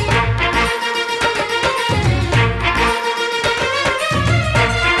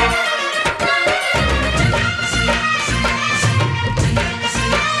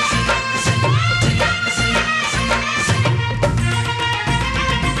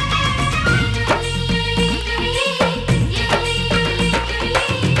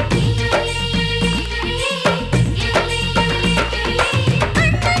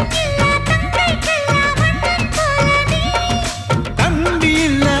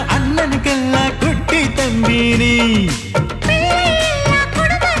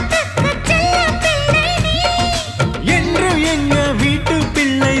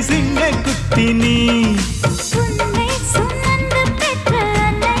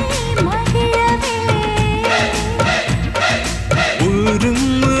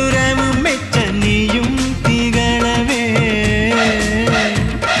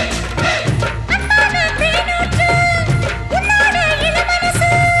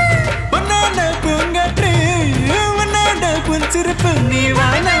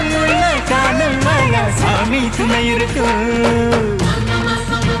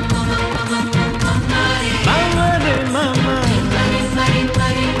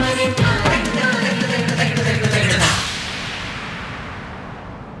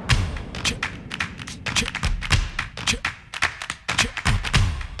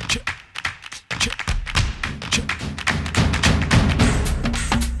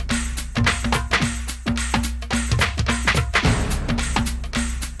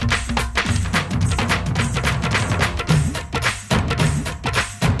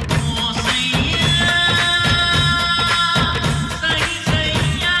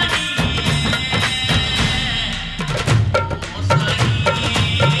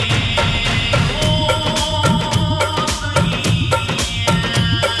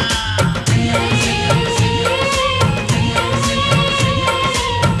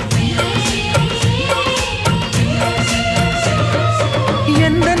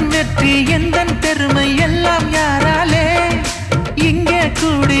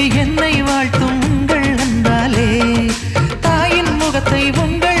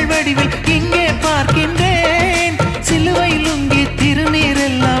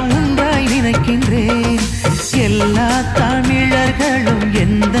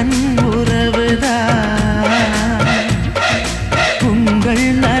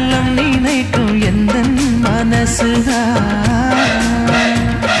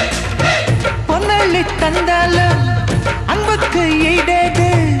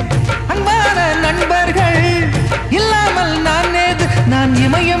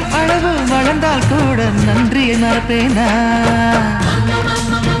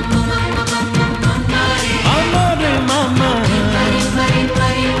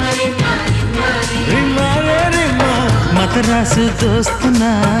மதராசு தோஸ்துனா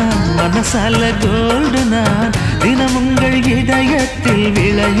மனசால கோல்டுனா தினம் உங்கள் இதயத்தில்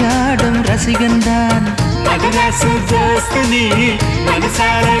விளையாடும் ரசிகன்தான். மதராசு தோஸ்துனி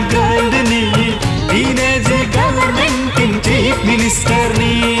மனசால கோல்டு நீ டீனேஜ் கவர்மெண்டின் சீஃப் மினிஸ்டர்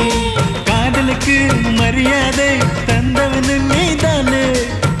நீ. காதலுக்கு மரியாதை தந்தவனு நீதானே.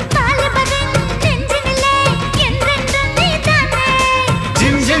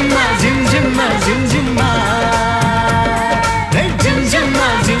 Gym ஜிம்மா gym ஜிம்மா gym ஜிம்மா gym ஜிம்மா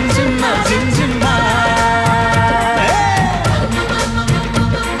gym ஜிம்மா gym ஜிம்மா.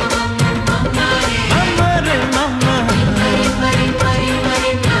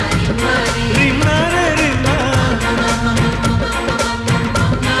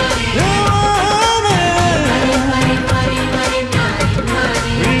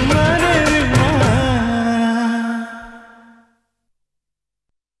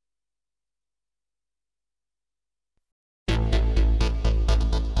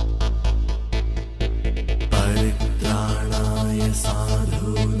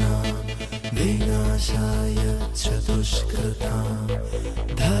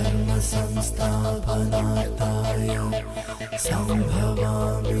 अनाथाय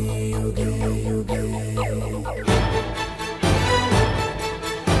संभवामि युगे युगे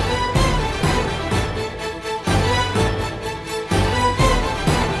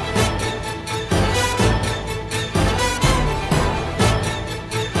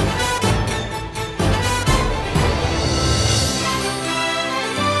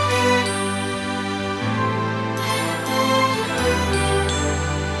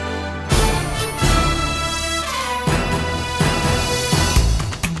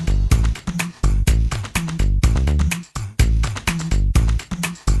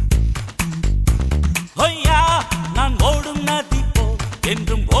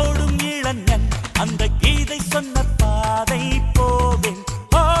என்றும் ஓடும் இளைஞன் அந்த கீதை சொன்ன பாதை போவேன்.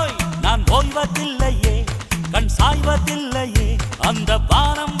 ஓய் நான் ஓய்வதில்லையே கண் சாய்வதில்லையே அந்த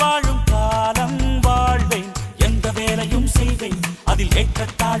வானம் வாழும் காலம் வாழ்வேன். எந்த வேலையும் செய்வேன் அதில்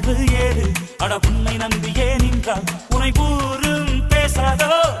ஏற்றத்தாழ்வு ஏறு. அட உன்னை நம்பியே நின்றால் உனை கூறும்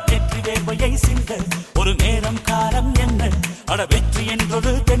பேசாதோ வெற்றி வேர்வையை சிந்த ஒரு நேரம் காலம் என்ன. அட வெற்றி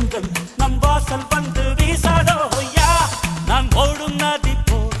என்றொரு பெண்கள் நம் வாசல் வந்து வீசாதோ. நான் ஓடும் நதி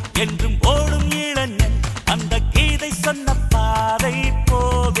போ என்றும் ஓடும் இளைஞன் அந்த கீதை சொன்ன பாதை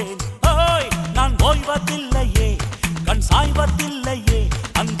போவேன். ஓய் நான் ஓய்வதில்லையே கண் சாய்வதில்லையே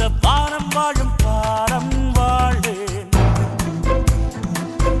அந்த வானம் வாழும் காலம் வாழ்வேன்.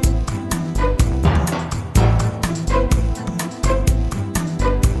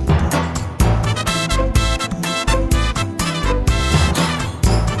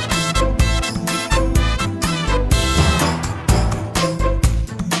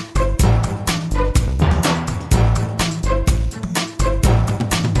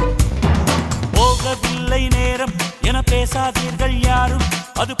 நேரம் என பேசாதீர்கள் யாரும்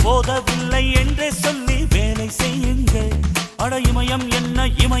அது போதவில்லை என்றே சொல்லி வேலை செய்யுங்கள். அட இமயம் என்ன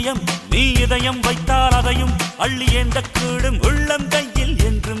இமயம் நீ இதயம் வைத்தால் அதையும் அள்ளி ஏந்த கூடும் உள்ளம் கையில்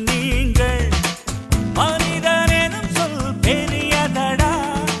என்றும் நீங்கள். மனிதனேனும் சொல் பெரியதடா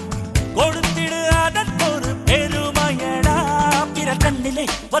கொடுத்திடு அதற்கொரு பெருமையடா. பிற கண்ணிலே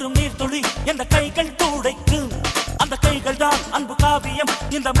வரும் நீர் துளி எந்த கைகள் துடைக்கும் அந்த கைகள் தான் அன்பு காவியம்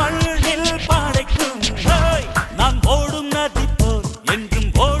இந்த மண்ணில் படைக்கும். நான் ஓடும் நதி போல் என்றும்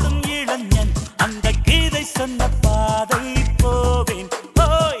ஓடும் இளைஞன் அந்த கீதை சொன்ன பாதை போவேன்.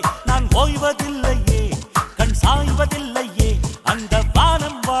 ஓய் நான் ஓய்வதில்லையே கண் சாய்வதில்லையே அந்த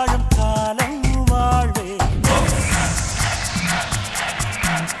வானம் வாழும் காலம் வாழ்வேன்.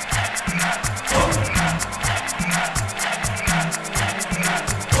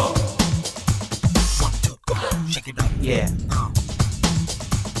 Yeah.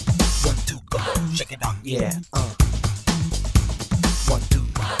 1, 2, go, shake it up, yeah. 1, 2,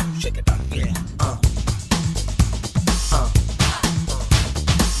 go, shake it up, yeah.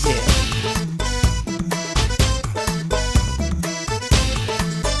 Yeah.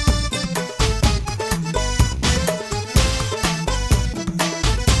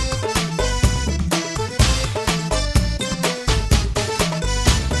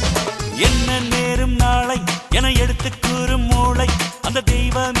 என்ன நேரும் நாளை என எடுத்து கூறும் மூளை அந்த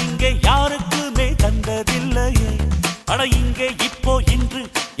தெய்வம் இங்கே யாருக்குமே தந்ததில்லையே. அட இங்கே இப்போ இன்று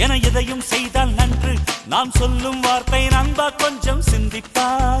என எதையும் செய்தால் நன்று. நாம் சொல்லும் வார்த்தை நண்பா கொஞ்சம்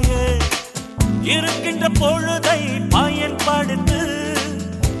சிந்திப்பாயே. இருக்கின்ற பொழுதை பயன்படுத்து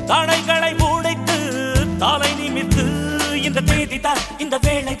தடைகளை உடைத்து தலை நிமித்து. இந்த தேதிதான் இந்த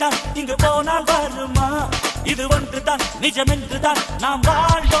வேளைதான் இங்கு போனால் வருமா? இது ஒன்றுதான் நிஜம் என்றுதான் நாம்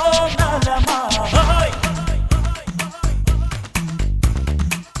வாழ்வோம் நலமா?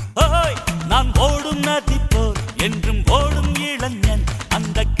 நான் ஓடும் நதி போல் என்றும் ஓடும் இளைஞன்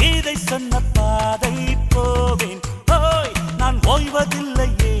அந்த கீதை சொன்ன பாதை போவேன். ஓய் நான்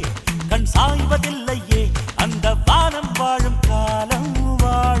ஓய்வதில்லையே கண் சாய்வதில்லையே அந்த வானம் வாழும் காலம்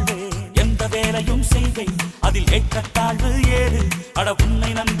வாழ்வேன். எந்த வேலையும் செய்வேன் அதில் ஏற்றத்தாழ்வு ஏறு. அட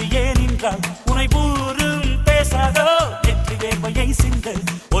உன்னை நம்பியே நின்றால் உனை கூறும் பேசாதோ வெற்றி வேர்வையை சிந்த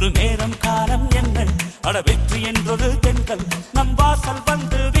ஒரு நேரம் காலம் என்ன. அட வெற்றி என்றொரு பெண்கள் நம் வாசல்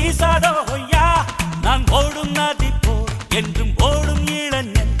வந்து வீசாதோ. நான் ஓடும் நதி போ என்றும்